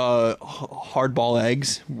 Oh, the hardball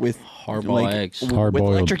eggs with Hardball eggs. with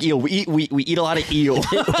Hard-boiled. electric eel. We eat a lot of eel.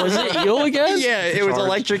 Was it eel again? Yeah, it was Charged.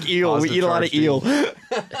 electric eel. We Positive eat a lot of charged eel.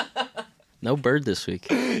 No bird this week.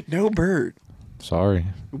 No bird. Sorry.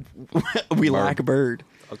 We lack a bird.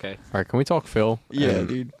 Okay. All right, can we talk Phil? Yeah, and,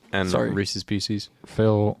 dude. And Sorry. Reese's Pieces.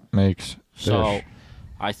 Phil makes fish. So,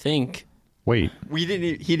 I think Wait, We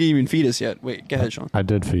didn't. He didn't even feed us yet. Wait, go ahead, Sean. I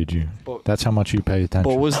did feed you. But- That's how much you pay attention.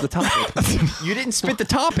 What was the topic? You didn't spit the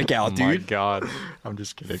topic out, Oh my dude. God. I'm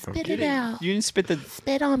just kidding. Spit it out. You didn't spit the.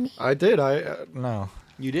 Spit on me. I did. No.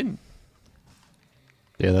 You didn't.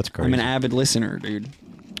 Yeah, that's crazy. I'm an avid listener, dude.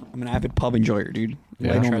 I'm an avid pub enjoyer, dude.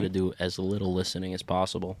 Yeah. I Like, try to do as little listening as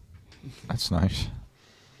possible. That's nice.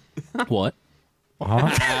 What? Huh?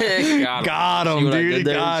 Got him, See what I dude. did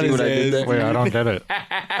there? Got See his what I did ass. there? Wait, I don't get it.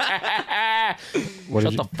 What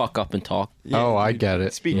Shut did the you? fuck up and talk. Oh, I get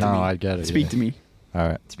it. Speak to no, me. I get it. Speak yeah. to me. All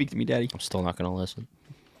right. Speak to me, daddy. I'm still not gonna listen.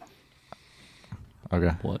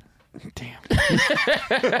 Okay. What? Damn.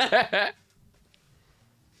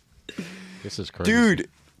 This is crazy. Dude.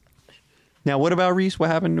 Now, what about Reese? What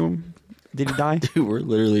happened to him? Did he die? Dude, we're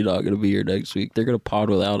literally not gonna be here next week. They're gonna pod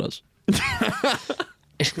without us.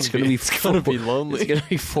 It's gonna be lonely. It's gonna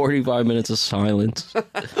be 45 minutes of silence.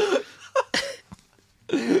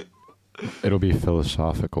 It'll be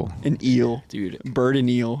philosophical. An eel. Dude, Bird and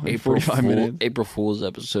eel. In 45 minutes. April Fool's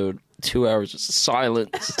episode, 2 hours of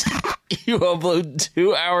silence. You upload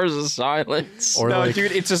 2 hours of silence. Or No, like,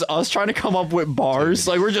 dude, it's just us trying to come up with bars.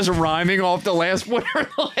 Like, we're just rhyming off the last whatever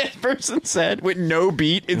the last person said with no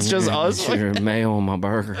beat. It's just us. Like, Your mayo on my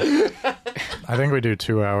burger. I think we do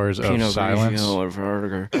 2 hours of Pinot silence Grigio on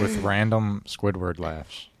burger. with random Squidward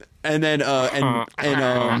laughs. and then, That's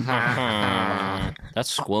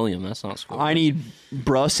Squilliam. That's not Squilliam. I need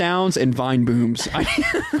bruh sounds and vine booms.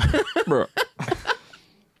 Bro.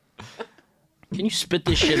 Can you spit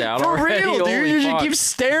this shit out For already? real, dude. Holy You fuck. just keep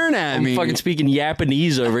staring at I'm me. fucking speaking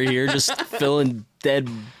Japanese over here, just filling dead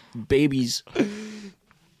babies.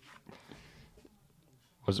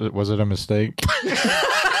 Was it a mistake?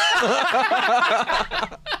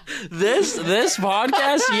 This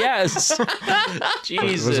podcast, yes.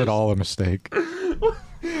 Jesus. Was it all a mistake?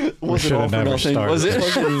 Was it should all have for never nothing? started. Was it?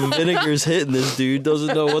 Fucking vinegar's hitting this dude.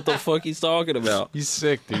 Doesn't know what the fuck he's talking about. He's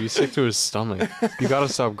sick, dude. He's sick to his stomach. You gotta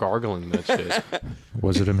stop gargling that shit.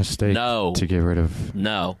 Was it a mistake No. to get rid of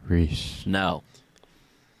No. Reese? No.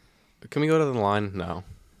 Can we go to the line? No.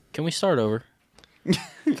 Can we start over?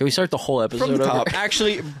 Can we start the whole episode From the over? top.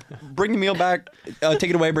 Actually, bring the meal back.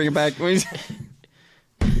 Take it away. Bring it back.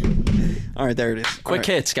 All right, there it is. Quick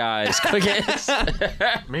hits, guys. Quick hits.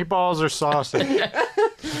 Meatballs or sausage? Pee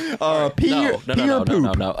or poop?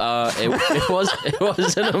 No. It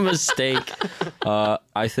wasn't a mistake.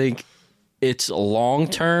 I think it's long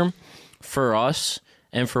term for us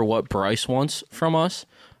and for what Bryce wants from us.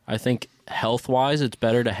 I think health wise, it's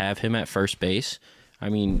better to have him at first base. I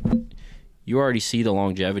mean, you already see the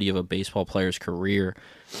longevity of a baseball player's career,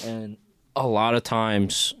 and a lot of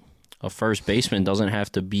times a first baseman doesn't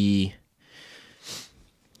have to be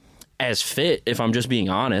as fit, if I'm just being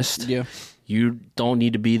honest. Yeah. You don't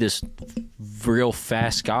need to be this real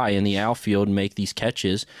fast guy in the outfield and make these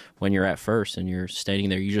catches when you're at first and you're standing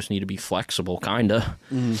there. You just need to be flexible, kind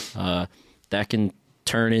of. That can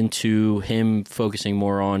turn into him focusing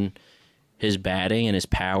more on his batting and his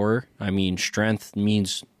power. I mean, strength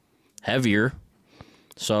means heavier,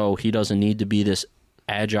 so he doesn't need to be this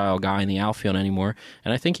agile guy in the outfield anymore.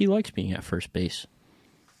 And I think he likes being at first base.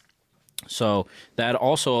 So that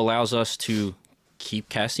also allows us to keep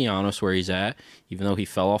Castellanos where he's at, even though he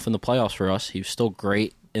fell off in the playoffs for us. He was still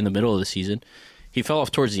great in the middle of the season. He fell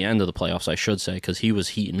off towards the end of the playoffs, I should say, because he was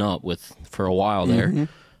heating up for a while there.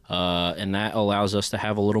 And that allows us to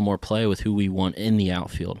have a little more play with who we want in the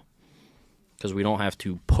outfield, because we don't have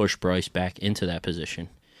to push Bryce back into that position,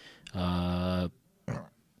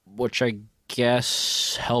 which I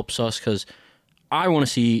guess helps us because I want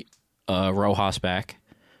to see Rojas back.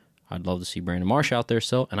 I'd love to see Brandon Marsh out there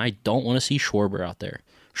still, and I don't want to see Schwarber out there.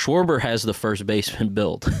 Schwarber has the first baseman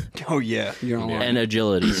build Oh yeah, you're not lying. and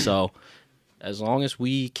agility, so as long as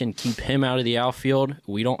we can keep him out of the outfield,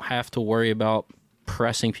 we don't have to worry about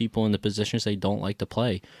pressing people in the positions they don't like to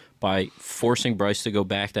play by forcing Bryce to go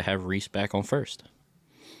back to have Rhys back on first.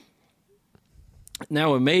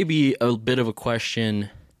 Now, it may be a bit of a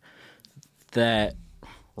question that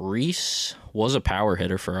Rhys was a power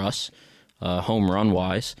hitter for us, home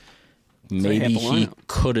run-wise. Maybe half the he lineup.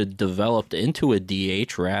 could have developed into a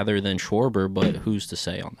DH rather than Schwarber, but who's to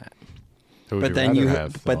say on that? Who would But then rather you,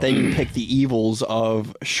 have, but though? then you pick the evils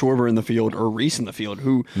of Schwarber in the field or Rhys in the field,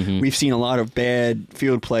 who we've seen a lot of bad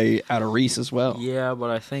field play out of Rhys as well. Yeah, but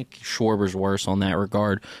I think Schwarber's worse on that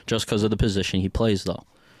regard just because of the position he plays, though.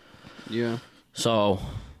 Yeah. So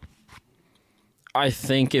I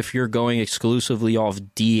think if you're going exclusively off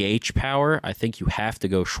DH power, I think you have to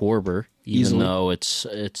go Schwarber, even Easily. though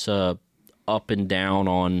it's up and down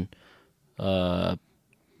on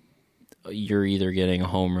you're either getting a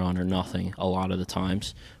home run or nothing a lot of the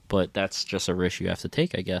times. But that's just a risk you have to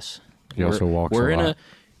take, I guess. He also walks we're a in lot.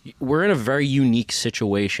 we're in a very unique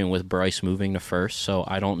situation with Bryce moving to first, so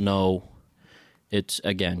I don't know. It's,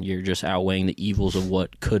 again, you're just outweighing the evils of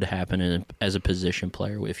what could happen as a position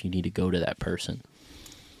player if you need to go to that person.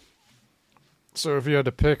 So if you had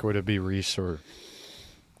to pick, would it be Rhys or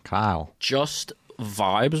Kyle? Just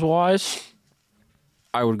vibes-wise,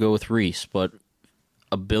 I would go with Rhys, but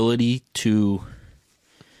ability to...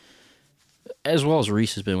 As well as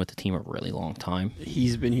Rhys has been with the team a really long time.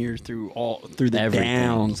 He's been here through the Everything.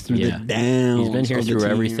 downs, the Yeah. downs. He's been here of the through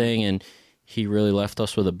team. everything, and he really left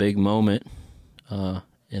us with a big moment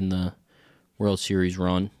in the World Series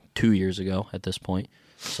run 2 years ago at this point.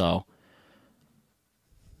 So,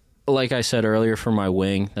 like I said earlier for my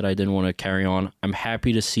wing that I didn't want to carry on, I'm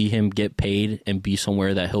happy to see him get paid and be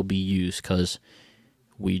somewhere that he'll be used because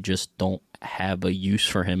we just don't have a use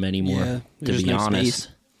for him anymore, Yeah, to there's be no honest.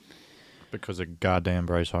 space. Because of goddamn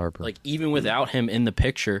Bryce Harper. Like, even without him in the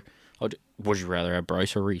picture, would you rather have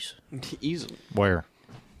Bryce or Rhys? Easily. Where?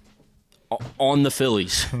 On the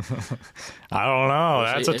Phillies. I don't know.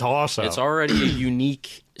 That's a toss-up. It's already a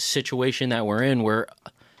unique situation that we're in where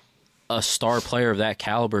a star player of that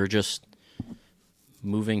caliber just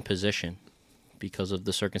moving position because of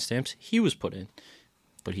the circumstance he was put in.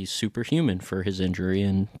 But he's superhuman for his injury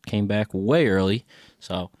and came back way early.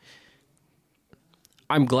 So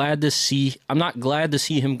I'm glad to see... I'm not glad to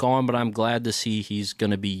see him gone, but I'm glad to see he's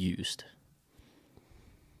going to be used.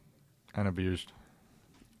 And abused.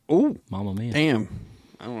 Oh, Mamma mia. damn.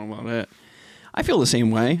 I don't know about that. I feel the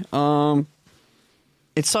same way.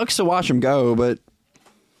 It sucks to watch him go, but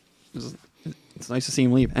it's nice to see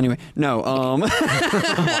him leave. Anyway, no. Oh my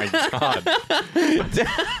god.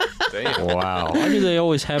 Damn. Wow. Why do they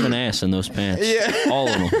always have an ass in those pants? Yeah. All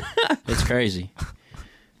of them. It's crazy.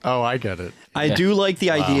 Oh, I get it. I Yeah. do like the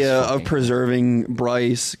idea of fucking- preserving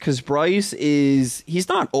Bryce because Bryce he's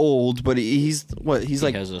not old, but he's He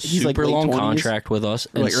like has a he's like super late long 20s. contract with us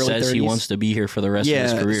and like early says he 30s. wants to be here for the rest of Yeah,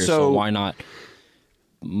 his career. So so- why not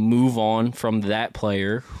move on from that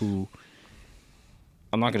player who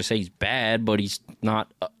I'm not going to say he's bad, but he's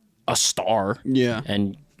not a star. Yeah.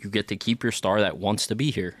 And you get to keep your star that wants to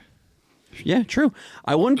be here. Yeah, true.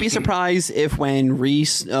 I wouldn't be surprised if when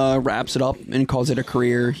Rhys wraps it up and calls it a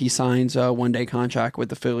career, he signs a one-day contract with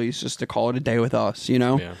the Phillies just to call it a day with us, you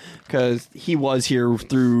know? Yeah. Because he was here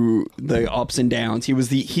through the ups and downs.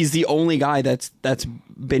 He's the only guy that's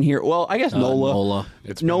been here. Well, I guess Nola.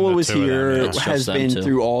 It's been Nola the was two of them, here, yeah. It's has just them been two.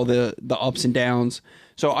 through all the ups and downs.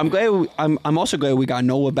 So I'm glad. I'm also glad we got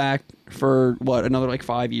Nola back for another like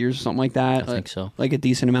 5 years or something like that. I think so. Like a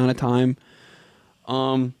decent amount of time.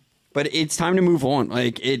 But it's time to move on.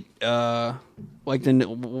 Like it, like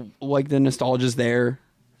the nostalgia's there.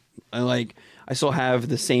 I still have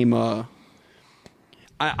the same.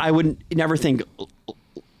 I would never think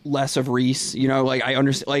less of Rhys. You know, like I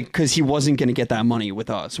understand, like because he wasn't going to get that money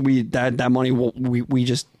with us. That money we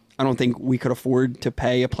just. I don't think we could afford to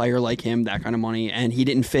pay a player like him that kind of money, and he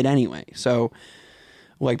didn't fit anyway. So,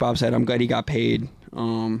 like Bob said, I'm glad he got paid.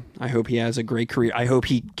 I hope he has a great career. I hope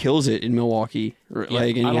he kills it in Milwaukee. And he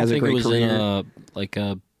I don't has a think great it was career. in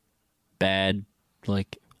a bad,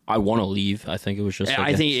 I want to leave. I think it was just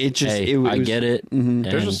I think it just hey, it was, I get it. Mhm.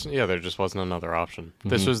 There just wasn't another option.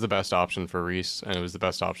 This was the best option for Rhys, and it was the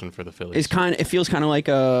best option for the Phillies. It feels kind of like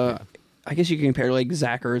I guess you can compare like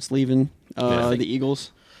Zach Ertz leaving the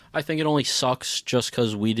Eagles. I think it only sucks just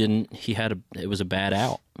because it was a bad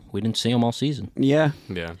out. We didn't see him all season. Yeah.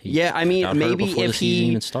 Yeah. Yeah, I mean, Got hurt maybe before the season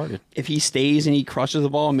even started. if he stays and he crushes the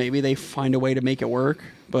ball, maybe they find a way to make it work.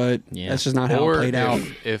 but Yeah. that's just not how it played out.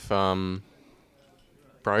 If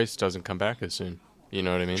Bryce doesn't come back as soon, you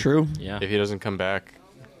know what I mean? True. Yeah. If he doesn't come back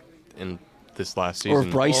in this last season, Or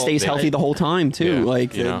if Bryce stays they- healthy the whole time too, Yeah,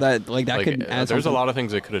 like you know? that could add There's something. a lot of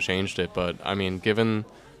things that could have changed it, but I mean, given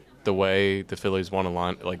the way the Phillies want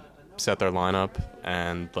to set their lineup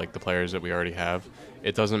and like the players that we already have,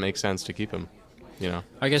 it doesn't make sense to keep him. You know.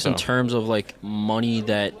 I guess in So, terms of like money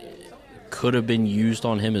that could have been used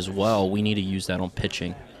on him as well, we need to use that on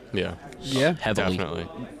pitching yeah, heavily. definitely,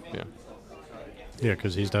 yeah. Yeah,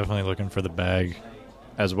 because he's definitely looking for the bag,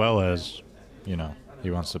 as well as, you know,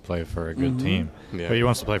 he wants to play for a good team. Yeah. But he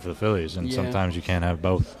wants to play for the Phillies, and Yeah. sometimes you can't have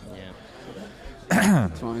both. Yeah.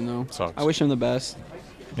 It's fine though. Sucks. I wish him the best.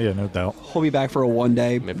 Yeah, no doubt. He'll be back for a 1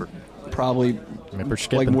 day, Mipper probably Mipper like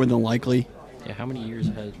skipping. more than likely. Yeah. How many years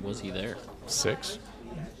was he there? 6.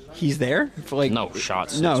 He's there for like No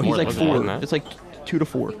shots. No, It's he's more like than more 4. than that. It's like 2 to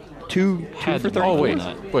 4. Two Had for to be 30. more Oh wait, than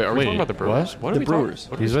that. wait. Are we Wait, talking about the Brewers? what? What are The we talking- Brewers.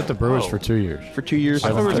 what are He's we with the Brewers oh. for 2 years. For 2 years. I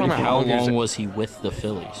thought we were talking about How long years. long was he with the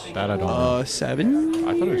Phillies? That I don't know. 7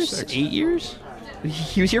 I thought it was years? 6. 8 years?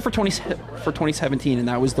 He was here for 2017, and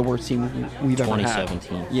that was the worst team we've ever had.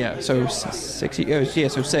 2017. Yeah, so 6 years. Yeah,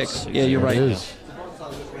 so 6. Yeah, you're right. It is.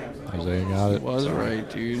 Isaiah got it. Was right,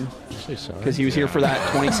 dude. Say sorry. Because he was here for that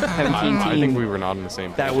 2017 I think we team. were not on the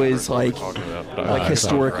same page. That with was, what we're like- talking about, but Like I-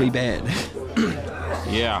 historically bad.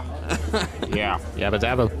 Yeah. Yeah. Yabba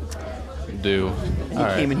dabba. do. He All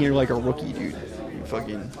right. came in here like a rookie, dude.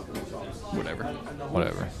 Fucking whatever.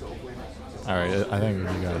 Whatever. All right, I think you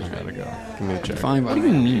guys gotta go. Give me a check. Fine. What do you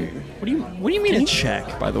mean? What do you mean a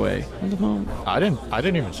check? By the way, I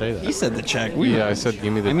didn't even say he that. said the check. Yeah, I said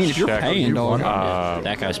give me the check. I mean, if you're paying, dog.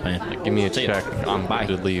 That guy's paying. Give me a See ya. check. I'm Bye.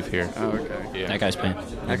 going to leave here. Oh, okay. Yeah. That guy's paying.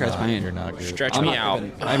 That guy's paying. You're not good. Stretch I'm me not out.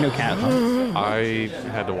 even- I have no cat. I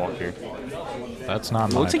had to walk here. That's not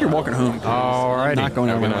It my looks like you're walking home. Alrighty. Not going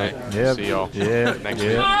Have a out good my night. way. Yep. See y'all. Yeah. Next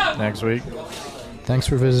yeah. Next week. Thanks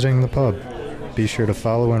for visiting the pub. Be sure to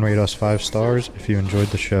follow and rate us 5 stars if you enjoyed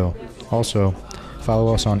the show. Also,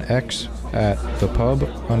 follow us on X at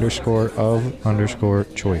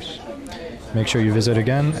thepub_of_choice. Make sure you visit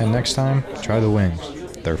again, and next time, try the wings.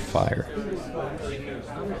 They're fire.